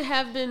 And women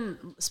have been,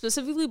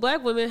 specifically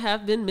Black women,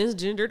 have been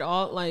misgendered.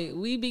 All like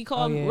we're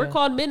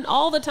called men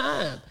all the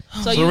time.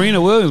 So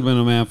Serena Williams been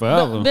a man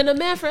forever. Been a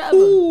man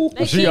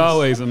forever. She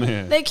always a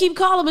man. They keep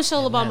calling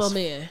Michelle Obama a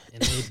man.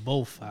 And they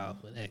both filed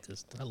for that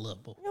because I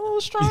love both. A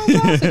little strong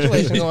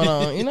situation going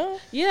on, you know?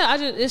 Yeah,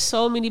 it's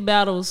so many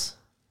battles.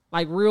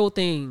 Like real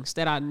things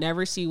that I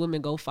never see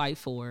women go fight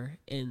for,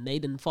 and they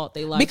didn't fought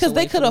their life because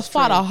they could have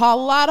fought a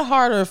whole lot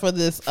harder for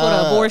this for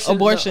the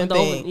abortion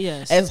thing.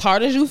 Yes, as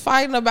hard as you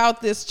fighting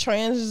about this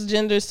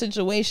transgender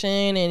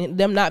situation and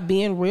them not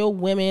being real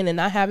women and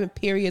not having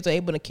periods or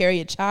able to carry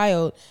a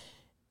child,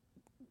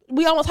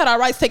 we almost had our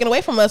rights taken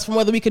away from us from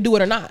whether we could do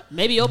it or not.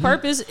 Maybe your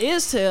purpose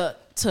is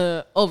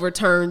to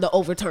overturn the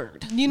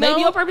overturned. You know, maybe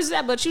your purpose is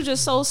that, but you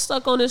just so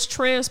stuck on this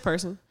trans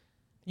person.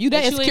 You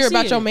that insecure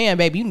about your man,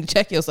 baby. You need to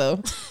check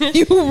yourself.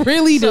 You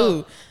really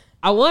do.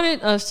 I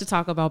wanted us to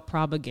talk about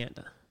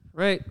propaganda,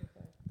 right?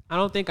 I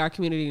don't think our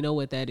community know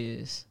what that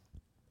is.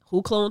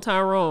 Who Cloned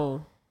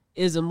Tyrone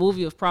is a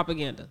movie of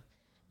propaganda,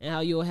 and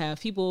how you'll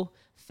have people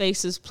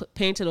faces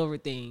painted over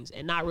things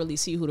and not really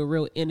see who the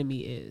real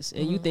enemy is.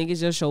 And you think it's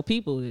just show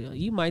people.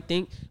 You might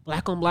think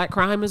black on black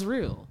crime is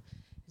real.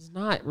 It's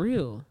not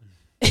real.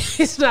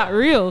 It's not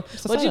real.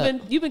 But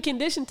you've been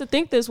conditioned to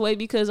think this way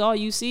because all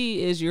you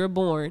see is you're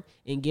born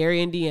in Gary,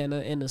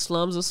 Indiana, in the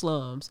slums of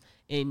slums,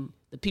 and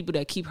the people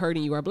that keep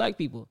hurting you are black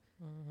people.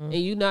 And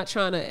you're not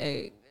trying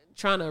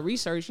to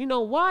research,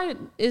 why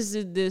is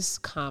it this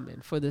common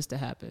for this to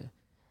happen?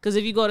 Because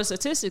if you go to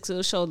statistics,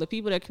 it'll show the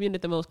people that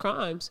committed the most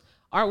crimes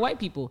are white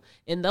people.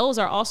 And those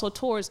are also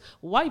towards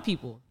white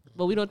people.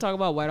 But we don't talk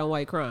about white on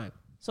white crime.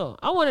 So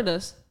I wanted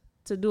us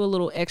to do a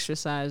little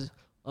exercise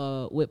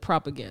with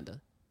propaganda.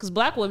 Because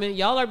black women,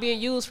 y'all are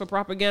being used for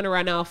propaganda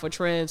right now for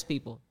trans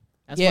people.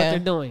 That's what they're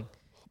doing.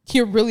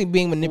 You're really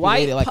being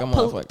manipulated like a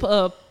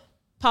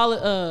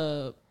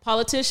motherfucker.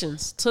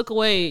 Politicians took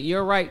away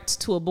your right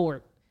to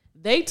abort.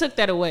 They took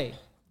that away.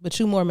 But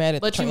you more mad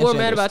at But you more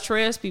mad about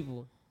trans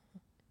people.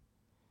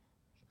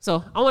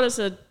 So I want us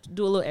to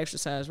do a little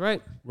exercise,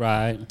 right?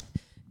 Right.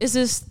 It's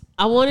this.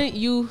 I wanted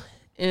you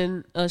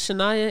and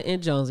Shania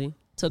and Jonesy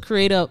to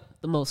create up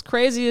the most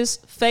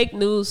craziest fake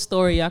news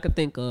story y'all could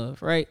think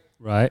of, right?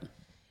 Right.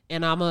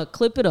 And I'm going to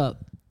clip it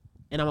up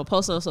and I'm going to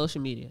post it on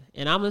social media.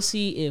 And I'm going to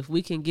see if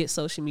we can get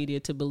social media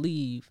to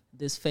believe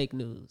this fake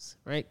news,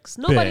 right? Because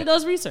nobody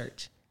does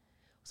research.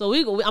 So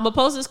I'm going to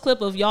post this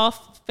clip of y'all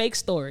fake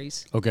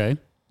stories. Okay.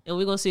 And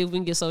we're going to see if we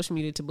can get social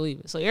media to believe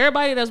it. So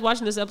everybody that's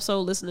watching this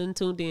episode, listening,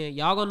 tuned in,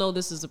 y'all going to know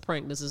this is a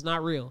prank. This is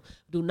not real.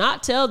 Do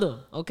not tell them,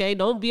 okay?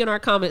 Don't be in our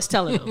comments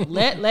telling them.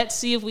 Let's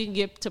see if we can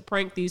get to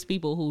prank these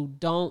people who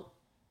don't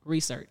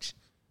research.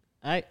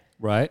 All right?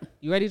 Right.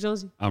 You ready,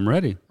 Jonesy? I'm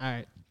ready. All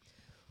right.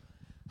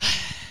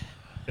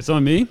 It's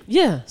on me?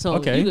 Yeah. So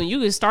okay. You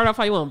can start off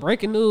how you want,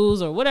 breaking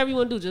news or whatever you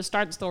want to do. Just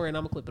start the story and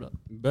I'm going to clip it up.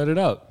 Bet it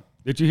up.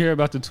 Did you hear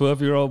about the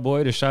 12-year-old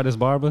boy that shot his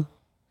barber?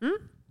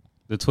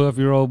 The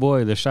 12-year-old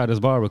boy that shot his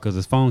barber because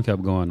his phone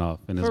kept going off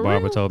and his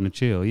barber told him to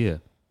chill. Yeah.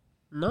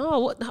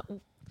 No.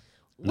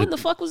 What the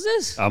fuck was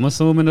this? I'm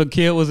assuming the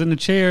kid was in the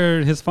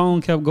chair. His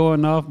phone kept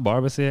going off.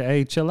 Barber said,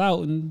 hey, chill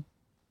out. And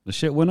the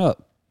shit went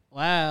up.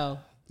 Wow.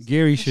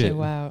 Gary shit.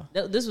 Wow.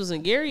 This was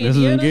in Gary, This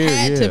was in Gary,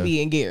 Had to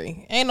be in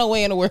Gary. Ain't no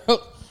way in the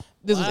world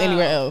this was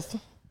anywhere else.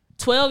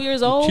 12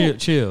 years old? Chill.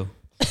 Chill.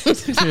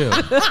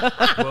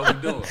 What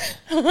we doing?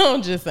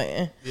 I'm just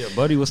saying. Yeah,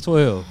 buddy was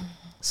 12.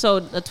 So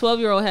a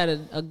 12-year-old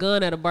had a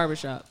gun at a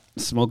barbershop.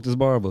 Smoked his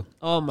barber.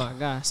 Oh, my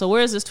God. So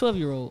where is this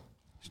 12-year-old?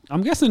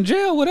 I'm guessing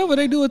jail, whatever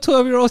they do with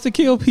 12-year-olds to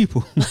kill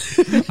people.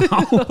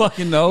 I don't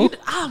fucking know.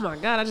 Oh, my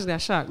God. I just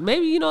got shocked.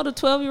 Maybe, the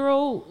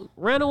 12-year-old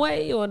ran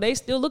away or they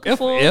still looking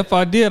for him. If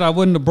I did, I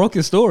wouldn't have broke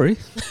his story.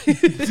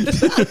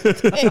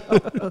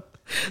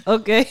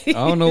 Okay. I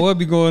don't know what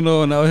be going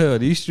on out here.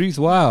 These streets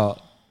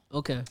wild.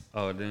 Okay.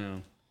 Oh,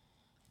 damn.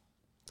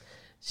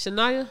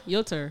 Shania,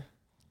 your turn.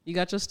 You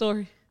got your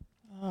story?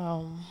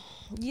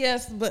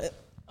 Yes, but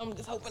I'm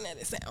just hoping that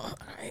it sounds all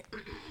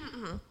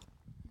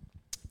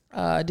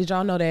right. Did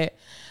y'all know that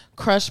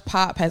Crush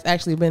Pop has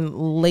actually been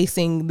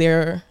lacing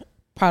their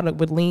product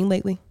with lean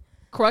lately?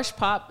 Crush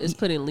Pop is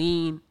putting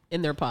lean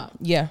in their pop.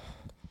 Yeah.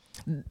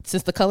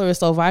 Since the color is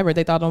so vibrant,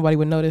 they thought nobody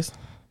would notice.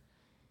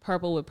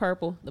 Purple with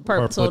purple. The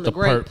purple on the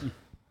grape.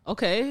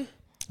 Okay.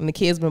 And the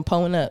kids been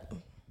pulling up.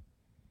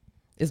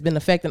 It's been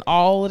affecting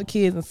all of the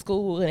kids in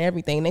school and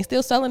everything. They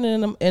still selling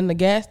it in the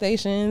gas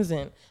stations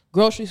and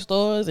grocery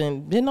stores,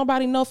 and didn't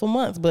nobody know for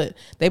months. But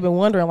they've been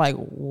wondering like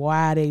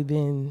why they've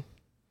been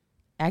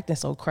acting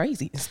so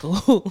crazy in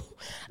school.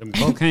 Them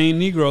cocaine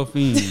Negro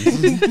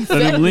fiends.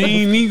 Them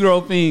lean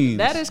Negro fiends.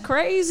 That is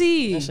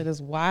crazy. That shit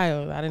is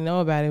wild. I didn't know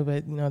about it,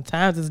 but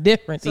times is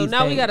different. So these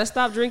now days. we got to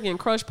stop drinking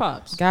Crush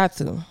Pops. Got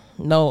to.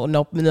 No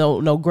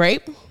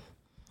grape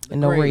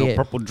and no grape. red. No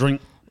purple drink.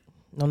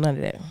 No none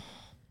of that.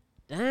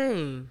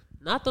 Dang.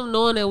 Not them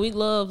knowing that we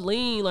love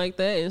lean like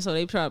that, and so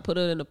they try to put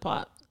it in the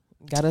pot.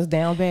 Got us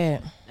down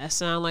bad. That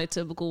sound like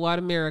typical white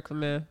America,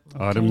 man.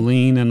 All them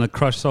lean and the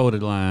crushed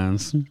soda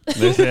lines.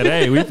 They said,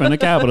 hey, we finna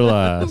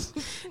capitalize.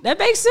 That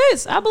makes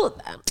sense. I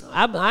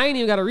ain't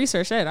even got to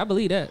research that. I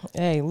believe that.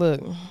 Hey, look.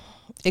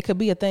 It could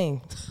be a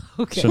thing.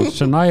 Okay.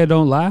 Shania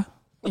don't lie.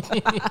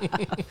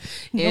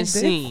 And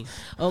scene.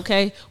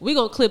 Okay. We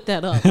gonna clip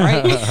that up,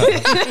 right?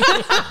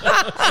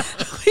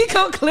 We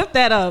gonna clip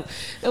that up.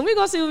 And we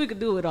gonna see what we can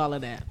do with all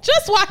of that.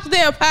 Just watch the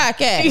damn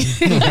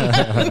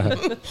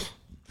podcast.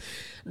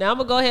 Now I'm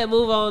gonna go ahead and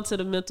move on to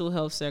the mental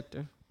health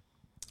sector.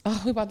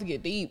 Oh, we about to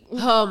get deep.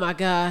 Oh my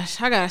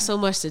gosh. I got so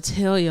much to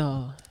tell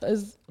y'all.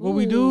 What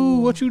we do?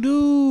 What you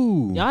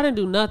do? Y'all didn't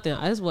do nothing.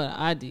 That's what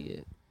I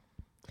did.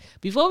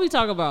 Before we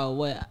talk about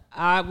what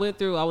I went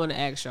through, I want to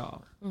ask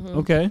y'all. Mm-hmm.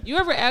 Okay. You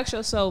ever ask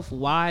yourself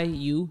why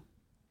you?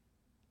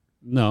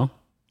 No.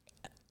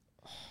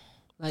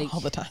 Like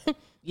All the time.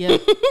 Yeah.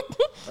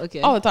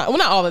 Okay. All the time. Well,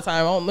 not all the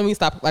time. Let me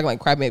stop like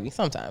crybaby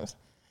sometimes.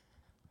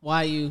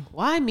 Why you?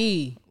 Why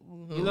me?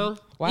 You know?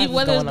 Why is this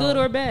whether it's going good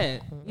on? or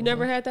bad. You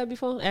never had that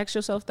before? Ask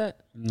yourself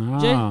that?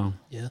 No.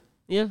 Yeah.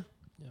 Yeah.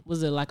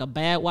 Was it like a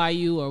bad why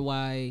you or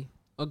why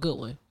a good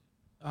one?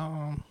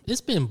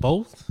 It's been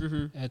both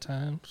at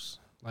times.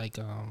 Like,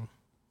 of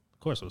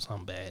course, when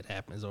something bad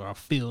happens or I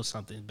feel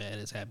something bad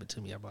has happened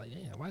to me, I'm like,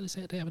 damn, why does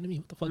that happen to me?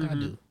 What the fuck I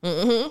do?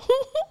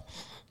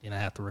 And I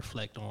have to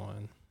reflect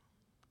on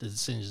the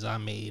decisions I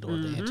made or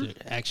the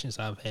interactions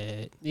I've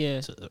had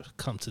to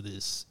come to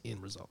this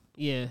end result.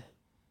 Yeah.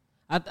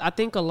 I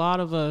think a lot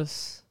of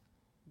us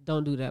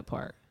don't do that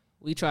part.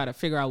 We try to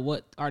figure out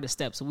what are the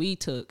steps we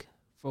took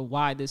for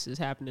why this is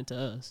happening to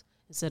us.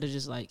 Instead of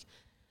just like,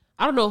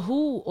 I don't know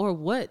who or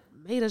what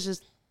made us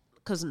just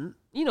because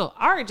you know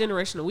our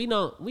generation, we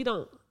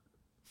don't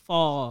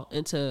fall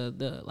into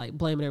the like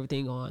blaming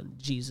everything on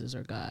Jesus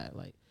or God.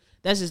 Like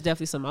that's just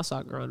definitely something I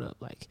saw growing up.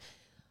 Like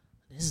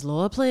this is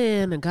Lord's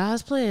plan and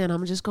God's plan.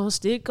 I'm just gonna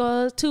stick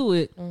to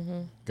it.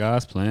 Mm-hmm.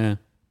 God's plan.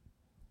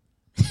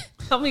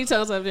 How many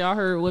times have y'all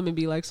heard women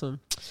be like I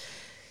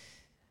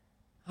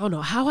don't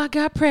know how I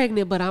got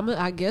pregnant, but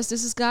I guess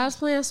this is God's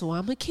plan, so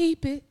I'm gonna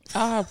keep it.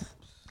 That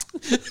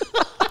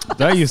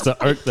used to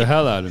irk the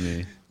hell out of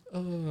me.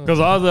 Because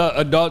all the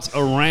adults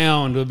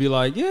around would be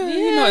like, yeah,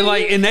 you know,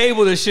 like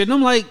enable this shit. And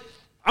I'm like,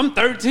 I'm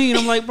 13.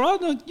 I'm like, bro,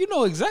 you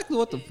know exactly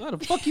how the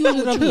fuck you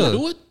ended up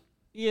here.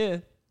 Yeah.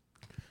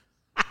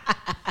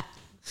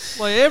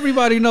 Like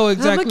everybody know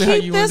exactly how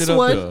you ended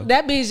up here.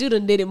 That means you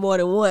done did it more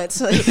than once.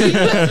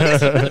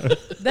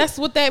 That's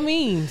what that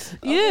means.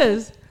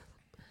 Yes.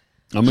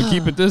 I'm gonna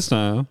keep it this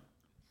time.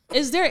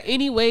 Is there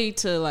any way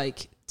to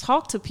like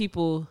talk to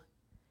people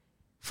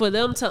for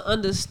them to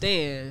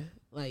understand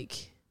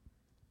like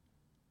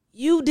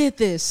you did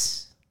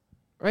this,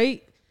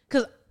 right?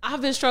 Because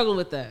I've been struggling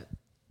with that.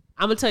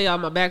 I'm gonna tell y'all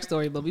my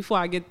backstory, but before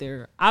I get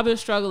there, I've been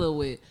struggling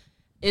with: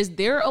 is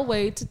there a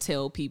way to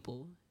tell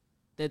people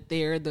that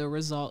they're the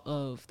result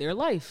of their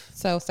life?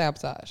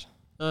 Self-sabotage.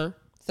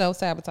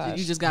 Self-sabotage.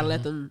 You just gotta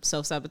let them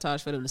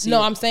self-sabotage for them to see.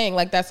 No, it. I'm saying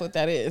like that's what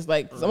that is.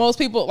 Like most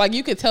people, like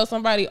you could tell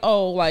somebody,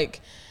 oh,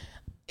 like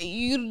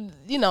you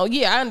know,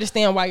 yeah, I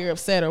understand why you're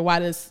upset or why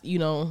this, you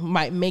know,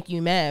 might make you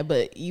mad,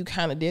 but you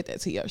kind of did that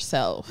to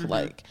yourself. Mm-hmm.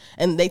 Like,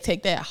 and they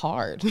take that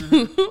hard.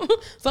 Mm-hmm.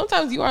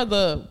 Sometimes you are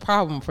the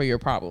problem for your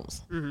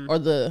problems, or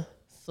the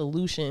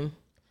solution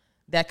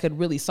that could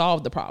really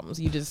solve the problems.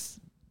 You just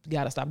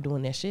gotta stop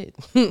doing that shit.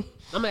 I'm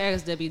gonna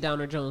ask Debbie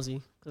Downer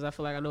Jonesy because I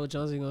feel like I know what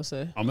Jonesy gonna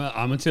say. I'm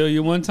gonna tell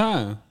you one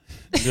time.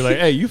 You're like,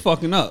 hey, you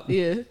fucking up.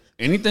 Yeah.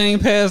 Anything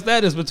past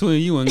that is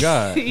between you and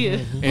God. Yeah.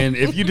 And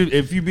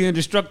if you being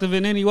destructive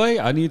in any way,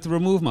 I need to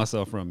remove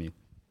myself from you.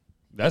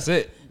 That's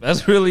it.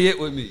 That's really it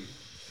with me.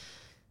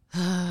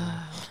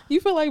 You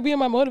feel like being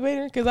my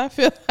motivator? Because I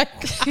feel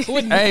like I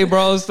wouldn't. Hey,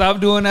 bro, stop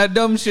doing that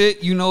dumb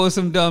shit. You know it's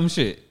some dumb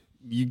shit.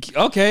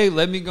 Okay,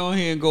 let me go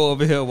ahead and go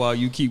over here while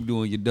you keep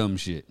doing your dumb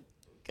shit.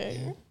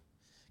 Okay.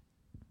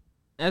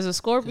 As a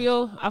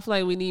Scorpio, I feel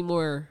like we need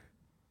more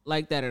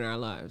like that in our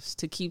lives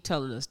to keep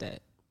telling us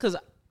that. Because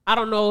I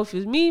don't know if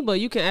it's me, but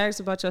you can ask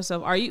about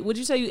yourself. Would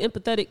you say you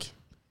empathetic?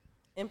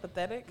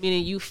 Empathetic?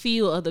 Meaning you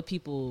feel other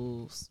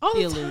people's all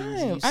feelings.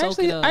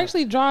 The time. I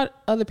actually draw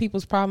other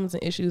people's problems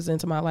and issues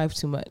into my life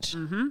too much.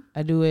 Mm-hmm.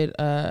 I do it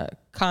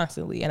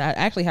constantly, and I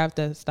actually have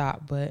to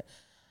stop. But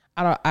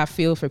I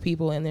feel for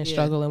people and their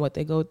struggle and what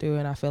they go through,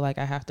 and I feel like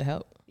I have to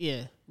help.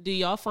 Yeah. Do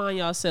y'all find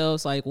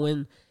yourselves like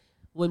when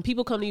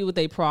people come to you with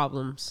their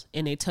problems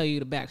and they tell you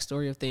the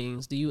backstory of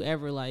things, do you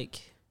ever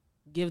like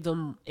give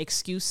them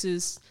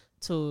excuses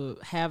to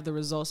have the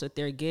results that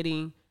they're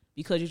getting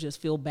because you just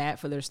feel bad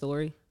for their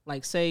story?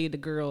 Like say a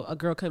girl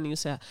come to you and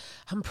say,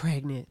 I'm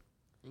pregnant.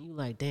 And you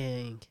like,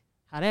 dang,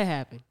 how that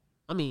happened?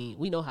 I mean,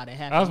 we know how that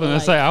happened. I was going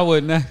to say, I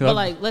wouldn't. But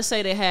like, let's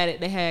say they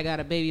had got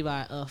a baby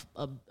by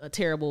a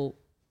terrible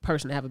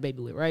person to have a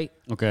baby with, right?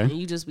 Okay. And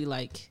you just be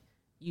like,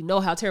 you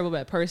know how terrible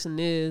that person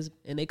is,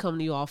 and they come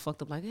to you all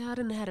fucked up like, yeah, I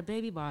didn't have a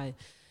baby by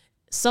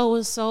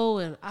so-and-so,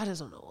 and I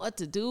just don't know what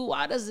to do.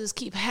 Why does this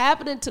keep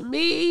happening to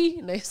me?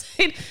 And they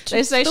say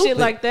shit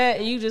like that,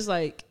 and you just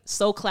like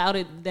so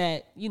clouded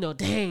that, you know,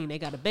 dang, they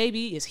got a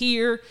baby, it's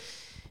here,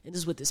 and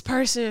it's with this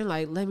person.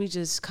 Like, let me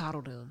just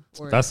coddle them.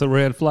 Or, that's a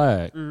red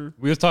flag.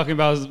 We was talking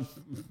about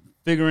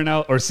figuring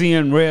out or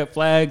seeing red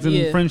flags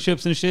in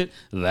friendships and shit.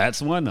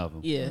 That's one of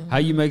them. Yeah. How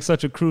you make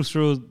such a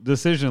crucial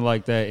decision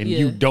like that and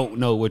you don't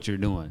know what you're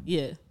doing.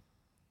 Yeah.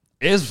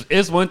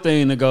 It's one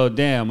thing to go,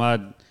 damn,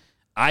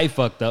 I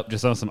fucked up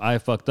just on some I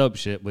fucked up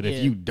shit. But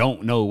if you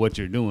don't know what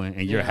you're doing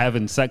and you're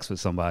having sex with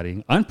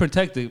somebody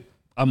unprotected,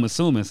 I'm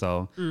assuming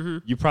so,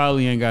 you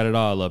probably ain't got it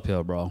all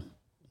uphill, bro.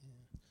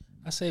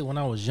 I say when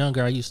I was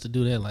younger, I used to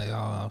do that. Like, oh,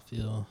 I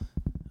feel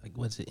like,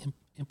 what's it?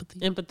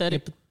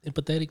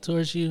 Empathetic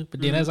towards you.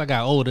 But then as I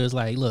got older, it's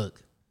like,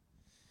 look,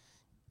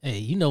 hey,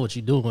 you know what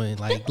you're doing.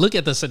 Like, look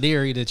at the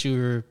scenario that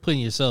you're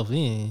putting yourself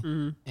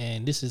in,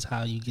 and this is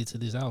how you get to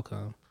this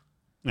outcome.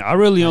 I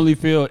really only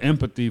feel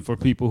empathy for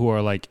people who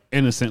are like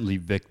innocently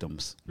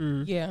victims.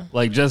 Yeah.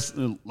 Like just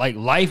like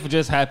life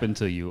just happened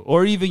to you,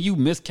 or even you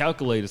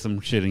miscalculated some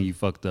shit and you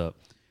fucked up.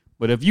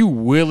 But if you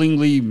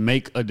willingly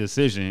make a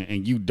decision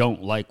and you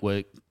don't like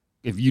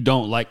if you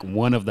don't like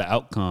one of the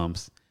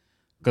outcomes,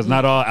 because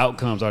not all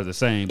outcomes are the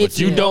same, but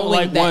you don't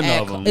like one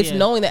of them. It's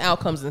knowing the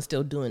outcomes and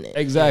still doing it.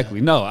 Exactly.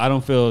 Yeah. No, I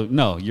don't feel,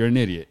 no, you're an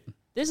idiot.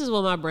 This is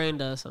what my brain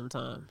does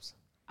sometimes.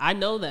 I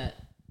know that.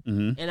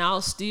 And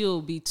I'll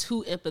still be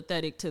too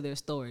empathetic to their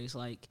stories.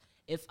 Like,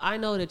 if I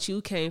know that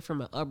you came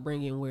from an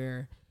upbringing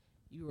where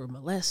you were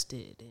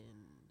molested and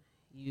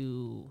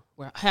you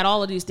had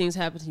all of these things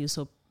happen to you,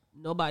 so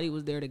nobody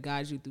was there to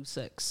guide you through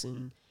sex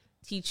and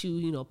teach you,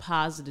 you know,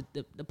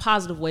 the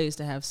positive ways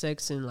to have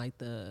sex, and like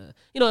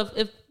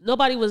if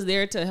nobody was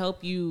there to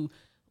help you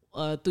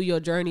through your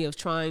journey of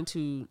trying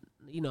to,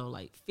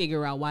 like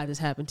figure out why this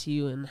happened to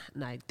you, and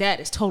like that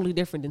is totally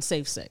different than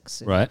safe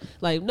sex. Right.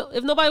 Like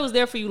if nobody was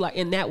there for you like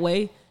in that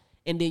way,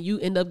 and then you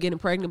end up getting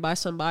pregnant by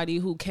somebody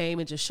who came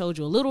and just showed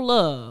you a little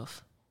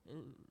love,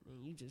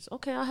 and you just,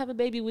 okay, I'll have a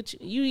baby with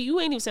you. You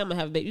ain't even saying I'm gonna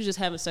have a baby. You just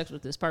having sex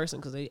with this person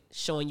because they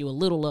showing you a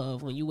little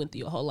love when you went through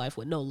your whole life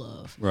with no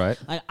love. Right.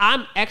 Like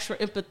I'm extra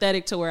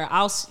empathetic to where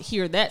I'll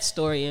hear that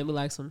story and be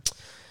like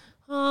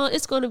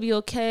it's going to be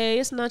okay.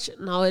 It's not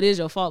no, it is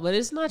your fault, but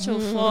it's not your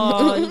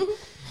fault.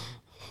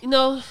 You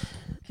know,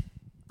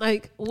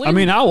 like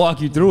I'll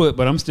walk you through it,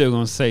 but I'm still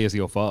gonna say it's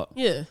your fault.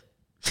 Yeah.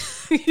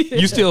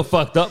 You still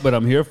fucked up, but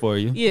I'm here for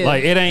you. Yeah.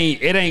 Like it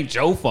ain't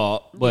your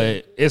fault,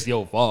 but it's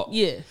your fault.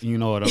 Yeah. You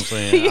know what I'm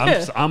saying?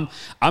 Yeah.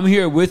 I'm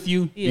here with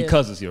you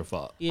because it's your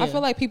fault. Yeah. I feel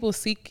like people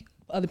seek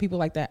other people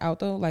like that out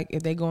though. Like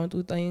if they're going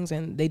through things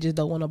and they just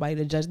don't want nobody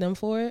to judge them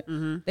for it,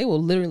 they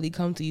will literally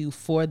come to you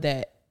for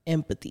that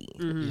empathy,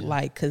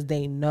 like because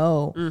they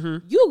know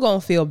you're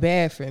gonna feel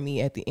bad for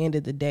me at the end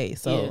of the day.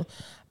 So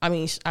I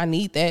mean, I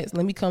need that. So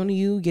let me come to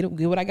you, get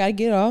what I gotta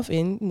get off,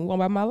 and move on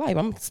about my life.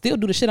 I'm still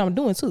do the shit I'm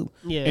doing too.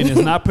 Yeah, and it's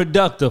not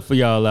productive for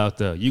y'all out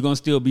there. You're gonna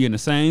still be in the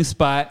same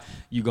spot.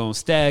 You're gonna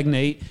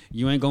stagnate.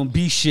 You ain't gonna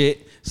be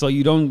shit. So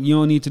you don't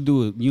need to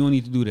do it. You don't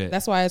need to do that.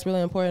 That's why it's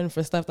really important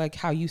for stuff like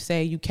how you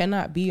say you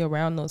cannot be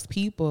around those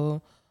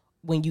people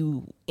when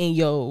you in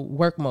your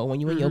work mode,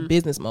 when you in your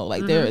business mode.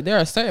 Like there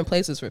are certain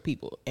places for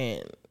people,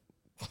 and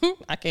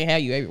I can't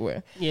have you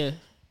everywhere. Yeah.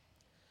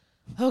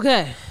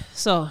 Okay,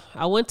 so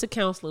I went to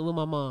counseling with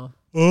my mom.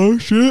 Oh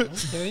shit!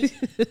 Okay.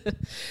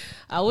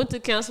 I went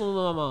to counseling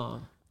with my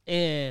mom,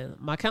 and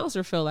my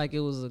counselor felt like it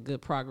was a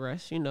good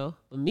progress, But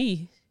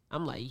me,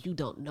 I'm like, you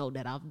don't know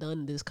that I've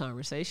done this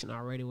conversation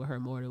already with her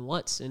more than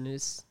once, and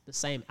it's the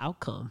same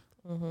outcome.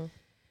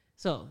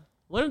 So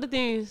one of the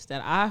things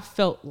that I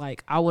felt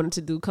like I wanted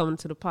to do coming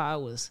to the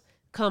pod was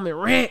come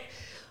and rant.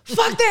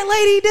 Fuck that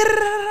lady. Da,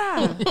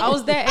 da, da, da. I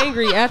was that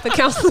angry at the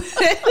counseling.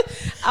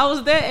 I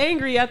was that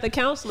angry at the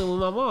counseling with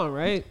my mom,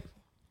 right?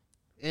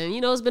 And,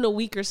 it's been a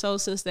week or so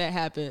since that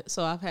happened,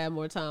 so I've had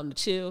more time to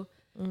chill.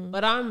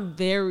 But I'm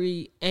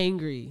very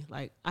angry.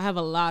 Like, I have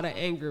a lot of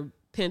anger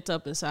pent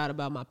up inside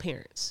about my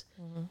parents.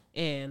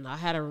 And I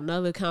had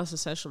another counseling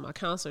session with my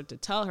counselor to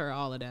tell her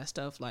all of that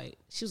stuff. Like,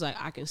 she was like,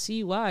 I can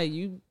see why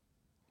you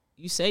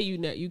say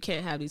you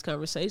can't have these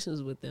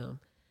conversations with them.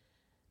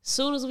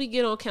 Soon as we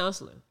get on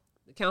counseling,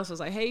 the counselor's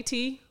like, hey,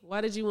 T,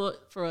 why did you want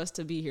for us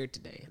to be here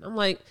today? And I'm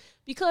like,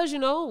 because,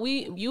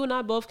 you and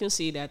I both can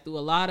see that through a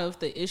lot of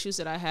the issues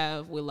that I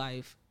have with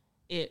life,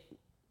 it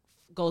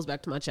goes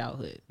back to my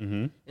childhood.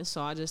 And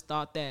so I just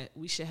thought that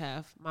we should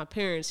have my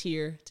parents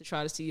here to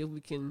try to see if we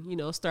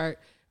can, start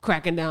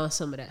cracking down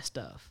some of that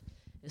stuff.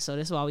 And so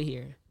that's why we're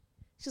here.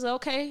 She's like,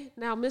 okay,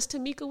 now, Miss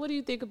Tamika, what do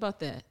you think about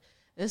that?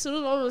 And as soon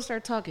as I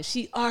start talking,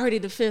 she already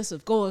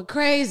defensive, going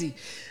crazy.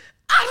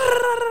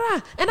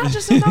 And I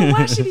just don't know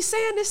why she be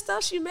saying this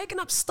stuff. She making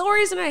up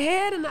stories in her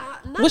head. And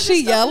was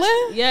she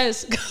yelling?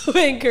 Yes,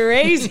 going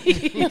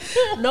crazy.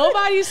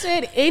 Nobody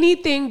said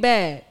anything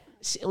bad.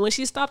 When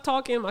she stopped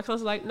talking, my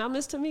cousin's like, now,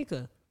 Miss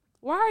Tamika,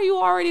 why are you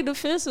already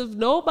defensive?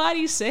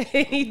 Nobody said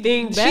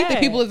anything bad. She the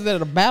people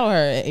that battle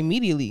her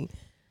immediately.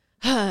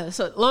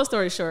 So long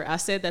story short, I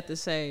said that to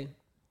say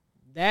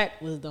that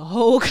was the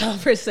whole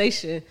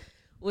conversation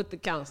with the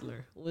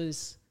counselor.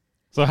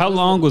 So how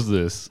long was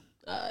this?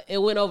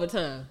 It went over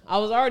time. I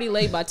was already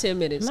late by 10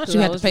 minutes. Not you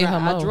had to pay her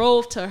more. I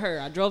drove to her.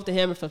 I drove to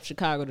Hammond from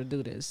Chicago to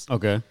do this.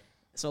 Okay.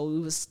 So we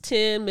was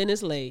 10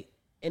 minutes late.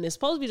 And it's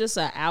supposed to be just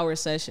an hour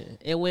session.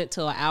 It went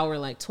to an hour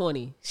and like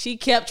 20. She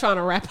kept trying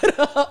to wrap it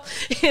up.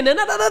 And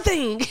another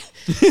thing.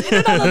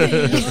 And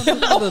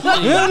another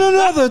thing. And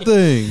another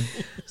thing.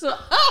 So,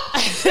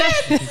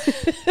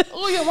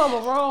 oh, your mama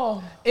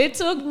wrong. It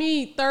took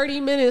me 30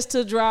 minutes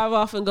to drive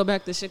off and go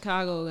back to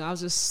Chicago. I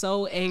was just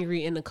so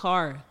angry in the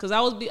car because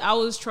I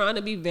was trying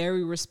to be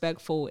very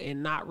respectful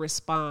and not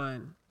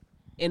respond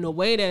in a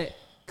way that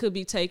could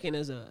be taken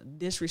as a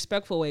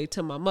disrespectful way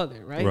to my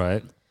mother, right?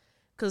 Right.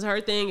 Because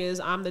her thing is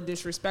I'm the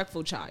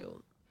disrespectful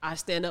child. I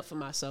stand up for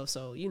myself.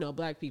 So,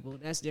 black people,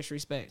 that's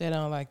disrespect. They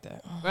don't like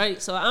that. Right?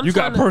 So You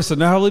got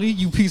personality,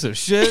 you piece of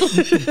shit.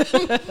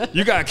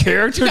 You got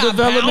character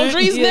development.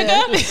 Boundaries,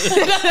 nigga.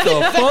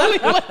 The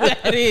fuck? What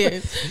that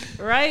is.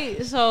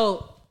 Right?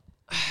 So,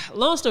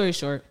 long story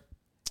short,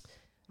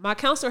 my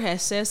counselor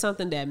had said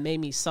something that made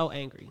me so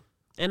angry.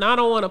 And I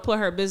don't want to put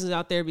her business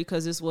out there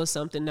because this was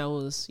something that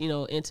was,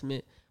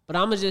 intimate. But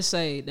I'm going to just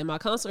say that my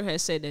counselor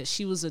had said that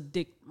she was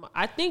addicted.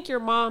 I think your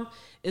mom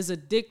is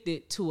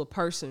addicted to a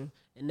person.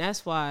 And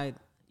that's why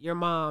your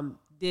mom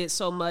did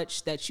so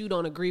much that you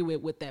don't agree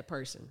with that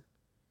person.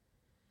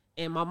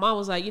 And my mom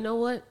was like, you know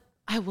what?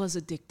 I was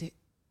addicted.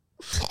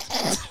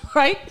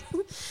 Right?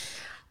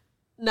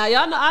 Now,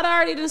 y'all know, I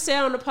already done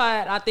said on the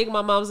pod, I think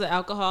my mom's an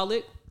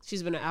alcoholic.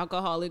 She's been an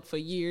alcoholic for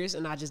years,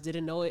 and I just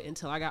didn't know it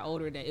until I got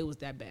older that it was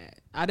that bad.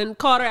 I didn't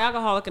call her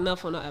alcoholic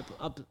enough on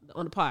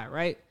the pod,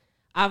 right?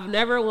 I've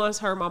never once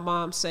heard my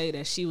mom say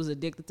that she was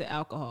addicted to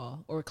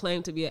alcohol or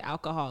claimed to be an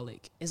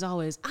alcoholic. It's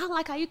always, I don't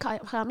like how you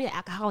call me an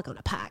alcoholic on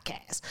the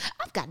podcast.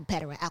 I've gotten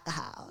better at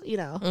alcohol, you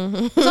know.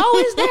 It's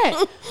always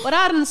that. But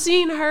I done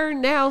seen her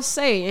now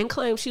say and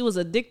claim she was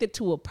addicted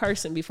to a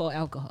person before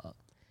alcohol.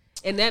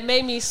 And that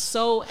made me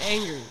so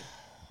angry.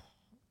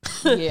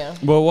 Yeah.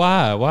 But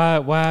why?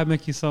 Why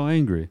make you so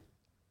angry?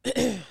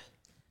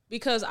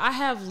 Because I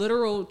have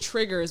literal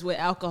triggers with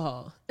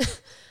alcohol.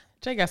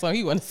 Jay got something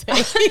he want to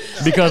say.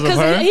 Because of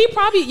her? He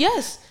probably,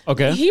 yes.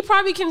 Okay. He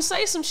probably can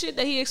say some shit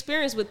that he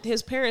experienced with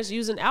his parents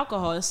using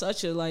alcohol in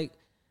such a like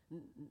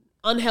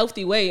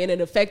unhealthy way, and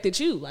it affected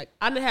you. Like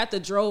I didn't have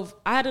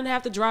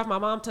to drive my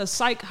mom to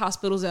psych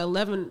hospitals at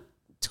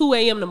 2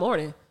 a.m. in the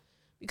morning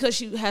because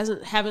she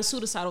having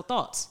suicidal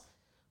thoughts.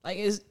 Like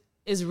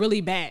it's really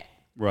bad.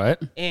 Right.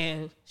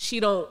 And she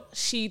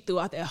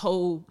throughout that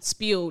whole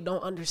spiel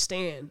don't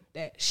understand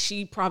that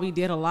she probably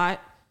did a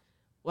lot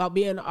while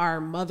being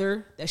our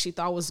mother that she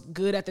thought was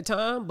good at the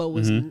time, but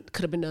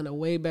could have been done a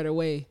way better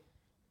way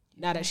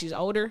now that she's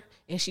older,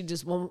 and she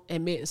just won't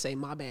admit and say,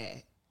 my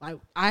bad. Like,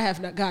 I have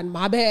not gotten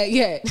my bad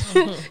yet.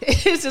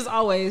 It's just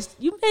always,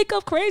 you make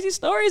up crazy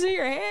stories in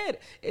your head.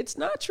 It's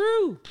not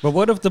true. But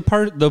what if the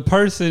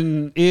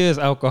person is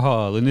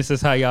alcohol, and this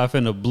is how y'all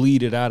finna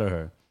bleed it out of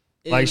her?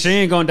 Like, she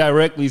ain't gonna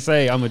directly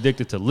say I'm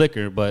addicted to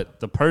liquor, but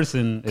the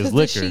person is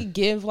liquor. Did she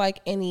give like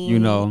any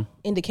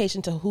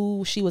indication to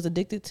who she was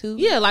addicted to?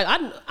 Yeah, like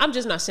I'm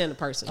just not saying the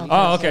person.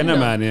 Oh, okay, never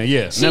mind then.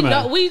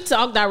 Yeah, we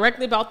talk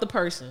directly about the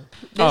person.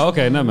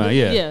 Okay, never mind.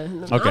 Yeah. Yeah.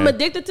 Okay. I'm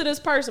addicted to this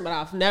person, but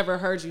I've never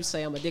heard you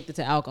say I'm addicted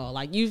to alcohol.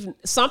 Like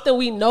something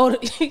we know,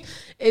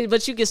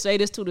 but you can say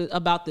this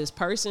about this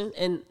person,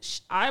 and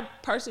I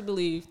personally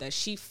believe that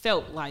she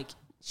felt like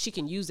she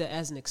can use that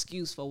as an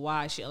excuse for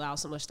why she allowed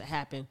so much to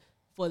happen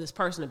for this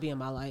person to be in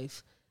my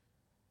life.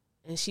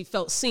 And she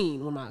felt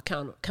seen when my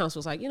counselor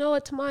was like, you know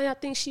what, Tamaya, I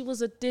think she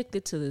was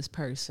addicted to this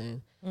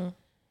person. And,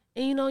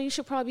 you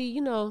should probably,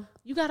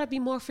 you got to be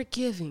more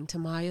forgiving,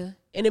 Tamaya.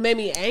 And it made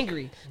me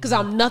angry because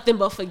I'm nothing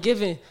but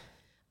forgiving.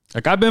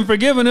 Like, I've been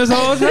forgiving this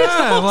whole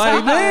time.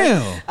 Like,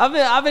 damn. I'm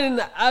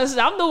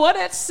the one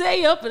that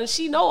say up, and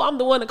she know I'm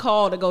the one to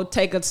call to go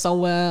take her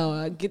somewhere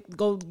or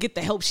go get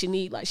the help she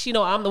need. Like, she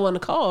know I'm the one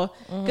to call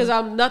because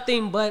I'm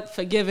nothing but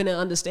forgiving and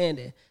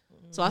understanding.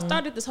 So I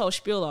started this whole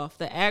spiel off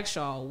to ask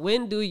y'all,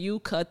 when do you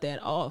cut that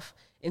off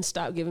and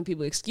stop giving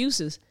people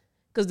excuses?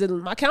 Because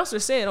my counselor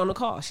said on the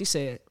call, she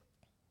said,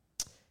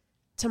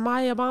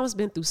 Tamaya, Mama's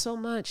been through so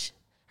much,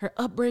 her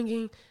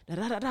upbringing,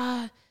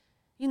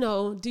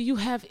 do you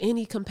have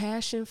any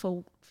compassion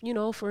for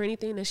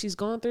anything that she's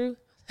gone through?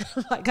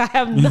 Like, I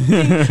have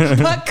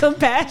nothing but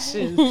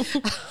compassion.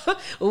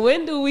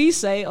 When do we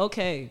say,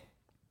 okay,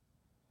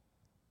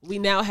 we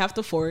now have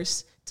to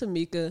force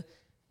Tamika,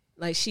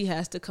 like, she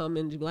has to come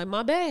and be like,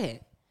 my bad.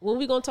 When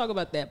we gonna talk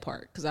about that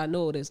part? Because I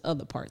know there's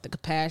other part, the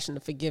compassion,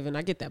 the forgiving.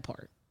 I get that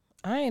part.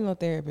 I ain't no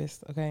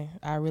therapist, okay?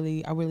 I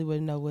really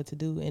wouldn't know what to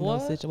do in no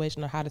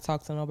situation or how to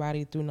talk to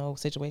nobody through no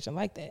situation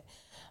like that.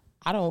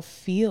 I don't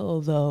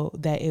feel, though,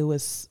 that it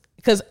was...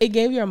 Because it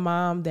gave your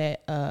mom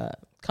that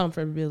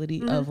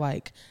comfortability of,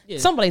 like,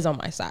 somebody's on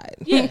my side.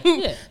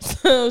 Yeah.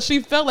 So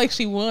she felt like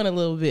she won a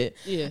little bit.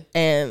 Yeah.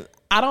 And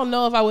I don't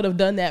know if I would have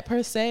done that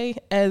per se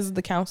as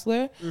the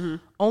counselor,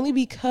 only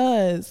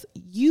because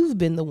you've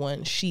been the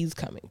one she's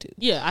coming to.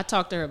 Yeah, I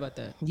talked to her about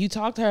that. You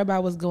talked to her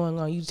about what's going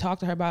on. You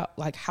talked to her about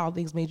like how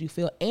things made you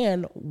feel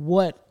and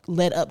what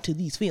led up to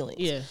these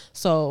feelings. Yeah.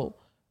 So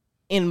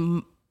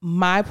in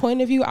my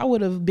point of view, I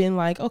would have been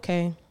like,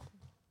 okay,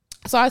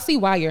 so I see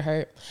why you're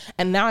hurt.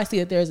 And now I see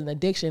that there's an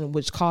addiction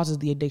which causes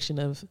the addiction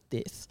of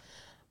this.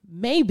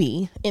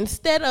 Maybe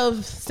instead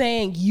of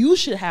saying you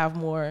should have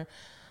more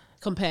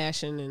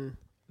compassion, and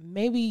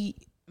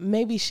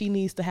maybe she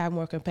needs to have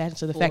more compassion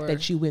to the fact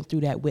that you went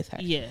through that with her.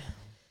 Yeah.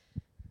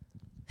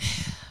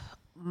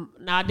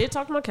 Now, I did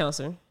talk to my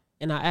counselor,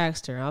 and I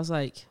asked her,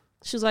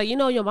 she was like,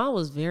 your mom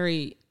was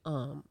very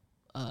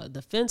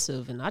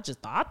defensive, and I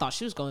thought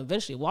she was going to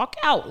eventually walk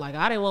out. Like,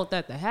 I didn't want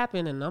that to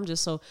happen, and I'm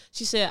just so...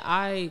 She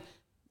said,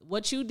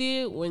 what you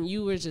did when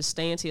you were just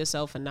staying to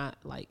yourself and not,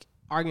 like,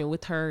 arguing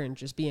with her and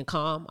just being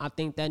calm, I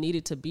think that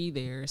needed to be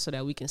there so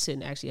that we can sit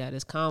and actually have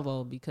this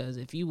convo, because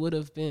if you would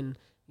have been,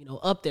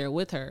 up there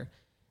with her,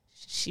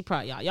 she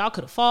probably, y'all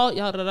could have fought,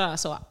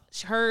 So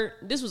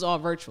this was all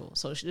virtual.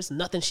 So there's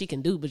nothing she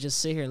can do but just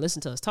sit here and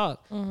listen to us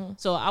talk.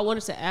 So I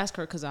wanted to ask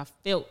her because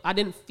I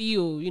didn't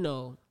feel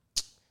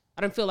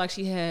like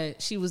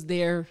she was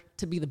there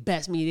to be the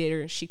best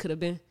mediator she could have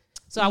been.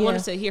 So I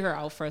wanted to hear her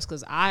out first,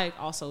 because I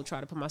also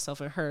try to put myself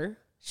in her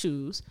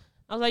shoes.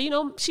 I was like,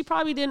 she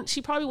probably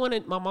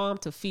wanted my mom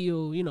to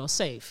feel,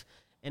 safe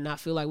and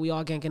not feel like we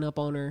all ganking up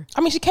on her.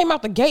 I mean, she came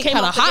out the gate kind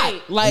of hot.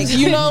 Gate. Like,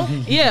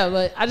 Yeah,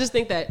 but I just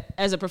think that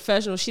as a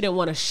professional, she didn't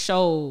want to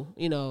show,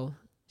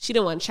 she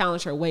didn't want to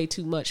challenge her way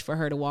too much for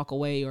her to walk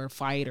away or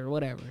fight or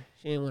whatever.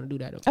 She didn't want to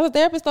do that. As a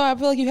therapist, though, I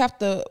feel like you have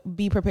to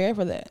be prepared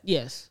for that.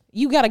 Yes.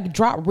 You got to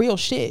drop real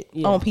shit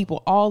on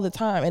people all the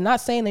time. And not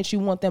saying that you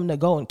want them to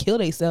go and kill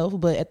themselves,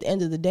 but at the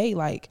end of the day,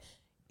 like,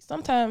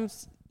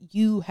 sometimes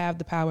you have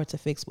the power to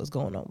fix what's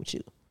going on with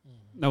you.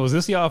 Now, was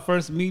this y'all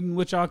first meeting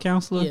with y'all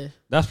counselor? Yeah.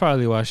 That's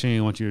probably why she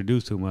didn't want you to do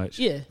too much.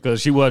 Yeah.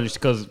 Because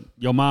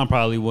your mom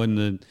probably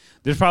wouldn't.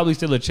 There's probably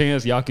still a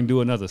chance y'all can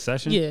do another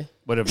session. Yeah.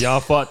 But if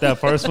y'all fought that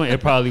first one, it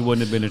probably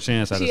wouldn't have been a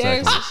chance at the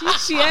second one.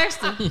 She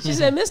asked him. She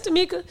said, Miss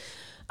Tamika,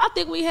 I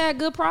think we had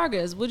good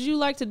progress. Would you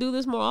like to do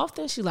this more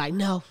often? She's like,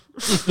 no.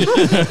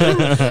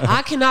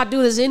 I cannot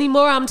do this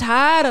anymore. I'm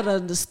tired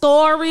of the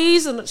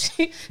stories. And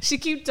she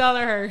kept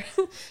telling her,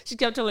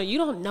 you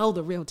don't know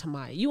the real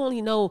Tamaya. You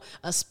only know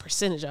a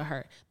percentage of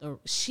her.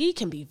 She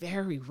can be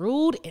very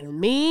rude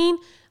and mean.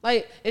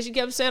 Like, and she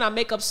kept saying, I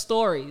make up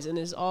stories and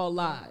it's all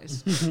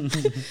lies.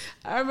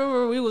 I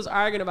remember we was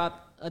arguing about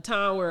a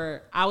time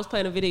where I was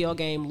playing a video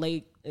game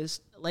late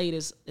as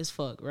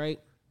fuck, right?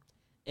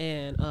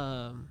 And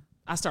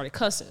I started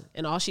cussing,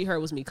 and all she heard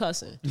was me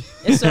cussing.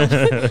 And so,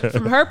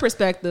 from her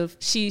perspective,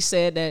 she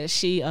said that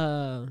she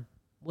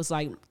was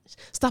like,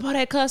 "Stop all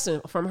that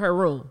cussing" from her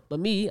room. But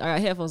me, I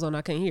got headphones on,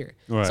 I can't hear.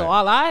 Right. So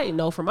all I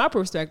know from my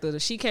perspective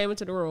is she came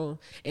into the room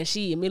and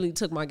she immediately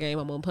took my game.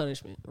 I'm on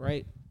punishment,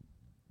 right?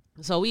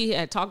 So we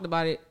had talked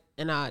about it,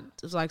 and it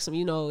was like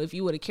if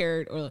you would have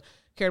cared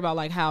about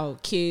like how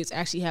kids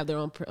actually have their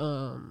own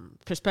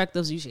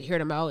perspectives, you should hear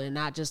them out and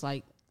not just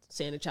like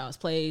saying a child's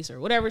place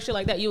or whatever shit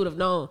like that. You would have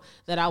known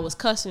that I was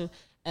cussing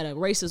at a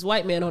racist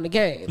white man on the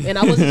game, and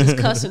I wasn't just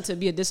cussing to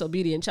be a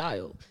disobedient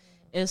child.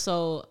 And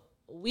so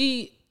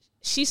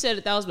she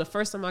said that was the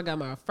first time I got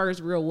my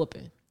first real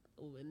whooping,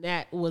 and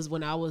that was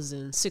when I was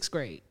in 6th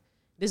grade.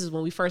 This is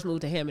when we first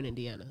moved to Hammond,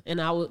 Indiana. And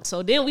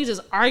so then we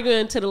just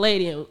arguing to the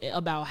lady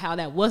about how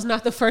that was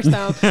not the first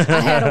time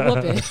I had a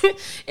whooping.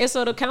 And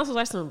so the counselor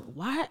was like,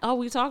 why are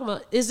we talking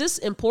about? Is this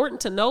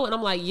important to know? And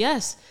I'm like,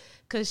 yes,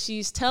 because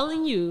she's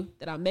telling you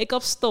that I make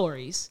up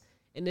stories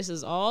and this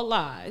is all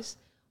lies.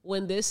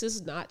 When this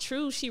is not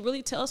true, she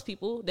really tells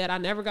people that I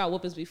never got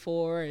whoopings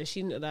before, and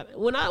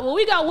when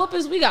we got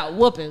whoopings, we got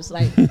whoopings.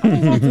 Like we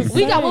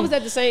got whoopings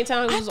at the same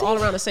time. We was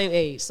all around the same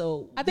age.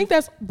 So I think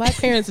that's black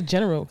parents in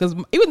general. Because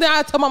even though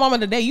I told my mama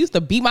today, you used to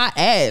beat my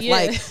ass,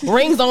 like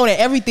rings on and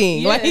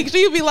everything. Yeah. Like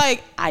she'd be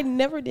like, "I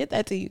never did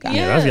that to you guys."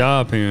 Yeah, that's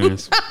y'all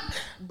parents.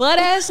 Butt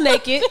ass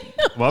naked.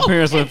 My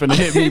parents weren't finna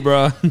hit me,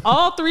 bro.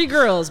 All 3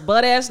 girls,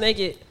 butt ass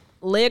naked.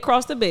 Lay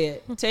across the bed,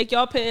 take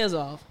y'all pants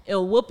off,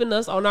 and whooping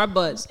us on our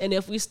butts. And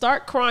if we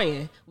start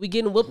crying, we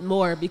getting whooped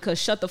more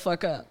because shut the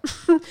fuck up.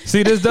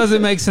 See, this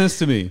doesn't make sense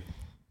to me.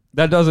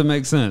 That doesn't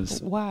make sense.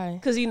 Why?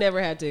 Because he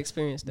never had to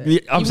experience that.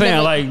 Yeah, I'm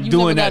saying like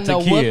doing that to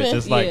kids. Whooping?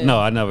 It's like,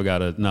 no, I never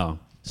got a, no.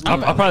 I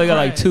probably got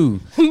like 2.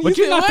 But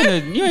you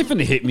ain't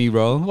finna hit me,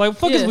 bro. Like, what the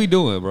fuck is we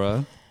doing,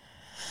 bro?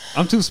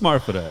 I'm too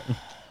smart for that.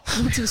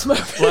 I'm too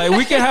smart. Like,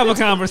 we can have a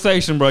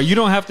conversation, bro. You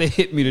don't have to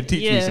hit me to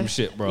teach me some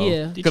shit, bro.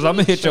 Yeah. Because I'm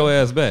going to hit your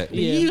ass back.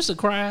 Yeah. You used to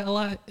cry a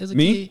lot as a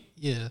kid?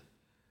 Yeah.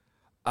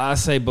 I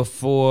say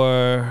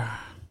before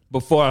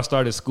I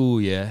started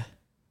school, yeah.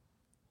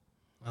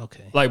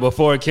 Okay. Like,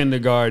 before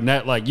kindergarten,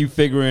 that, like, you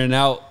figuring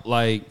out,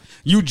 like,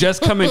 you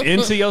just coming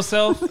into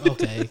yourself.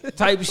 Okay.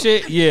 Type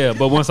shit, yeah.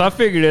 But once I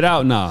figured it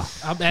out, nah.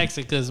 I'm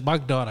asking because my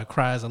daughter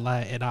cries a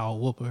lot, and I'll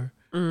whoop her.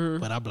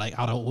 Mm-hmm. But I'm like,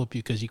 I don't whoop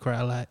you because you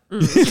cry a lot.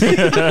 Because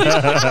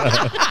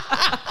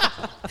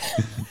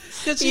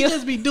she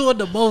just be doing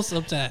the most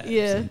sometimes.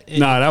 Yeah.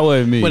 Nah, that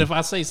wasn't me. But if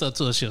I say something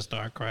to her, she'll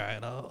start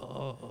crying.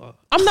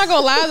 I'm not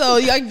gonna lie though,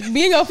 like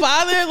being a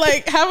father,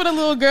 like having a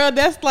little girl,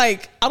 that's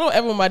like, I don't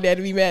ever want my dad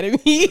to be mad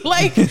at me.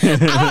 Like, I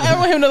don't ever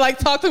want him to like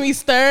talk to me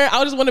stern.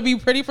 I just want to be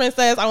pretty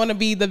princess. I want to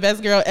be the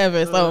best girl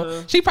ever.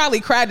 So she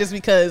probably cried just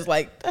because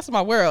like that's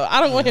my world.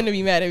 I don't want him to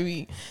be mad at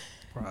me.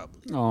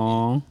 Probably.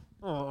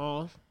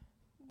 Aww.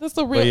 That's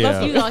the real.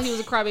 Yeah. You thought he was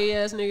a crybaby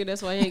ass nigga.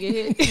 That's why he ain't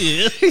get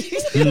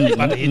hit. Yeah.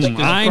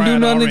 I ain't do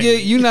nothing to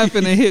get you. Not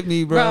finna hit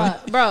me, bro.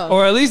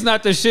 Or at least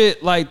not the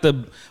shit like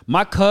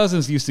my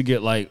cousins used to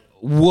get like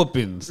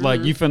whoopings. Mm-hmm.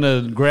 Like you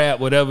finna grab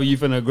whatever you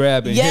finna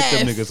grab and hit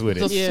them niggas with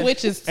it. The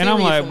switch is. And I'm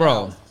like,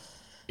 bro,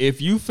 if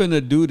you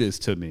finna do this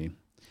to me,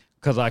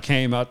 because I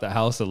came out the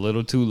house a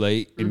little too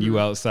late and you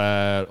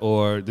outside,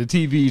 or the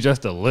TV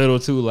just a little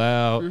too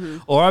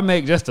loud, or I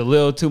make just a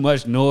little too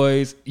much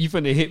noise, you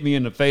finna hit me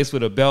in the face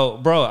with a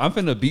belt, bro, I'm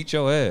finna beat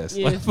your ass.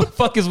 Yeah. Like, what the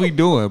fuck is we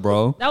doing,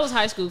 bro? That was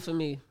high school for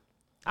me.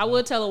 I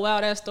would tell a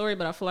wild ass story,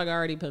 but I feel like I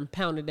already been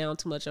pounded down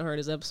too much on her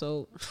this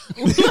episode.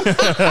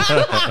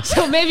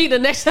 So maybe the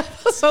next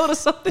episode or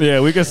something.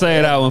 Yeah, we can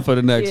say that one for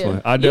the next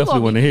one. I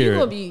definitely want to hear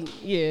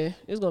it.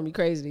 It's gonna be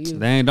crazy to you.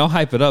 Dang, don't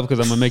hype it up because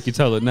I'm gonna make you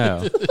tell it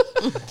now.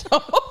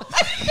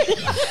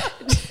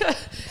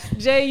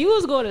 Jay, you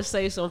was going to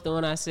say something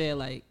when I said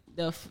like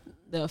the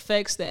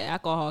effects that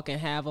alcohol can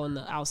have on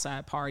the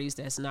outside parties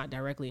that's not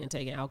directly in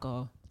taking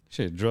alcohol.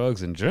 Shit,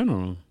 drugs in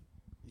general.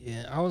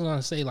 Yeah, I was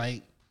gonna say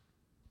like.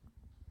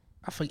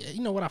 I forget.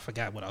 You know what? I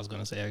forgot what I was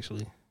gonna say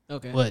actually.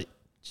 Okay. But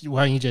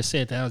while you just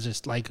said that, was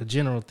just like a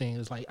general thing.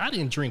 It's like I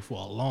didn't drink for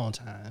a long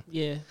time.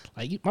 Yeah.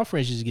 Like my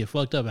friends used to get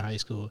fucked up in high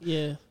school.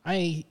 Yeah. I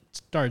ain't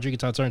started drinking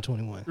till I turned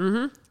 21.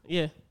 Mm-hmm.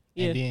 Yeah.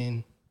 And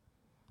then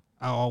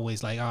I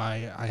always like, all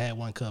right, I had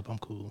 1 cup, I'm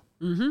cool.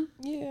 Mm-hmm.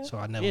 Yeah. So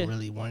I never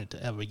really wanted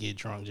to ever get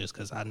drunk just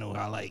because I know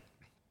how, like,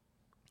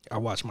 I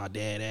watched my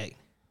dad act.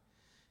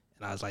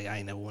 And I was like, I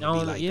ain't never want to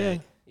be like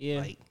that. Yeah.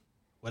 Like,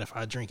 what if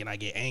I drink and I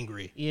get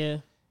angry? Yeah.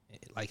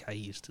 Like I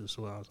used to.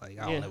 So I was like,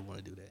 I don't ever want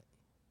to do that.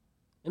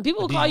 And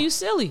people will call you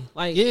silly.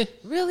 Like,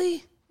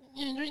 really?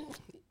 And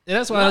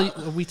that's why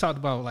we talked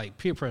about, like,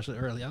 peer pressure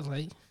earlier. I was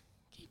like,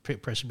 peer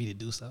pressure me to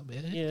do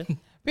something, man. Yeah.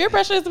 Peer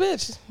pressure is a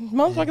bitch.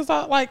 Motherfuckers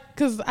thought, like,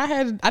 because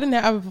I didn't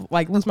have,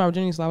 like, lose my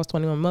virginity until I was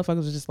 21. Motherfuckers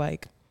was just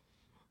like,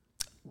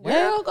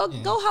 girl,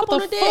 go hop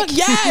on a dick. Fuck?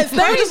 Yes. They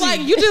were just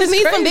like, you just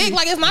need some dick.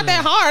 Like, it's not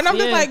that hard. And I'm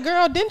just like,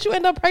 girl, didn't you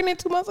end up pregnant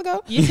 2 months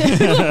ago?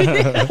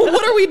 Yeah.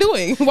 What are we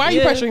doing? Why are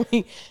you pressuring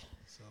me?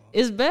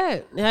 It's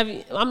bad.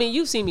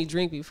 You've seen me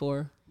drink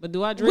before, but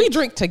do I drink? We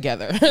drink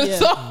together. Yeah.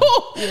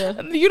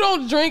 So you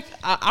don't drink.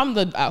 I'm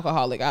the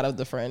alcoholic out of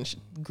the friend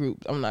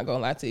group. I'm not going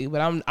to lie to you,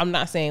 but I'm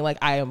not saying like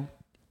I am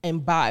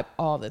imbibe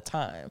all the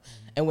time.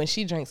 And when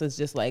she drinks, it's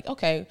just like,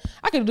 okay,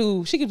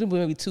 she could do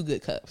maybe 2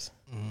 good cups.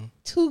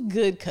 2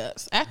 good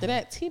cups. After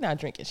that, T not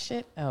drinking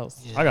shit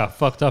else. Yeah. I got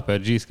fucked up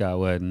at G Scott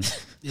wedding.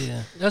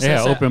 Yeah, they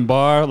had open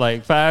bar,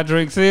 like 5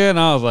 drinks in.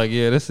 I was like,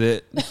 yeah, that's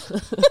it.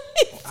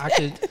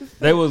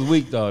 They was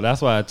weak though.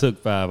 That's why I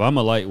took 5. I'm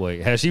a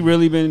lightweight. Had she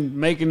really been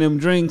making them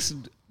drinks,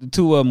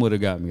 2 of them would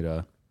have got me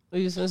though.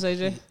 What you gonna say,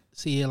 Jay?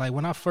 See, like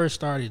when I first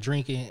started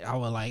drinking, I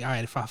was like, all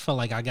right, if I felt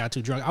like I got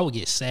too drunk, I would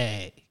get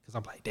sad.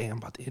 I'm like, damn, I'm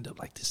about to end up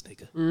like this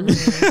nigga.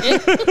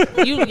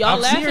 Mm-hmm. Y'all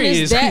laughing serious.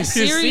 Is that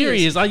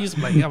serious? I used to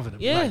be like, I'm gonna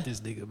be like this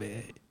nigga,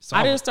 man. So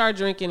I didn't start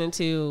drinking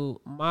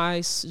until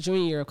my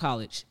junior year of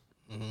college.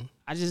 Mm-hmm.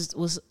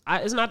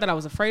 It's not that I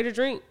was afraid to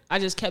drink. I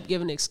just kept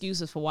giving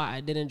excuses for why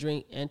I didn't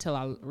drink until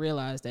I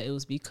realized that it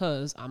was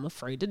because I'm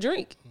afraid to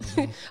drink.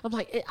 Mm-hmm. I'm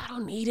like, I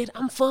don't need it.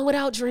 I'm fun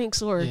without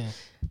drinks. Or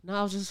no,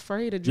 I was just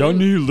afraid to drink. Y'all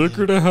need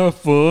liquor to have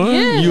fun?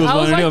 Yeah, you was I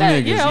was one like of them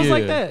that. niggas. Yeah,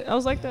 I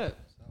was like that.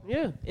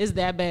 Yeah, it's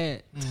that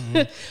bad.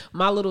 Mm-hmm.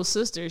 My little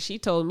sister, she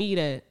told me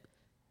that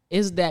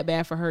it's that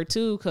bad for her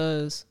too,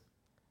 because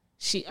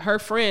her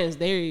friends,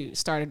 they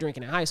started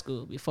drinking in high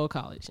school before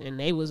college, and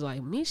they was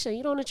like, Misha,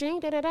 you don't want to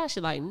drink? Da-da-da.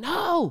 She like,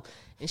 no.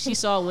 And she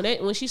saw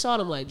when she saw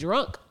them like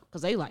drunk,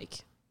 because they like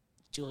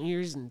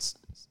juniors and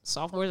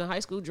sophomores in high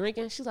school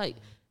drinking.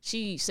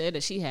 She said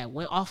that she had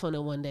went off on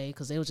them one day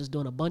because they was just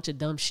doing a bunch of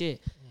dumb shit.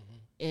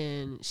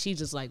 And she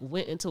just like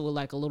went into a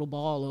little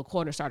ball or a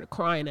corner, started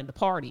crying at the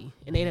party,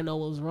 and they didn't know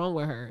what was wrong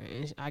with her.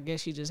 And I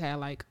guess she just had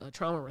like a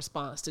trauma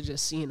response to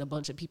just seeing a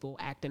bunch of people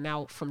acting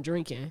out from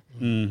drinking.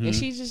 Mm-hmm. And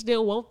she just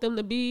didn't want them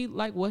to be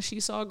like what she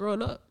saw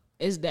growing up.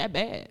 It's that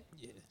bad.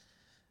 Yeah.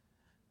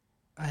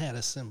 I had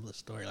a similar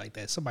story like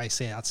that. Somebody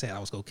said I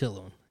was gonna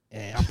kill him,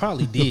 and I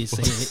probably did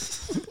say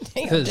it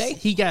because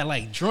he got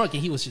like drunk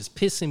and he was just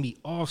pissing me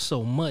off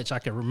so much. I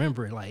can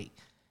remember it like.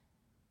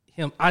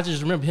 I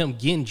just remember him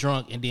getting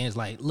drunk, and then it's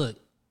like, look,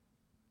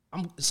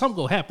 something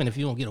gonna happen if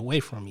you don't get away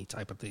from me,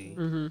 type of thing.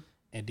 Mm-hmm.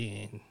 And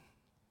then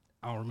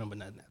I don't remember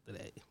nothing after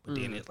that. But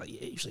then it's like,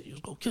 yeah, you said you was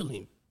gonna kill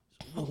him.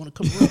 So I want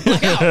to come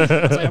around.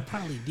 I was like, I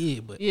probably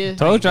did, but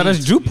told y'all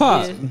that's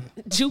Jupac. Yeah.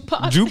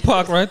 Jupac.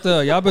 Jupac right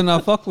there. Y'all better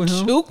not fuck with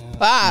him.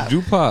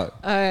 Jupac. All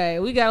right,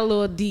 we got a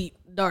little deep,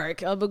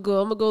 dark. I'm gonna go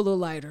a little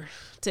lighter.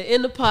 To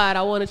end the pod,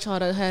 I wanted y'all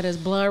to have this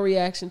blind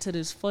reaction to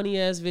this funny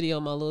ass video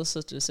my little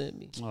sister sent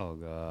me. Oh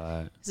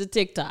God. It's a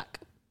TikTok.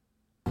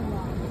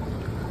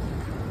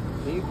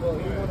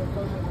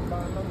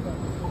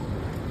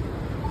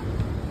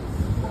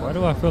 Why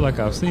do I feel like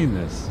I've seen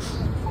this?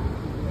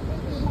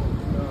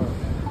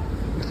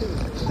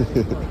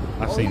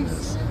 I've seen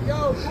this.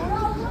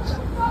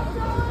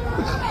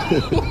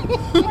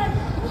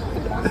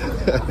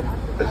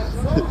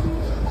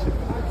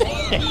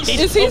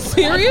 Is he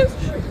serious?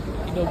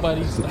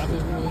 Nobody stopping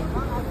me.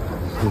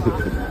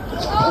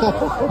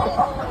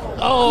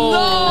 Oh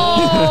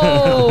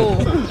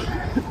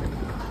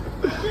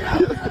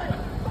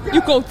no!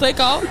 You gonna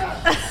take off?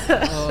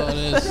 Oh,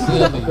 that's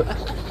silly.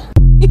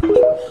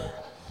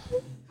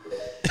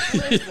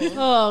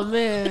 Oh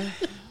man!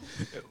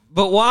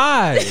 But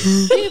why?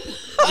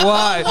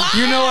 Why?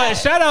 You know what?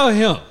 Shout out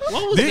him.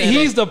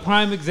 He's the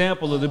prime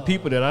example of the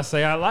people that I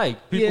say I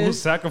like. People who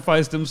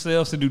sacrifice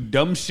themselves to do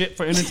dumb shit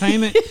for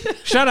entertainment.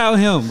 Shout out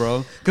him,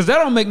 bro. Because that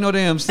don't make no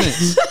damn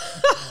sense.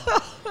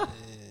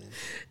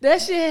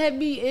 That shit had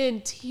me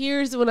in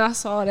tears when I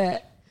saw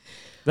that.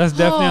 That's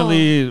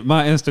definitely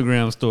my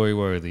Instagram story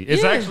worthy.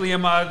 It's actually in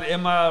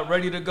my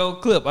ready to go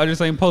clip. I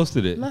just ain't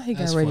posted it. No, he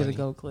got ready to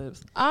go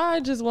clips.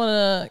 I just want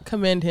to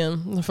commend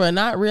him for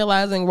not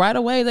realizing right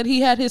away that he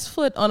had his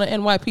foot on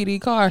an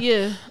NYPD car.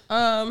 Yeah.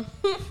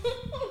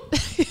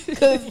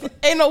 Because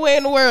ain't no way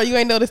in the world you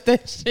ain't noticed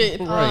that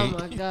shit. Right. Oh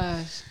my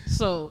gosh.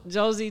 So,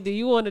 Josie, do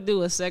you want to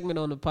do a segment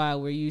on the pod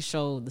where you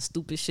show the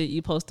stupid shit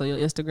you post on your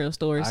Instagram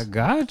stories? I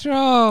got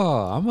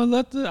y'all. I'm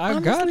gonna I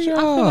got y'all.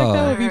 I feel like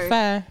that would be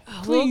fine.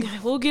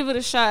 We'll give it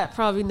a shot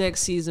probably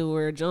next season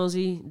where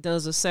Jonesy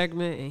does a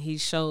segment and he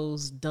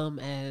shows dumb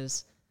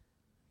ass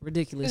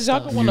ridiculous y'all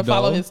stuff. can want to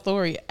follow his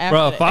story after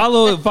bro.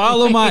 that.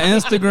 Follow my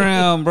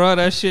Instagram, bro.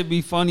 That shit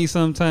be funny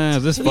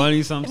sometimes. It's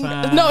funny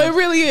sometimes. No, it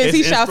really is. It's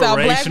He shouts out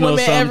black women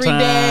every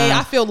day.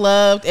 I feel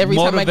loved every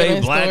time I get in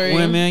his black story.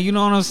 women. You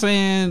know what I'm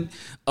saying?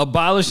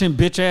 Abolishing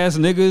bitch ass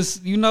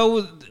niggas. You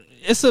know,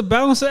 it's a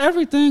balance of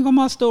everything on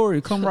my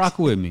story. Come rock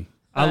with me.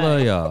 I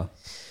love y'all.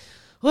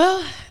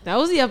 Well, that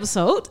was the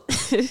episode.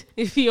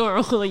 If you are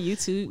on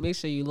YouTube, make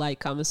sure you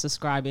like, comment,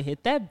 subscribe, and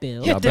hit that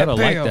bell. Y'all better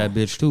like that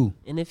bitch too.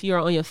 And if you are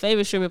on your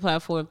favorite streaming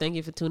platform, thank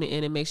you for tuning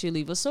in, and make sure you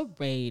leave us a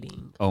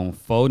rating. On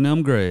Fold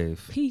Them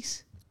Grave.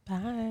 Peace.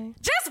 Bye.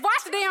 Just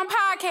watch the damn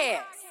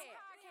podcast.